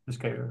of the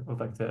scalar of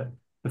like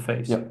the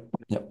phase. Yeah,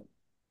 yeah.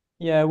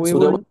 Yeah, we So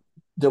will.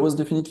 there was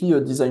definitely a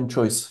design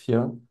choice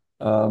here.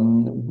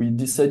 We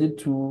decided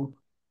to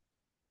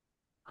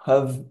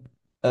have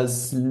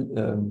as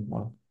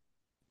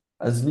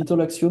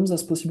little axioms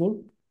as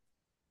possible,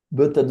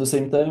 but at the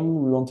same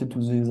time, we wanted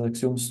these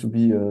axioms to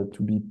be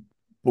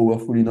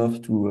powerful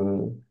enough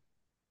to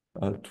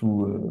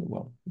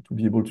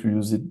be able to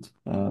use it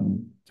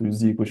to use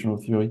the equational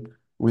theory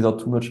without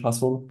too much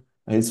hassle.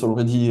 And it's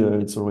already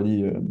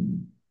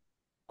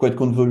quite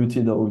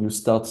convoluted how you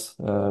start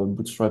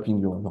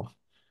bootstrapping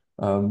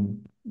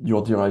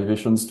your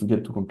derivations to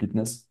get to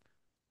completeness.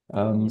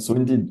 So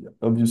indeed,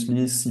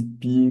 obviously,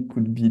 CP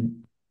could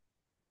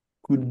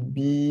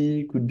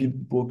be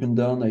broken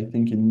down, I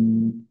think,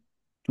 in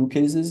two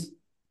cases.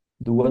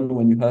 The one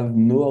when you have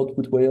no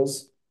output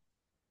wires,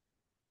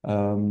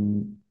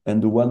 and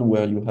the one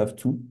where you have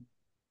two.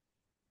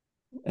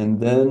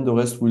 And then the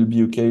rest will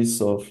be a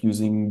case of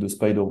using the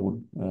spider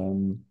rule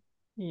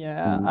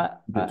Yeah,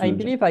 to get to I the gem.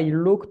 believe I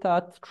looked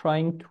at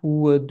trying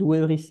to do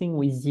everything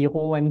with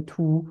 0 and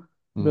 2,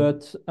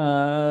 but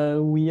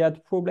we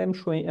had problem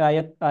showing.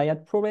 I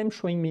had problem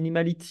showing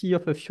minimality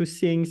of a few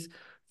things.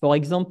 For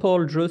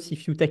example, just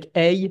if you take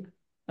A,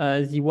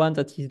 the one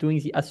that is doing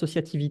the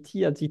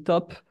associativity at the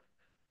top,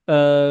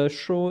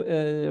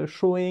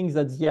 showing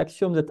that the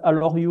axiom that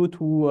allow you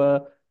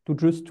to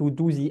just to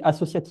do the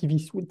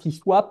associativity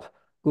swap,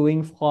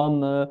 going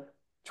from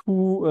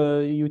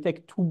you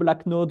take two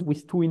black nodes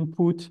with two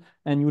input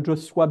and you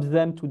just swap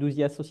them to do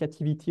the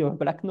associativity of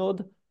black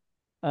node.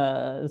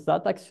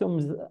 That axiom,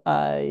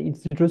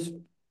 it's just,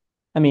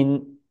 I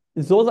mean,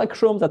 those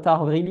axioms that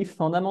are really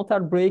fundamental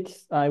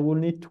breaks, I will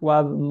need to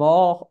have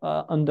more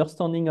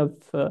understanding of,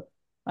 what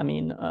are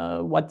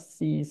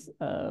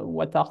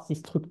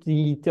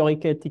the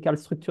theoretical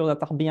structures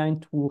that are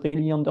behind to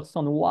really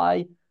understand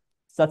why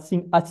that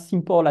thing as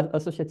simple as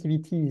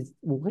associativity is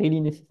really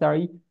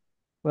necessary.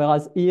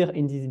 Whereas here,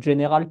 in this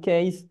general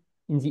case,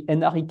 in the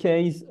NRE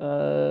case,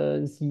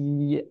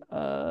 the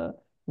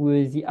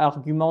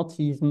argument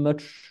is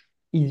much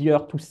easier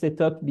to set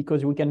up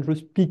because we can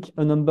just pick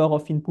a number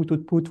of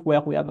input-output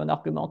where we have an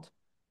argument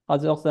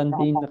rather than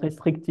being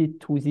restricted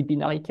to the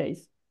binary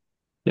case.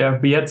 Yeah,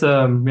 we had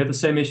the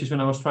same issues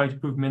when I was trying to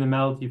prove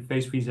minimality of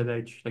phase free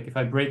ZH. Like if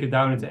I break it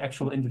down into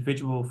actual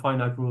individual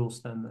finite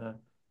rules, then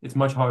it's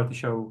much harder to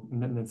show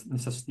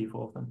necessity for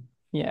all of them.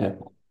 Yeah. Yeah,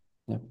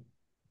 yeah,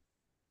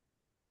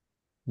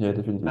 yeah,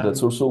 definitely. That's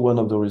Um, also one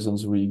of the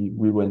reasons we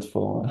went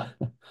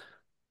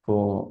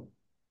for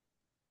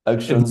It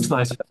actions,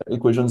 looks nice.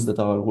 equations that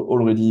are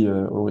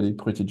already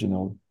pretty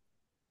general.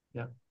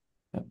 Yeah.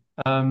 Yeah.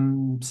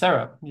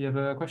 Sarah, you have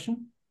a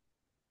question?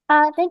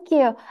 Thank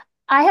you.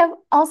 I have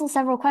also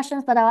several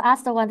questions, but I'll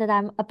ask the one that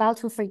I'm about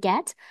to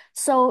forget.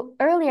 So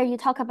earlier you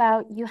talk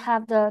about you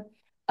have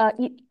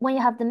when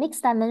you have the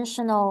mixed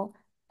dimensional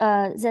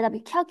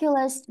ZW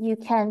calculus, you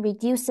can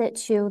reduce it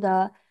to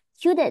the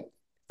Qudit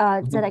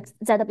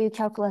ZW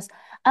calculus.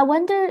 I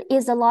wonder,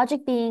 is the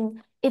logic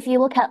being if you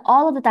look at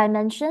all of the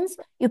dimensions,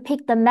 you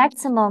pick the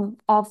maximum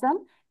of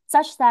them,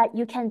 such that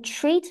you can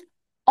treat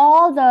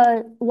all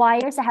the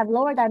wires that have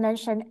lower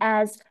dimension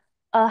as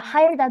a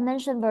higher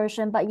dimension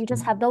version, but you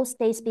just have those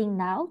states being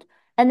nulled,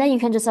 and then you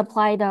can just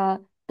apply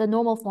the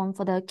normal form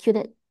for the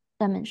Qudit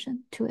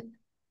dimension to it.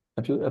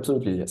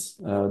 Absolutely, yes.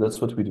 That's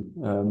what we do.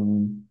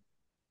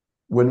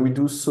 When we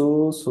do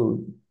so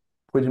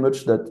pretty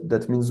much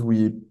that means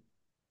we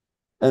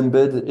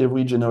embed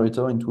every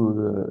generator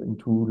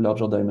into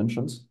larger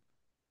dimensions.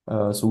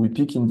 So we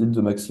pick indeed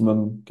the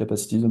maximum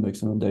capacity, the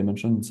maximum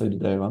dimension inside the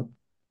diagram.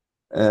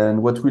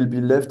 And what will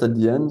be left at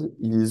the end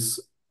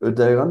is a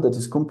diagram that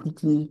is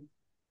completely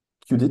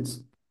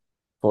Qudit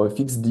for a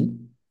fixed D.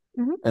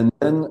 Mhm. And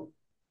then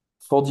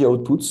for the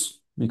outputs,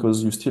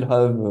 because you still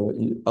have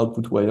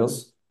output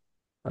wires,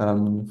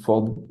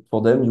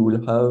 for them you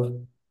will have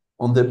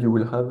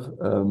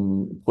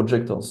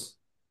projectors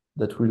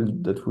that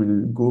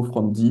will go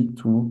from D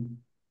to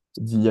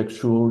the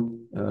actual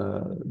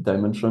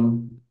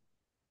dimension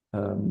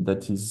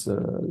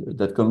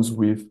that comes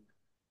with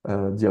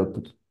the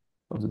output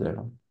of the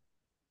diagram.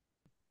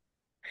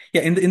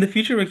 Yeah, in the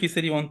future, like you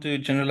said, you want to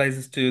generalize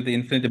this to the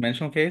infinite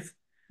dimensional case.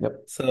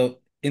 Yep. So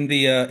in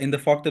the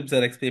FOCTIP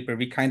ZX paper,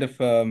 we kind of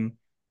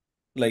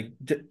like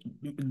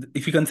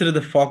if you consider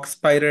the Fox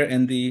spider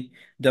and the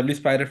W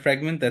spider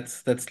fragment,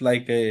 that's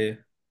like in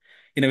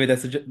a way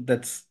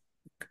that's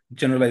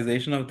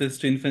generalization of this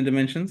to infinite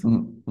dimensions.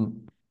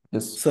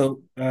 Yes.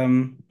 So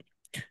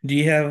do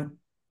you have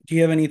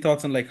any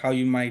thoughts on like how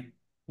you might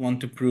want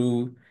to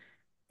prove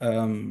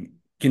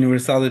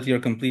universality or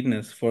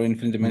completeness for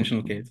infinite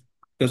dimensional case?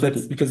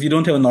 Because you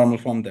don't have a normal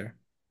form there.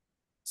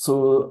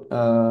 So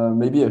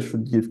maybe I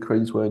should give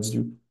credit where it's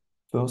due.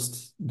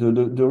 First,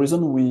 the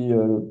reason we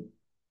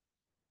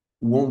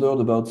wondered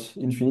about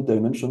infinite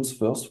dimensions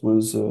first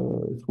was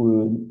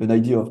through an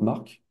idea of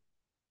Marc,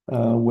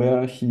 where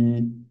I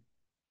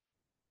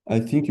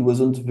think he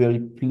wasn't very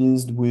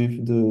pleased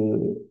with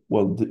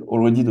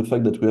already the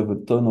fact that we have a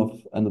ton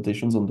of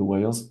annotations on the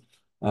wires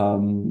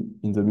in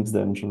the mixed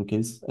dimensional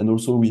case. And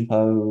also we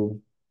have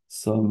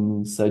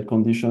some side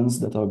conditions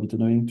that are a bit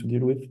annoying to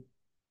deal with.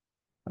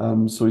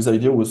 So his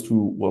idea was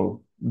to,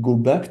 go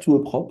back to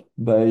a prop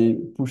by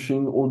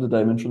pushing all the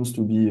dimensions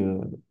to be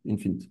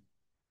infinite.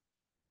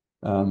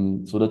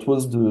 So that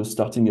was the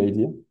starting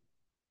idea.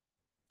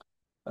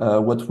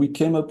 What we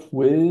came up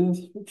with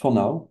for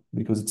now,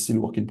 because it's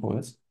still work in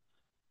progress,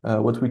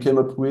 what we came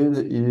up with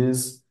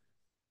is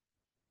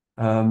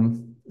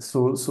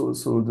so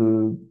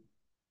the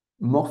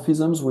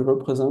morphisms we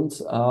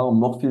represent are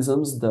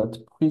morphisms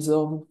that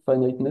preserve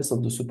finiteness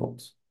of the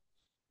support.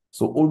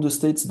 So all the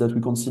states that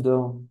we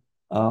consider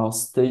are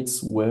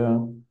states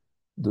where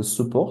the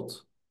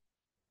support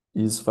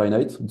is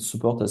finite. The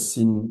support as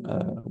seen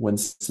when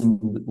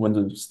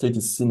the state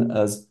is seen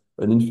as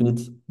an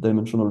infinite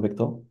dimensional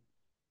vector.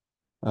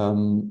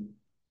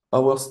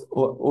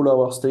 All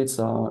our states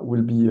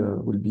will be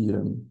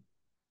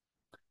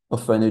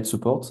of finite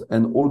support,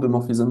 and all the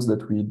morphisms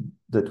that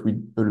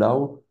we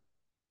allow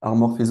are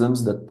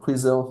morphisms that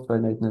preserve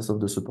finiteness of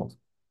the support.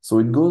 So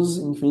it goes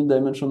infinite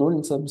dimensional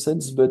in some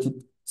sense, but it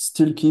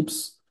still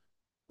keeps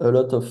a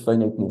lot of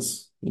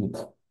finiteness in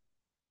it.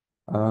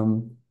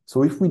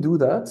 So if we do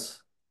that,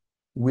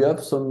 we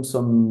have some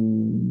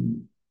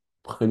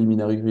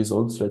preliminary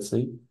results, let's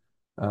say.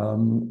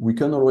 We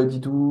can already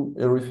do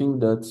everything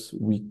that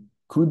we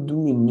could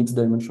do in mixed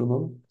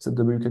dimensional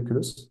ZW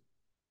calculus.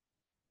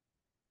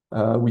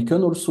 We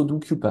can also do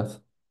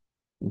QPath,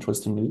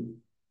 interestingly.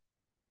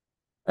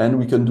 And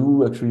we can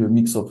do actually a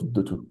mix of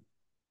the two.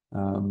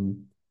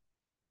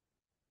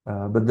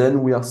 But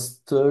then we are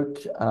stuck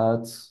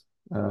at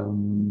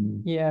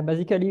Yeah,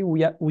 basically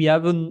we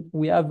have a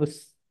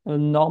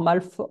normal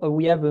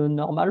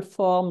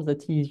form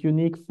that is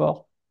unique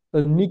for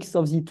a mix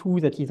of the two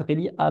that is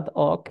really ad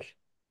hoc,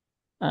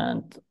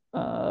 and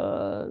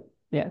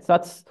yeah,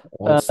 that's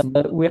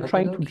we're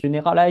trying to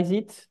generalize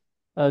it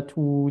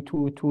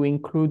to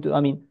include. I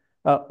mean,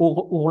 our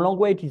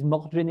language is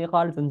more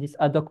general than this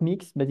ad hoc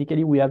mix.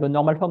 Basically, we have a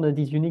normal form that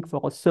is unique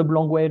for a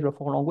sub-language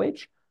of our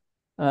language.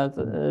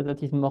 That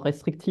is more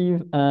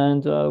restrictive,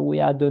 and we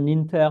had an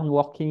intern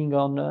working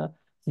on the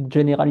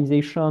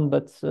generalization,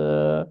 but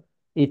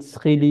it's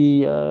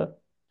really the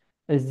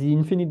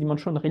infinite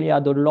dimension really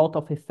had a lot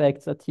of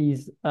effects that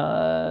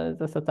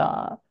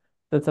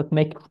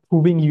make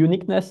proving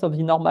uniqueness of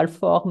the normal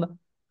form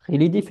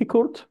really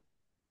difficult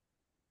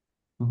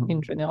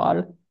in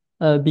general.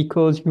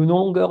 because you no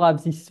longer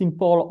have this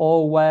simple,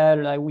 oh,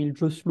 well, I will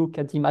just look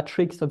at the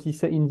matrix of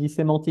this in the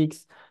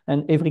semantics,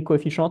 and every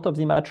coefficient of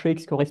the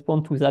matrix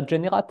correspond to that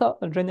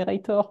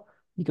generator,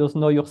 because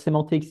now your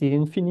semantics is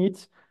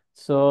infinite.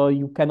 So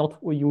you cannot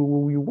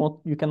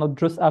you cannot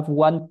just have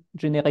one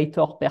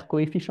generator per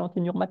coefficient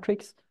in your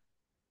matrix.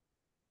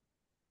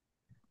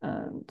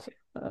 And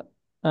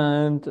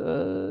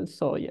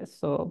so yes,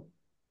 so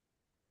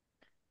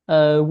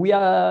we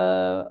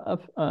are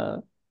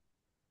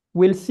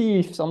we'll see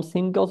if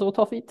something goes out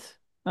of it.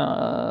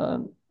 But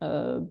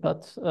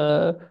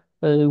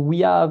we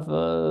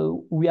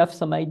have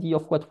some idea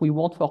of what we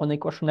want for an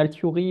equational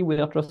theory. We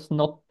are just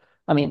not,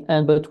 I mean,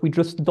 but we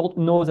just don't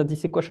know that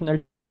this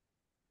equational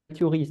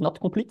theory is not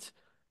complete,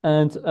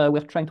 and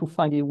we're trying to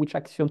find which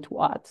axiom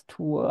to add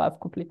to have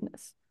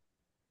completeness.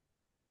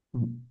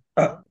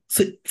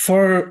 So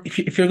for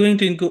if you're going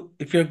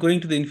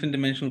to the infinite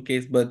dimensional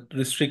case but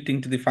restricting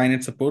to the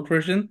finite support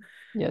version,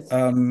 Yes.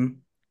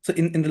 So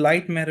in the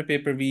light matter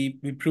paper we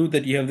proved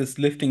that you have this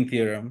lifting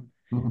theorem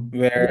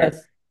where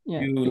Yes.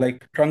 Yeah. you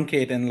like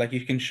truncate, and like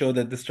you can show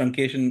that this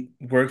truncation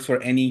works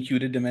for any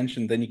Qudit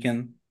dimension, then you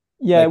can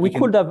Yeah, like we you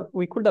can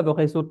could have a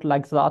result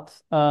like that.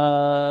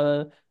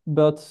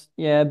 But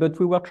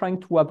we were trying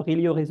to have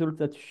really a result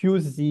that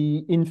use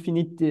the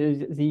infinite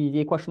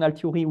the equational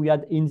theory we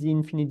had in the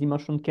infinite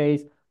dimension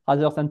case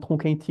rather than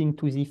truncating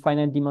to the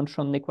finite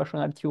dimension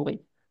equational theory.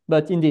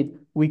 But indeed,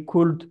 we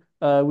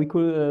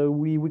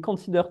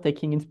consider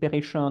taking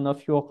inspiration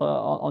of your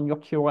on your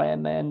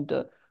theorem and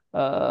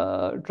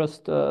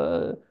just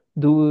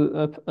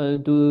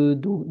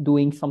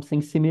doing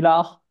something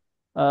similar.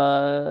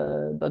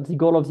 But the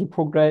goal of the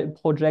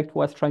project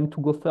was trying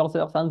to go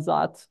further than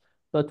that,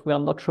 but we're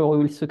not sure we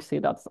will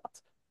succeed at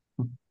that.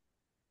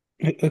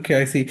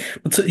 Okay, I see.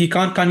 So you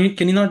can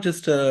you not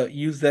just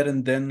use that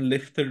and then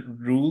lift the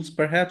rules,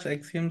 perhaps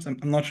axioms? I'm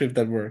not sure if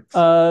that works.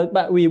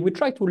 But we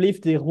try to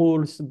lift the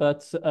rules,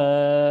 but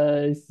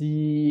and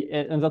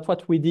that's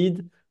what we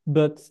did,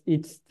 but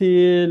it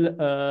still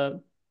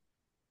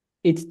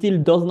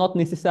does not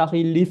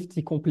necessarily lift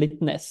the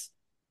completeness.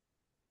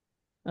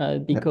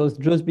 Because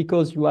just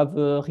because you have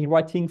a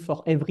rewriting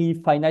for every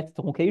finite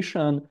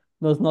truncation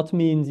does not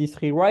mean this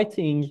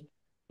rewriting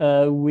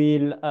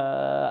will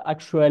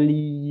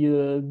actually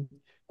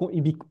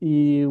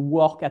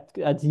work at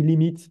the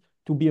limit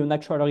to be an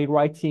actual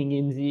rewriting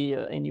in the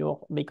in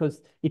your,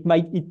 because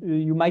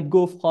you might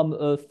go from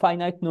a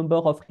finite number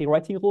of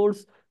rewriting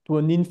rules to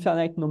an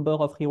infinite number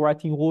of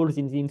rewriting rules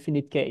in the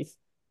infinite case.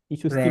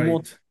 If you still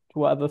want Right.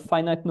 to have a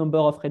finite number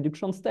of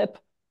reduction steps,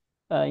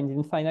 in the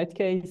infinite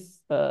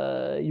case,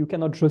 you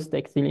cannot just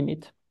take the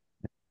limit.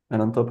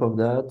 And on top of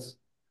that,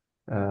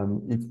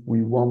 if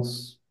we want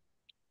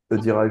a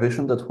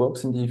derivation that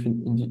works in the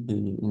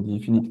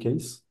infinite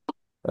case,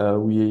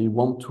 we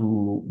want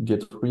to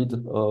get rid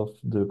of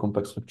the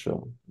compact structure.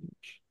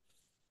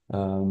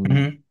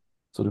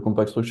 So the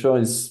compact structure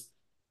is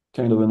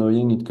kind of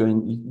annoying. It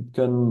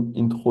can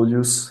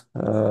introduce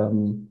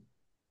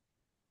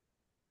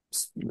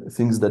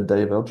things that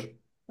diverge.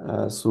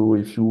 So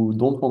if you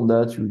don't want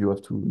that, you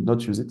have to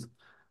not use it.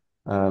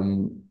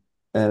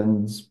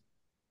 And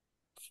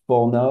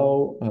for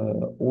now,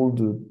 all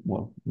the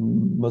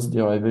most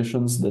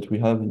derivations that we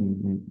have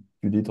in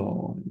Qudit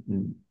or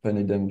in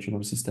finite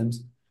dimensional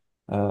systems,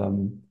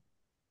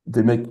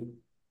 they make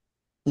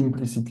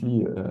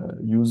implicitly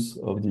use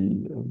of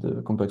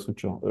the compact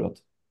structure a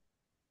lot.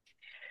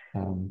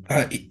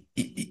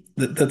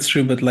 That's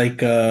true, but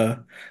like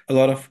a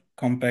lot of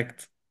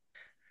compact.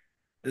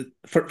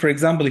 For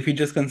example, if you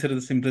just consider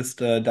the simplest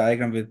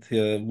diagram with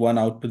one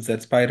output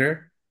Z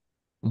spider,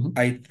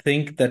 I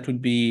think that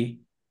would be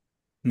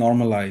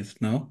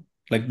normalized, no?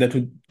 Like that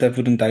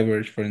wouldn't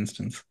diverge, for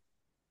instance,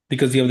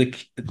 because you have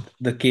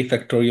the k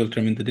factorial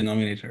term in the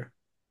denominator.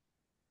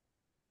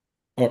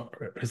 Or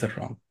is that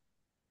wrong?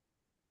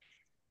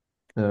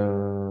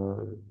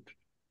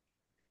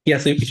 Yeah,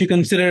 so if you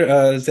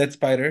consider Z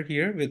spider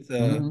here with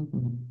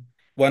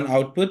one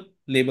output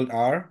labeled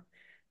R,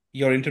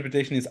 your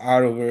interpretation is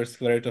R over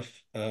square root of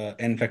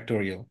n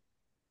factorial.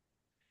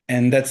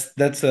 And that's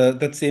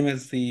same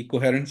as the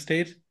coherent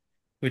state,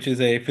 which is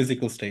a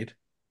physical state.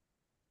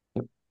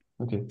 Yep.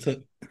 Okay.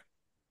 So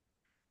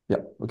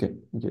yeah, okay.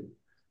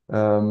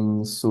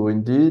 So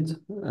indeed,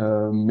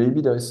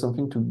 maybe there is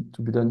something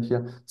to be done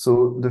here.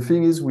 So the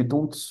thing is, we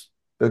don't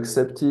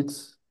accept it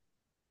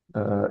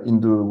in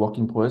the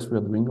working progress we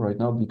are doing right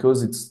now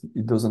because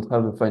it doesn't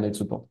have a finite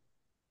support,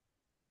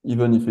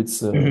 even if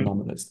it's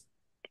normalized.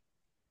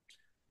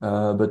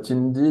 But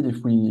indeed,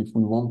 if we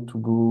want to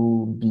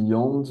go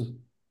beyond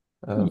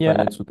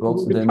finite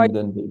support,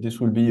 then this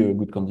will be a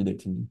good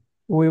candidate indeed.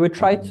 We will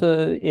try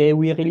to,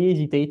 we really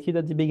hesitated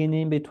at the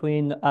beginning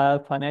between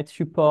finite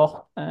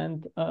support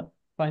and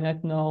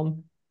finite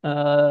norm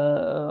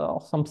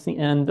or something.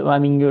 And I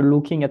mean,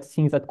 looking at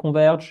things that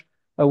converge.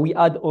 We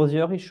had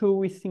other issue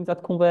with things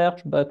that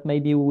converge, but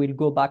maybe we will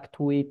go back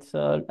to it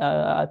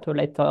at a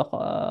later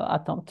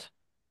attempt.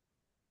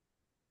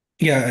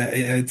 Yeah,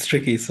 it's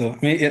tricky. So I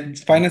mean,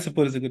 finite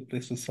support is a good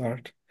place to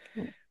start.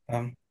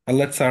 I'll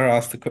let Sarah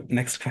ask the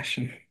next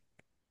question.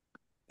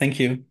 Thank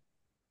you.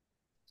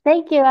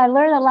 Thank you. I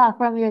learned a lot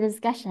from your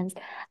discussions.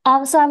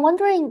 So I'm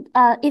wondering,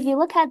 if you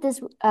look at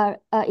this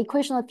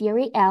equational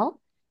theory L,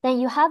 then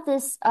you have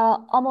this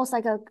almost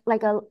like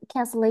a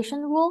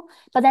cancellation rule.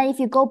 But then if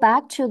you go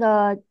back to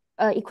the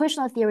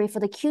equational theory for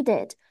the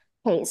Qudit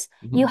case,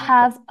 you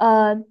have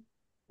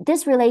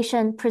this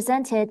relation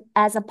presented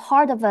as a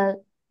part of a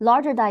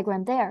larger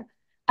diagram there.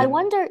 I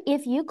wonder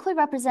if you could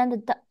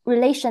represent the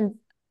relation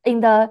in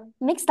the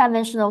mixed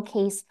dimensional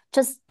case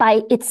just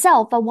by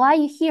itself, but why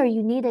here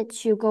you needed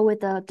to go with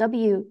the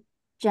W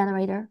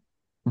generator?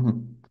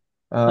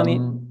 I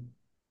mean,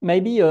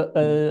 maybe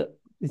there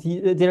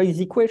is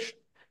equation.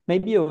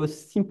 Maybe a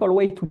simple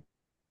way to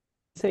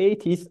say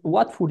it is,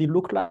 what would it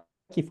look like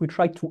if we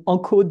try to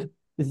encode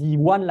the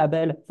one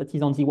label that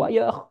is on the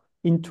wire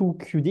into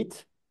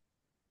Qudit?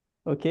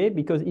 Okay,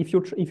 because if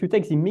you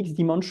take the mixed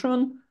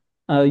dimension,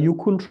 you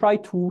could try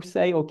to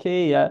say,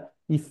 okay,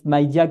 if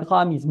my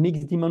diagram is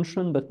mixed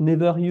dimension but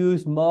never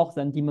use more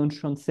than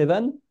dimension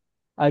 7,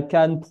 I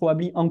can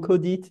probably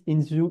encode it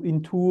into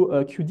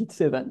Qudit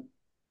 7.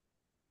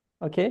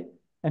 Okay,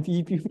 and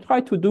if you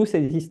try to do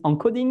say this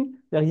encoding,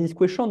 there is this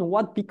question: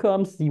 what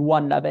becomes the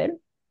one label,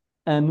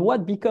 and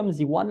what becomes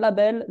the one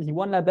label? The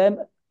one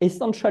label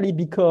essentially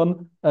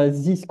become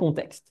this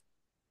context.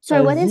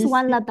 So what is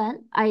one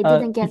label? I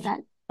didn't get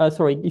that.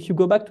 Sorry, if you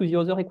go back to the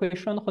other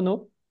equation,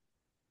 Renaud.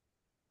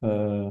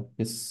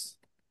 Yes.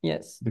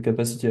 Yes. The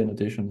capacity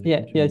annotation.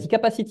 Yeah, the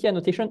capacity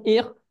annotation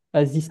here,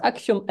 this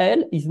axiom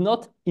L is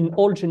not in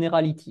all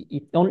generality.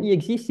 It only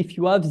exists if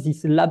you have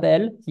this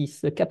label,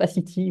 this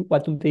capacity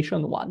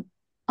annotation 1.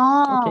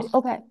 Oh,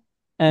 okay.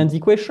 And the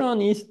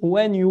question is,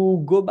 when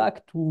you go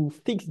back to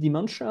fixed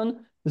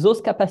dimension,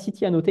 those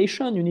capacity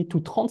annotation, you need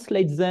to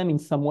translate them in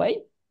some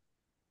way.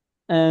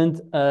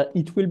 And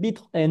it will be,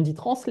 and the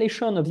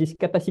translation of this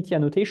capacity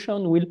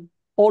annotation will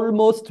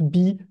almost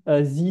be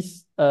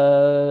this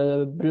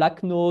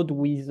black node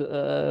with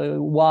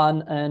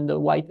 1 and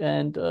white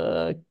and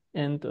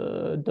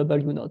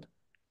W node.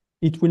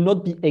 It will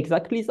not be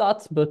exactly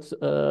that, but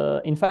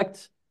in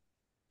fact,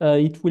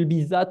 it will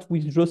be that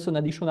with just an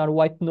additional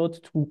white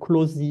node to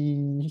close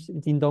the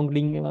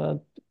entangling.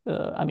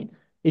 I mean,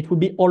 it will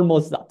be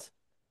almost that.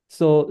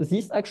 So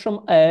this action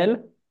L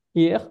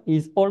here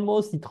is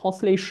almost the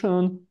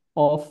translation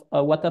of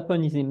what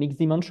happened is a mixed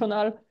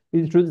dimensional.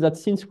 It's just that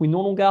since we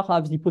no longer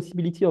have the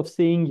possibility of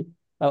saying,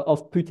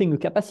 of putting a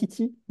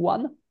capacity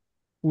 1,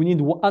 we need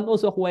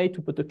another way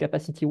to put a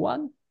capacity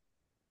 1.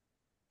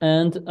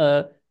 And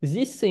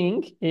this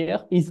thing here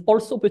is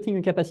also putting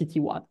a capacity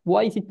 1.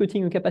 Why is it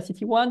putting a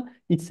capacity 1?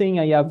 It's saying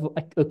I have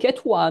a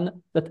ket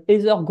 1 that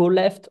either go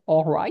left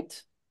or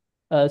right.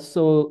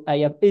 So I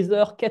have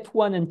either ket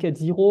 1 and ket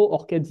 0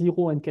 or ket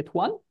 0 and ket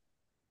 1.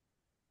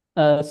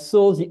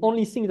 So the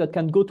only thing that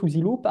can go to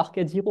the loop are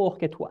ket 0 or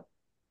ket 1.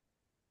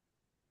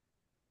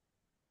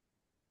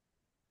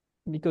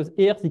 Because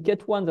here the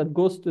ket 1 that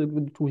goes to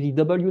the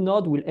W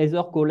node will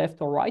either go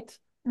left or right.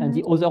 And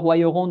the other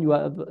way around you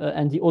have,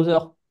 and the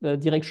other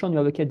direction you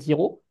have a ket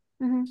 0.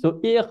 So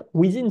here,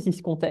 within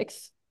this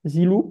context,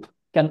 the loop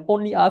can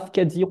only have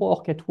ket 0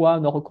 or ket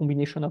 1 or a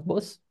combination of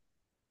both.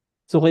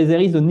 So there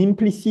is an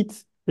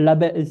implicit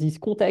label. This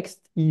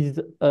context is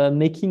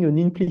making an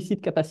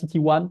implicit capacity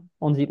 1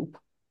 on the loop.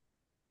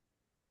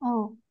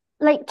 Oh,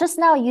 like just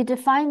now you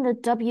define the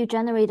W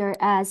generator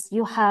as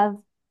you have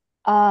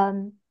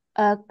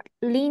a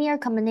linear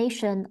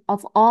combination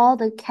of all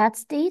the ket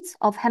states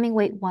of Hamming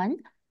weight 1.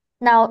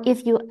 Now,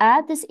 if you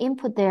add this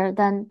input there,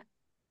 then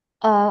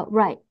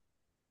right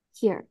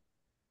here.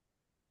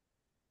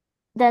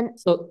 Then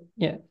so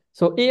yeah.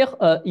 So here,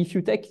 if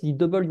you take the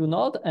W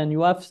node and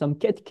you have some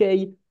ket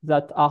k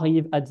that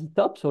arrive at the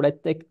top, so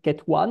let's take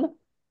ket 1.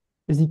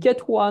 The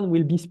ket 1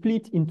 will be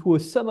split into a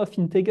sum of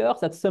integers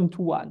that sum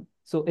to 1.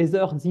 So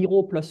either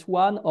 0 plus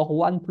 1 or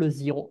 1 plus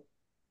 0.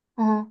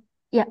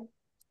 Yeah.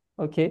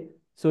 Okay.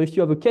 So if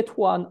you have a ket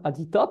 1 at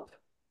the top,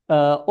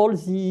 all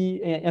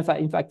the in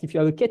fact, if you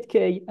have a ket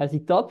k at the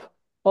top,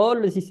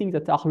 all the things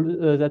that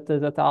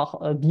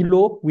are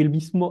below will be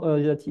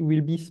that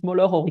will be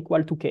smaller or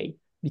equal to k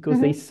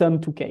because they sum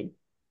to k.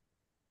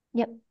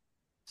 Yep.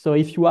 So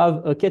if you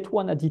have a ket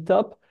 1 at the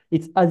top,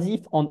 it's as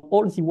if on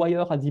all the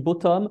wire at the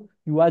bottom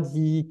you had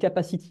the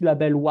capacity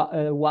label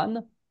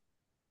 1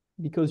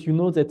 because you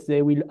know that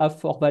they will have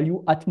for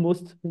value at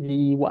most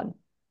the 1.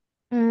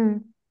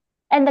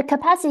 And the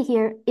capacity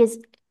here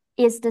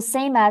is the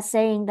same as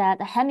saying that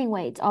the Hamming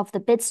weight of the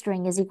bit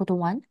string is equal to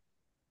 1.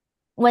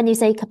 When you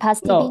say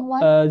capacity being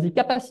 1? The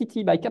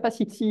capacity the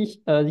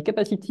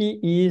capacity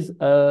is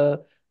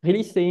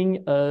really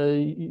saying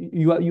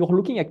you're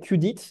looking at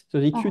Qudit. So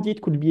the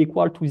Qudit could be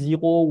equal to 0,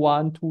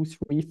 1, 2,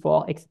 3,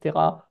 4,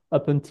 etc.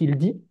 up until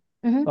D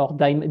or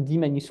D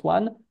minus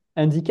 1.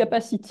 And the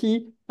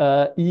capacity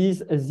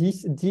is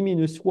this D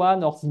minus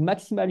 1 or the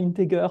maximal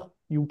integer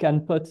you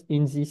can put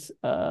in this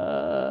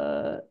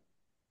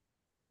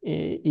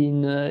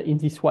in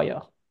this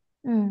wire.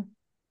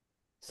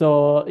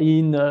 So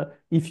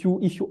if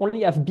you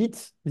only have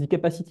bits, the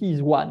capacity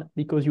is 1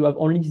 because you have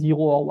only 0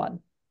 or 1.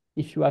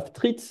 If you have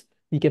trees,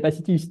 the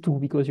capacity is 2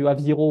 because you have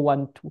 0,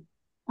 1, 2.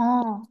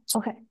 Oh,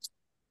 okay.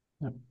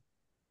 Yeah.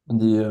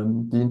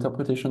 And the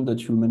interpretation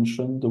that you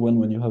mentioned, the one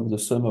when you have the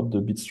sum of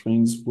the bit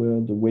strings where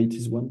the weight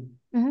is 1,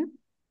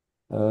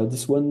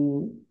 this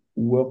one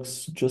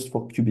works just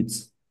for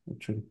qubits,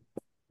 actually.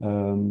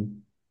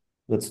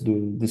 That's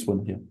this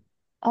one here.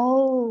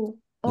 Oh,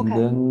 And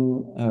okay.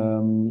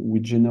 then we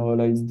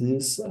generalize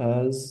this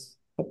as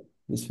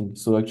this thing.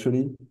 So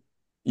actually,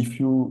 if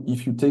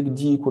you take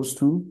d equals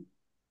 2,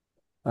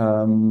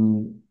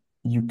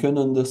 you can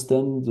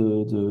understand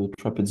the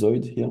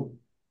trapezoid here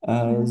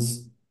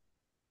as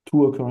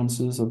two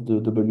occurrences of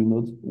the W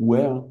node,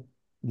 where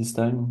this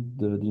time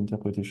the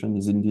interpretation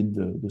is indeed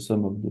the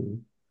sum of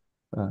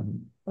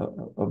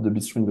the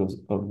bit string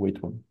of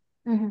weight 1.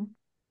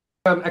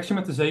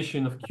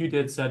 Axiomatization of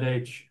Qudit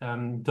ZH.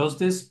 Does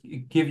this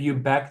give you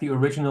back the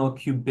original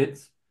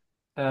qubit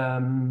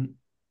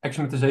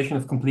axiomatization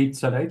of complete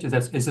ZH?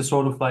 Is this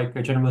sort of like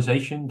a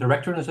generalization,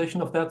 direct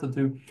generalization of that?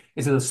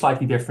 Is it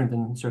slightly different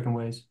in certain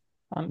ways?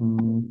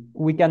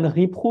 We can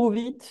reprove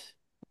it,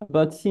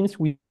 but since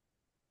we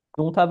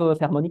don't have a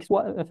fermionic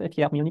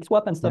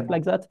swap and stuff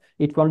like that,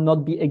 it will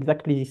not be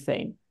exactly the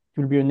same.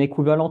 It will be an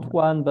equivalent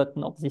one, but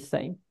not the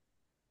same.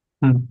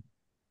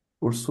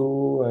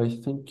 Also, I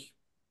think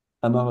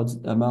Amar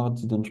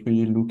didn't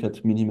really look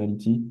at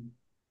minimality.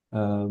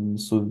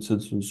 So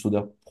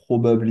there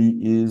probably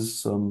is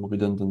some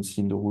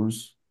redundancy in the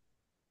rules.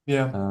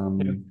 Yeah.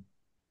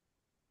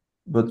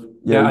 But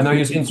yeah, I know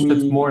he's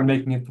interested more in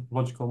making it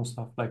topological and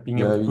stuff, like being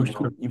able to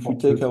push if we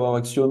take our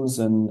axioms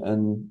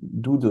and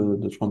do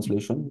the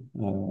translation,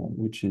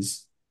 which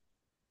is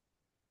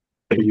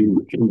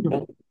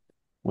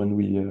when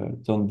we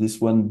turn this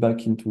one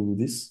back into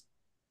this,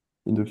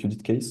 in the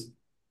Qudit case,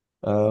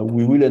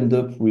 we will end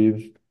up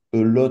with a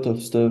lot of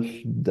stuff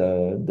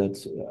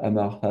that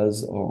Amar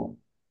has, or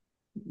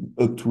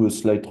up to a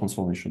slight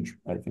transformation,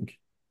 I think.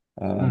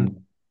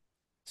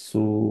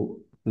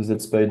 So the Z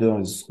spider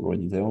is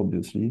already there,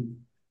 obviously.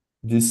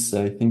 This,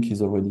 I think,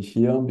 is already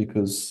here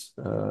because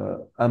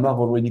Amar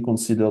already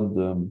considered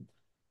the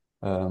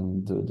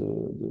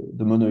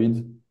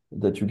monoid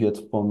that you get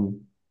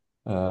from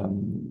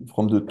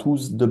the two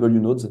W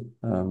nodes,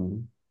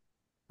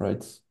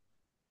 right?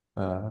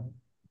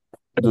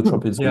 The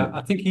trapezoid. Yeah,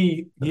 I think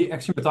he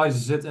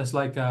axiomatizes it as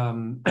like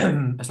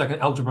as like an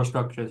algebra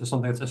structure, so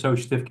something that's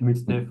associative,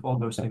 commutative, all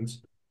those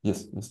things.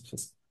 Yes.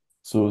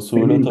 So a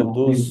lot of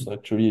those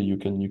actually you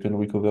can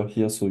recover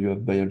here. So you have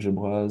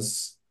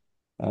bialgebras.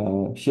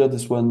 Here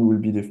this one will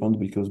be different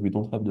because we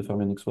don't have the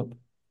fermionic swap,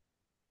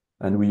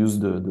 and we use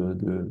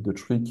the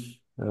trick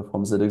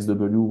from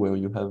ZXW where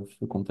you have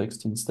the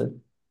context instead.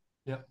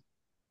 Yeah.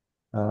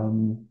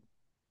 And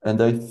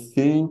I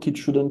think it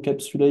should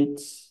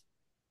encapsulate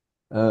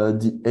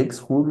the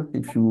X rule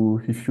if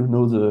you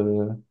know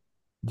the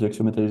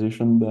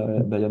axiomatization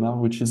by Amar,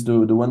 which is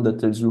the one that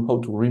tells you how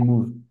to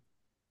remove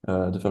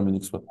the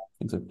fermionic swap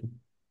exactly.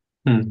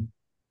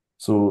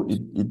 So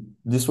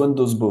this one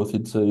does both.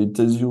 It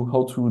tells you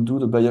how to do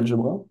the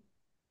bialgebra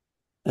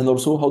and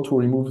also how to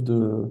remove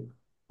the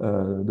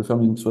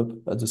fermionic swap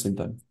at the same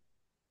time,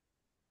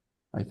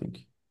 I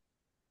think.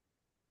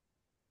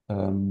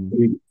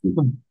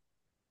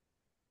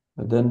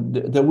 Then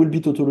there will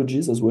be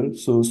tautologies as well.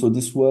 So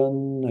this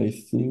one, I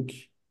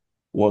think,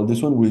 well,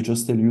 this one will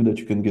just tell you that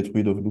you can get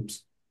rid of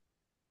loops,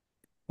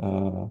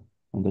 and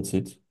that's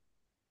it.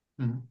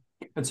 And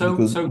so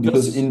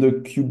because in the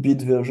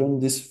qubit version,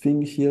 this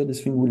thing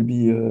will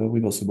be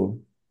reversible.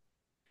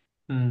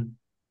 Yeah.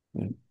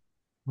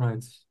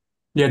 Right.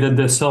 Yeah,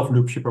 the self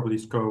loop should probably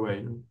just go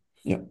away.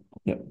 Yeah.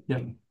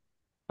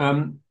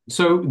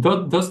 So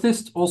does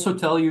this also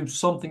tell you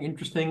something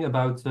interesting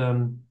about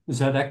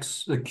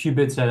ZX, the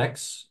qubit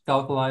ZX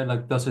calculi?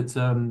 Like, does it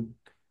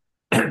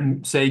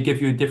say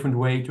give you a different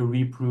way to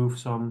reprove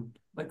some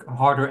like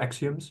harder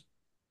axioms?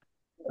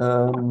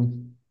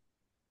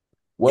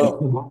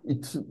 Well,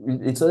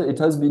 it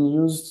has been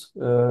used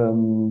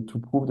to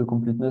prove the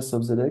completeness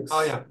of ZX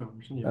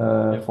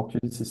for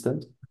qubit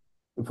systems,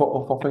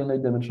 for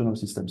finite dimensional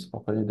systems,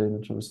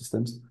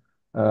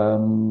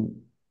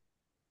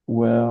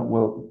 where,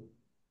 well,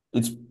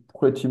 it's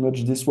pretty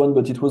much this one,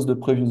 but it was the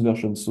previous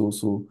version.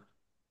 So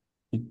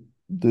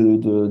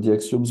the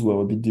axioms were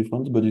a bit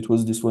different, but it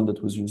was this one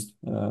that was used.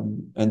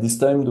 And this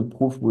time the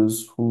proof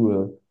was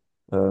through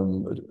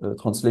a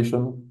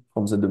translation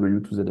from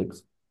ZW to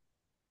ZX.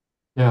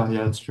 Yeah,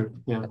 that's true.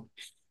 Yeah.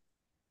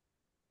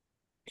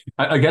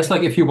 I guess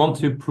like if you want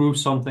to prove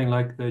something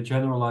like the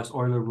generalized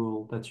Euler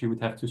rule, that you would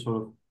have to sort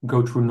of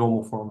go through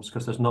normal forms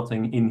because there's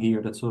nothing in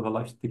here that sort of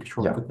allows you to take a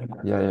shortcut there.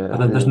 Yeah.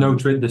 But there's no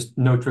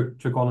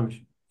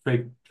trigonometry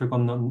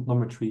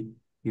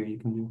here you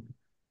can do.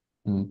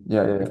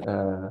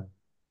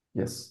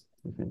 Yes,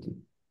 definitely.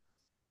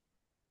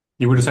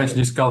 You would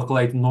essentially just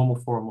calculate the normal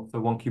form of the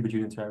one qubit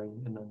unitary,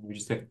 and then you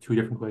just take two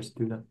different ways to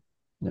do that.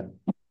 Yeah.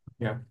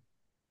 Yeah.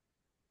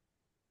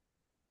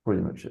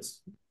 Pretty much,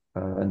 yes.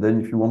 And then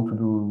if you want to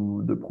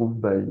do the proof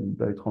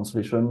by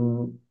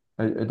translation,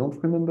 I don't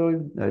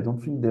remember. I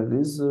don't think there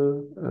is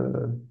a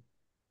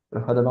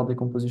Hadamard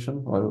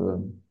decomposition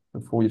or a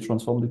Fourier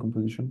transform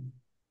decomposition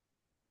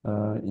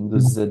in the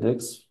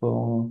ZX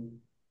for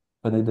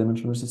finite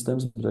dimensional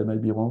systems, but I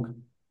might be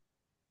wrong.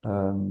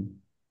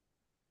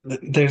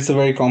 There's a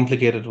very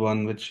complicated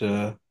one, which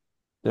is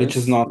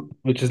There's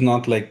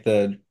not like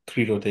the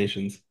three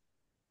rotations.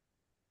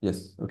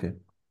 yes, okay.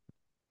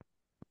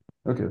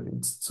 Okay, okay.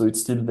 So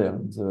it's still there,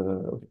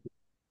 okay,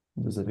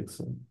 the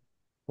ZX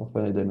for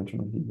finite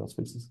dimensional Hilbert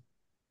spaces.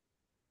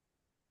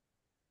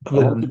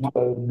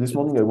 This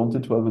morning I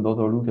wanted to have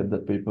another look at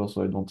that paper,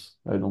 so I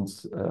don't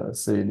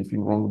say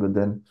anything wrong. But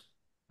then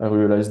I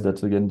realized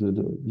that again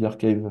the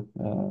archive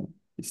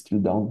is still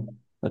down.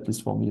 At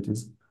least for me, it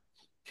is.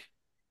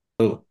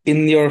 So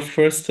in your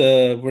first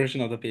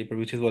version of the paper,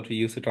 which is what we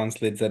use to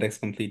translate ZX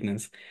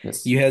completeness,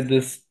 Yes. you had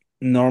this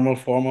normal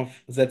form of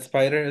Z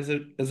spider as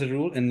a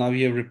rule, and now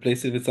you have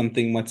replaced it with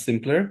something much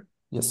simpler.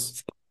 Yes.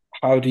 So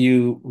how do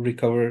you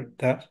recover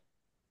that?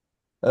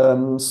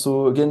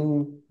 So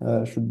again,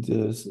 I should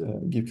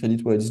give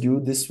credit where it's due.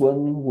 This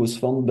one was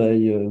found by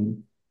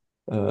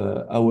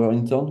our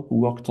intern who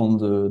worked on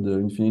the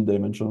infinite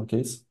dimensional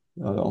case,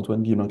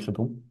 Antoine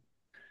Guillemin-Crépon.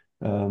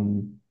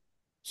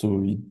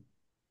 So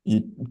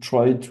he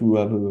tried to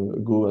have a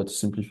go at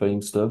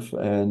simplifying stuff,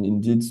 and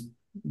indeed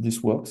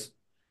this works.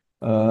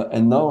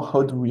 And now,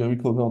 how do we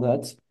recover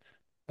that?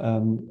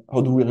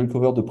 How do we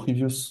recover the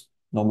previous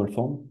normal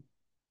form?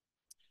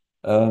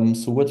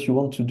 So what you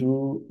want to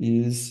do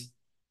is,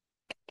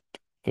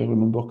 if I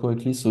remember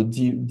correctly, so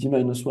d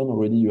minus 1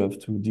 already you have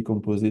to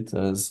decompose it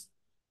as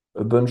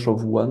a bunch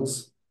of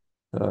ones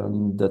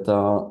that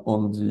are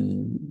on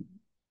the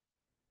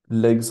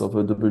legs of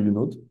a W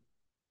node.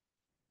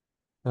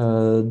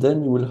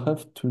 Then you will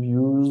have to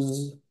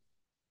use,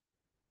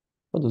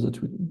 how does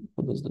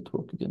that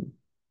work again?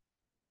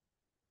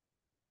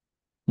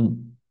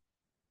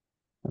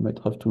 I might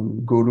have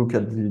to go look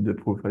at the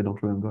proof. I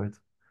don't remember it.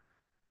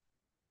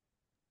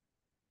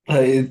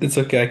 It's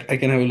okay. I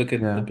can have a look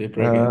at the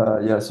paper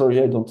again. Yeah.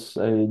 Sorry, I don't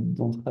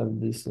have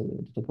this at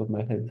the top of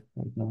my head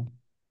right now.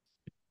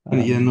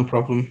 Yeah, no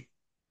problem.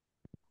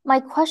 My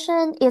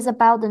question is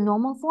about the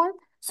normal form.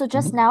 So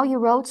just now you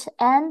wrote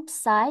n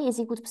psi is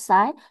equal to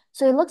psi.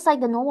 So it looks like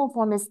the normal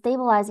form is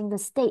stabilizing the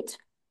state.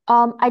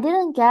 I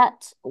didn't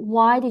get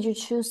why did you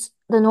choose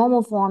the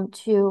normal form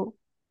to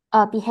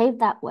behave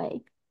that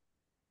way?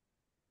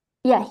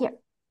 Yeah, here,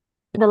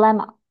 the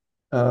lemma.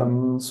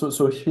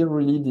 So here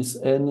really this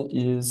n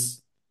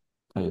is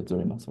yeah,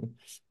 sorry, not sorry.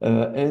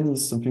 N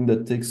is something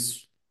that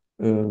takes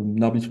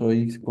an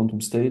arbitrary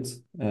quantum state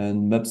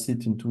and maps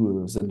it into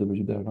a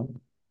ZW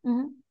diagram.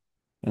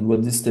 And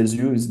what this tells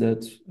you is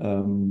that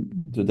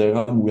the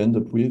diagram we end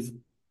up with,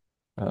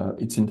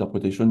 its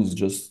interpretation is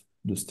just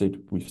the state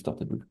we've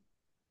started with.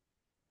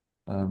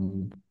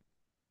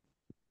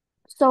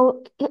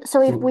 So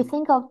if we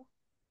think of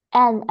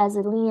n as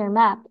a linear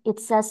map, it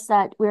says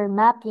that we're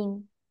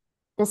mapping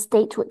the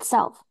state to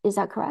itself. Is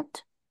that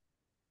correct?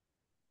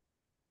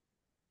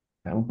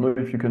 I don't know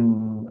if you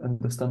can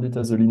understand it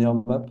as a linear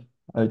map.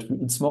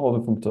 It's more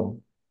of a functor.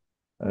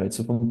 It's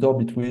a functor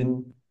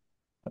between,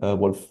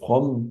 well,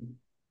 from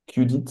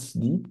Qudit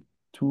D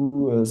to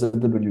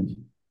ZWD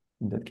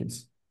in that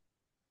case.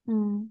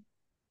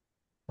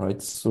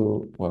 Right,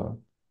 so, well,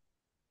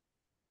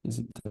 is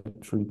it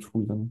actually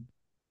true then?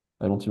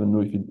 I don't even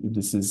know if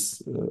this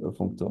is a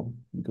functor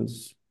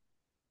because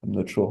I'm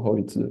not sure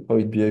how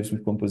it behaves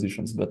with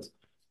compositions, but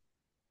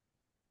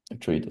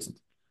actually it doesn't.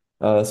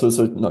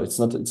 So no, it's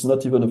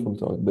not even a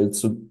functor, but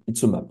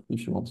it's a map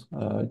if you want.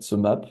 It's a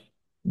map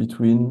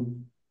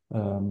between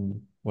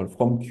well,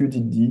 from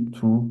QDD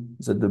to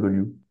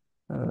ZW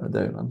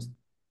diagrams,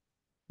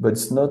 but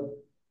it's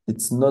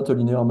not a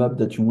linear map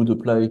that you would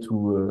apply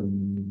to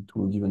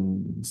a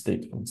given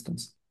state, for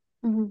instance.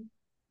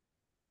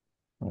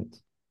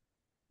 Right.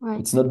 Right.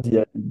 It's not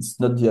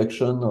the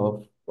action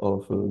of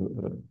a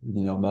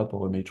linear map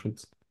or a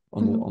matrix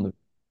on a.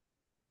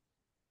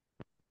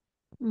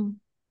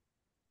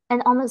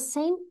 And on the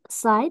same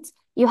slide,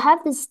 you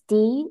have this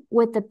D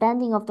with the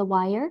bending of the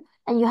wire,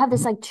 and you have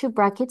this like two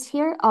brackets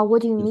here.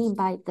 What do you mean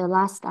by the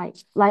last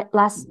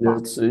last Yeah,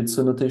 box? it's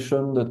a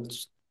notation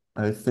that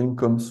I think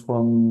comes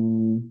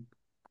from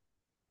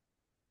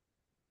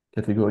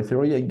category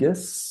theory, I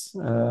guess.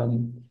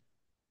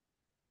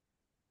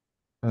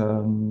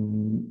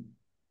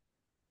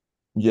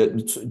 Yeah,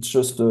 it's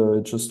just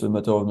a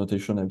matter of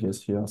notation, I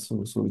guess here.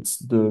 So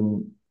it's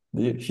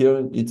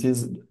here it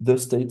is the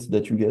state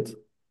that you get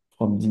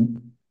from D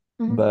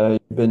by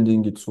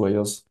bending its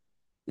wires,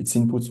 its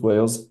input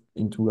wires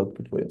into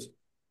output wires.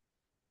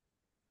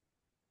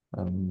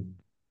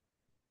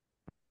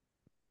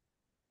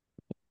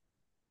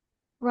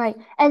 Right.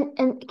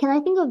 And can I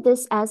think of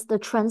this as the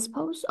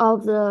transpose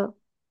of the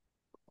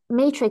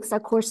matrix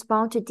that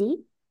correspond to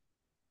D?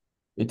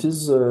 It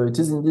is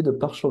indeed a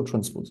partial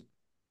transpose.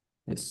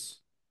 Yes.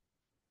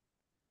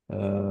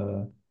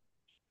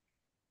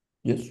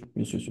 Yes.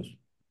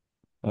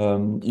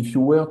 If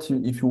you were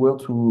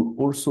to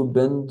also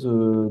bend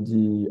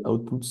the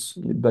outputs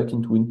back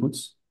into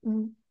inputs,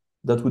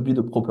 that would be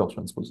the proper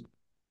transpose.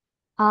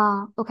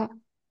 Okay.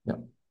 Yeah.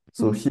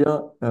 So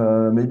here,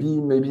 maybe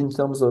in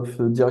terms of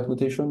direct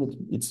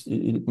notation,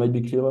 it might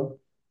be clearer.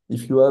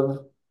 If you have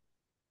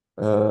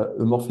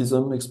a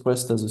morphism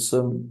expressed as a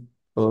sum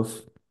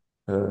of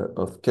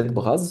ket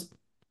bras,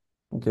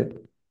 okay,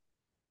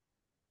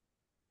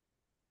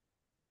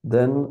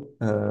 then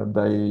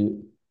by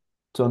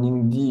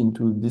turning D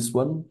into this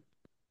one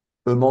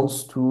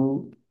amounts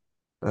to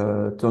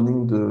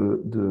turning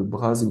the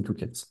bras into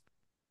kets.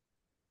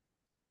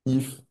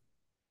 If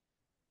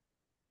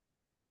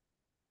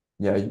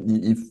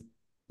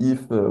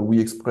we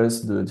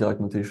express the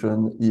direct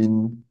notation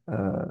in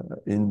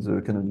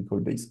the canonical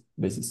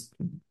basis.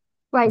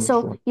 Right. Not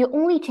So sure. you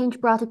only change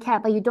bra to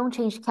cat, but you don't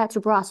change cat to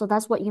bra. So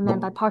that's what you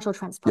meant by No. partial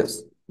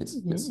transpose.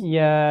 Yes.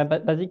 Yeah,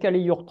 but basically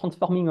you're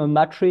transforming a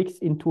matrix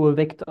into a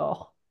vector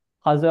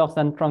rather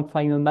than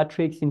transforming a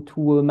matrix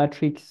into a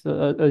matrix,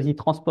 the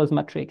transpose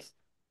matrix.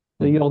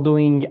 So you're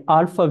doing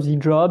half of the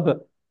job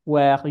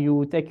where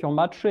you take your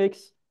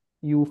matrix,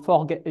 you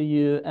forget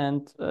you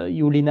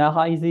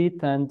linearize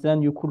it, and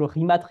then you could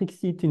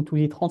rematrix it into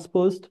the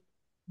transposed,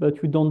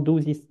 but you don't do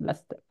this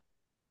last step.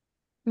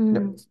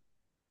 Yes.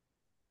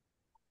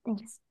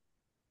 Thanks.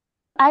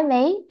 Can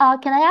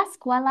I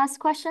ask one last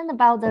question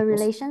about the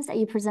relations that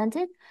you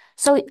presented?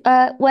 So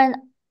when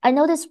I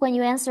noticed when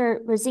you answer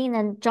Rosine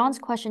and John's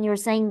question, you were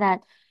saying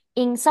that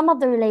in some of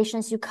the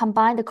relations, you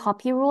combine the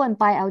copy rule and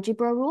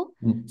bialgebra rule.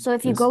 So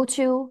if you go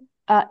to,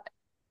 I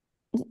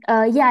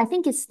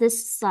think it's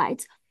this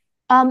slide.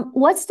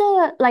 What's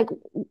the, like,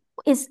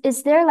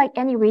 is there like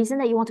any reason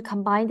that you want to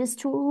combine these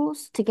two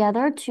rules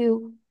together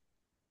to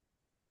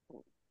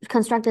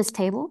construct this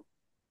table?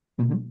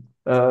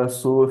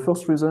 So the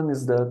first reason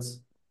is that,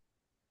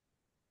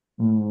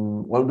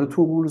 well, the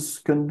two rules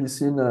can be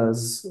seen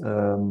as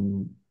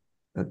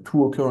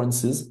two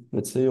occurrences,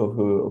 let's say, of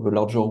a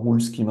larger rule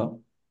schema.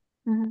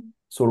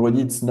 So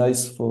already it's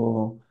nice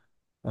for,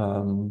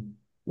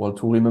 well,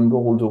 to remember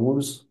all the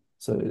rules.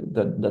 So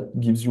that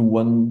gives you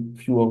one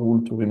fewer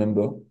rule to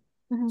remember.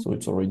 So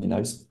it's already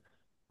nice.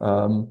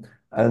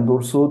 And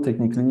also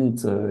technically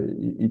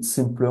it's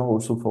simpler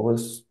also for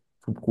us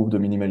to prove the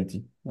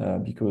minimality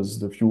because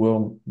the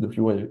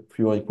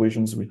fewer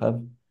equations we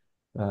have,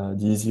 the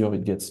easier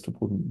it gets to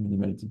prove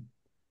minimality.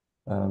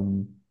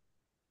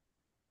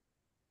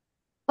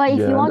 But if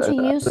you Yeah, want to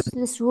use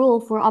this rule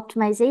for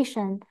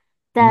optimization,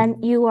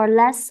 then your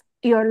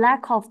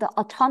lack of the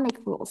atomic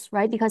rules,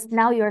 right? Because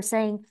now you're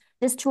saying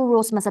these two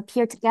rules must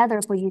appear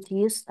together for you to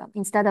use them,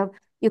 instead of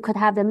you could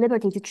have the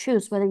liberty to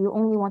choose whether you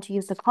only want to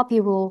use the copy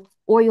rule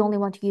or you only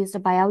want to use the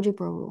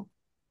bialgebra rule.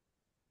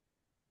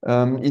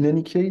 In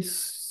any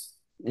case,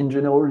 in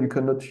general, you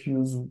cannot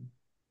use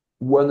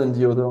one and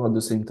the other at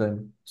the same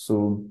time.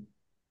 So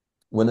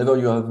whenever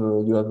you have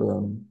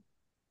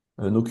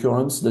an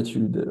occurrence that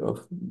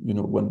of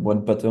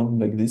one pattern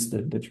like this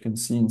that you can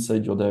see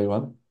inside your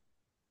diagram,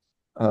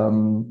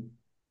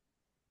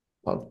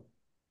 well,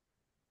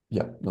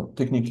 yeah, no,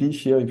 technically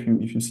here, if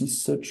you see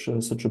such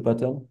a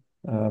pattern,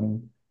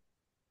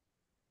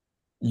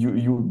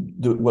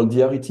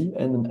 the arity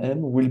n and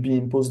m will be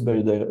imposed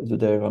by the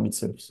diagram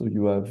itself. So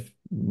you have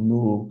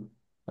no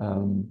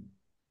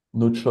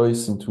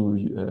choice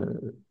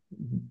into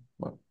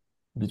well,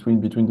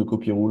 between the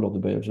copy rule or the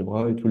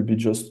bialgebra. It will be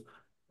just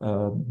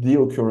the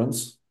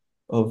occurrence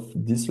of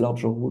this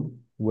larger rule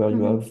where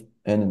you have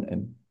n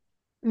and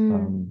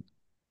m.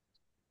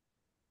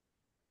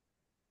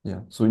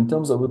 Yeah. So in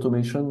terms of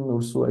automation,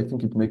 also I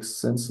think it makes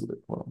sense.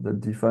 Well, that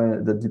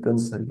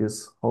depends, I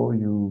guess, how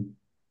you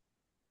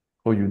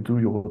do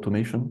your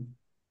automation.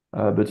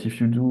 But if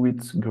you do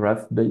it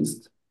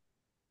graph-based,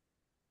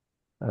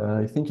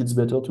 I think it's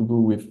better to go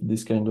with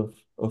this kind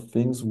of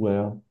things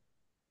where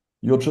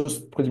you're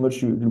just pretty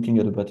much looking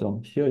at a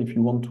pattern. Here, if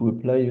you want to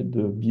apply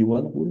the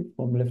B1 rule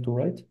from left to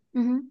right,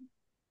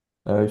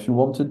 if you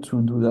wanted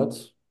to do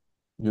that,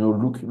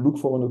 look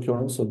for an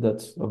occurrence of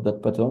that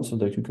pattern so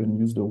that you can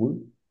use the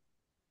rule.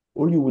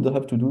 All you would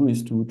have to do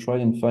is to try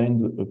and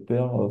find a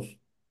pair of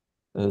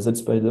Z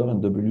spider and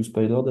W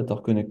spider that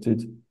are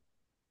connected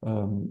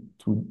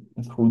through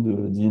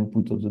the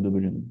input of the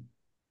W.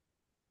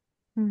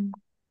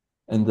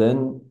 And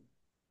then,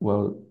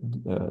 well,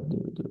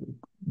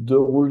 the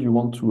rule you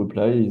want to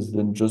apply is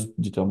then just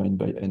determined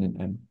by n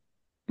and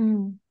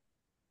m.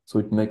 So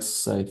it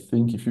makes, I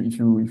think, if you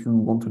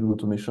want to do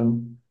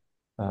automation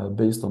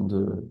based on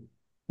the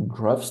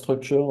graph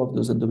structure of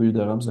the ZW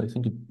diagrams, I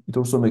think it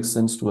also makes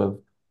sense to have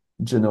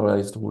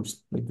generalized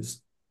rules like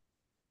this.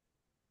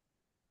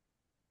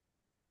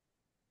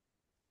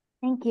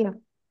 Thank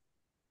you.